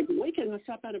 kind of like waking us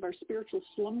up out of our spiritual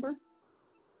slumber.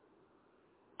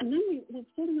 And then we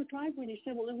stood in the driveway, and he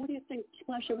said, well, then what do you think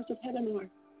splashovers of heaven are?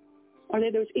 Are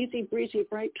they those easy, breezy,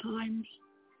 bright times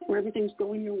where everything's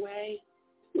going your way,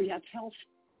 where you have health?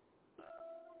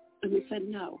 And we said,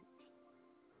 no.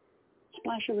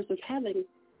 Splashovers of heaven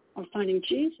are finding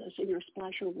Jesus in your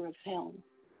splashover of hell.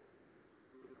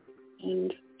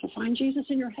 And to find Jesus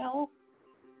in your hell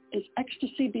is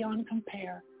ecstasy beyond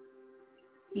compare.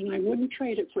 And I wouldn't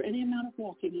trade it for any amount of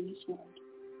walking in this world.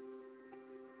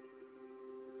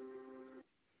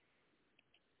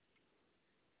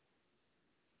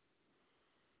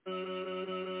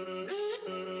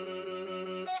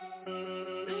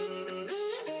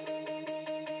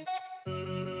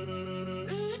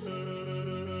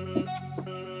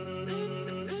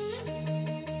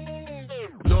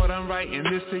 I'm writing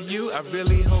this to you, I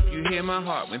really hope you hear my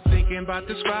heart. When thinking about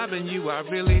describing you, I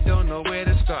really don't know where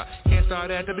to start. Can't start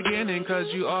at the beginning, cause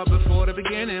you are before the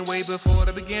beginning, way before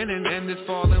the beginning. And this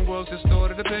fallen world's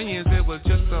distorted opinions, it was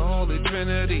just the Holy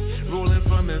Trinity, ruling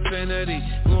from infinity.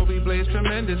 Glory blazed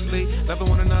tremendously, loving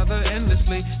one another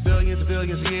endlessly. Billions and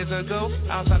billions of years ago,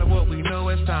 outside of what we know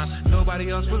as time. Nobody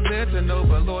else was there to know,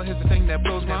 but Lord, here's the thing that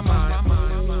blows my mind.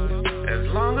 As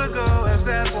long ago as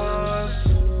that was,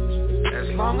 as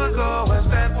long ago as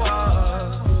that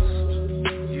was,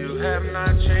 you have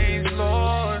not changed,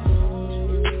 Lord.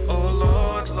 Oh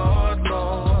Lord, Lord,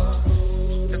 Lord.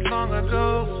 As long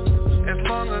ago, as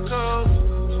long ago,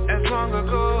 as long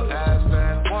ago as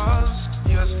that was,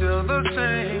 you're still the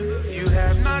same. You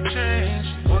have not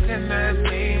changed. What can that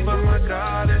mean? But my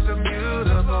God is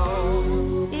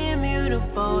immutable.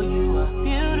 Immutable, you are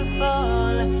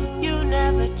beautiful. You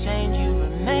never change, you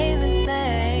remain the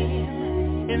same.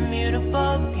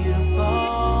 Immutable,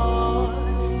 beautiful.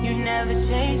 You never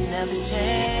change, never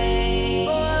change.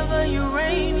 Forever you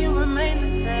reign, you remain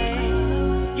the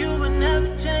same. You will never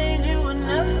change, you will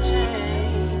never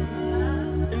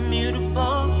change.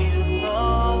 Immutable,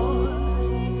 beautiful.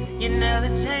 You never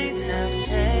change, never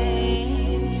change.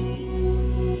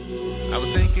 I was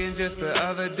thinking just the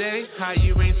other day how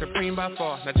you reign supreme by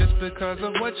far. Not just because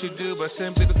of what you do, but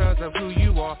simply because of who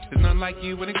you are. There's none like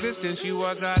you in existence. You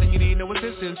are God and you need no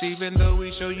assistance. Even though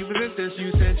we show you resistance,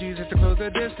 you sent Jesus to close the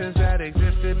distance that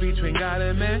existed between God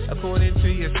and man, according to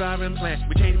your sovereign plan.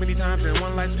 We changed many times in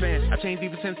one lifespan. I've changed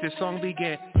even since this song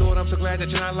began. Lord, I'm so glad that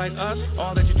you're not like us.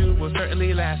 All that you do will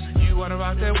certainly last. You are the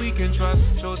rock that we can trust.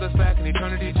 Shows us back in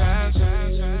eternity past.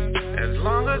 As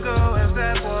long ago as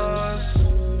that was,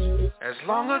 as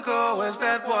long ago as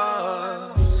that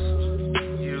was,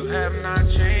 you have not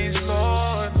changed,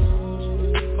 Lord.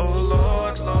 Oh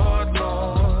Lord, Lord,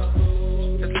 Lord.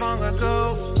 As long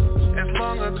ago, as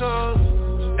long ago,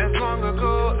 as long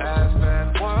ago as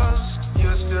that was,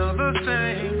 you're still the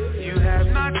same. You have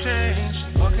not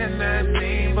changed. What can that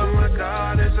mean? But my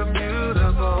God is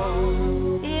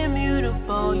immutable.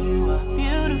 Immutable, you are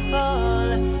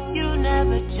beautiful. You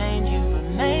never change, you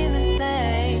remain the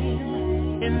same.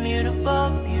 Immutable,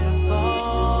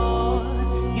 beautiful.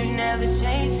 You never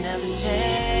change, never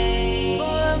change.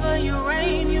 Forever you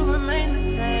reign, you remain the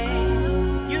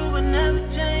same. You will never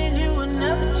change, you will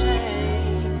never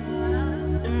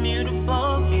change.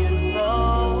 Immutable,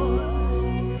 beautiful.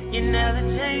 You never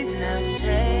change, never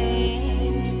change.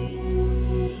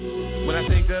 When I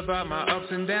think about my ups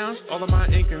and downs, all of my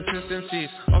inconsistencies,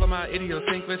 all of my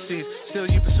idiosyncrasies. Still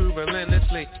you pursue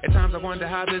relentlessly. At times I wonder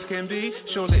how this can be.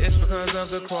 Surely it's because of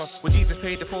the cross, where Jesus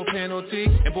paid the full penalty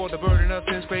and bore the burden of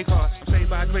sin's great cost. I'm saved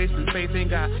by grace through faith in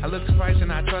God. I look to Christ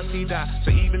and I trust He died.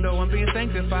 So even though I'm being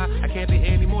sanctified, I can't be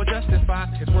any more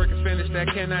justified. His work is finished, that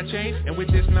cannot change. And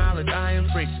with this knowledge I am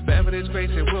free. Forever this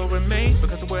grace it will remain,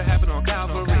 because of what happened on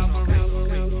Calvary.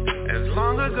 As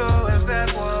long ago as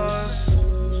that was,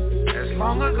 as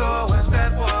long ago as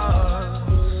that was,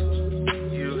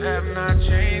 you have not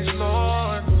changed,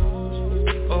 Lord.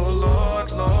 Oh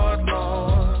Lord, Lord,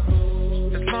 Lord.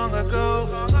 As long ago,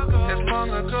 as long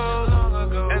ago,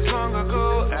 as long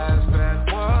ago as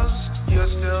that was, you're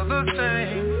still the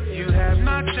same. You have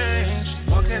not changed.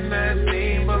 What can that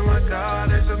mean? But my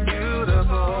God is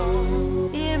immutable.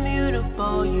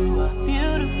 Immutable, you are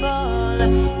beautiful.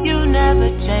 You never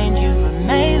change, you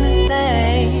remain the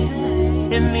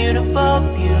same. Immutable,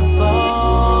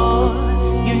 beautiful.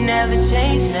 You never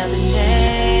change, never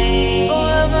change.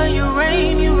 Forever you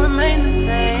reign, you remain the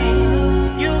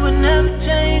same. You will never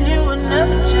change, you will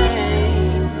never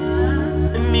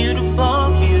change.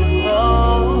 Immutable, beautiful.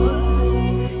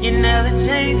 You never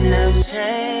change, never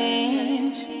change.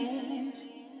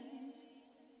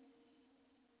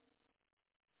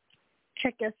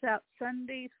 Check us out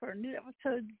Sundays for new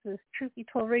episodes of Truth Be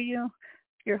Told Radio.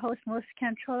 Your host, Melissa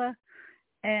Cantrola,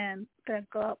 and gonna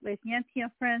go out with Yancy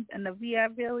and Friends and the VR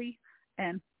Billy.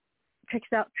 And check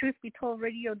us out,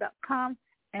 truthbetoldradio.com.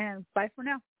 And bye for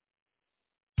now.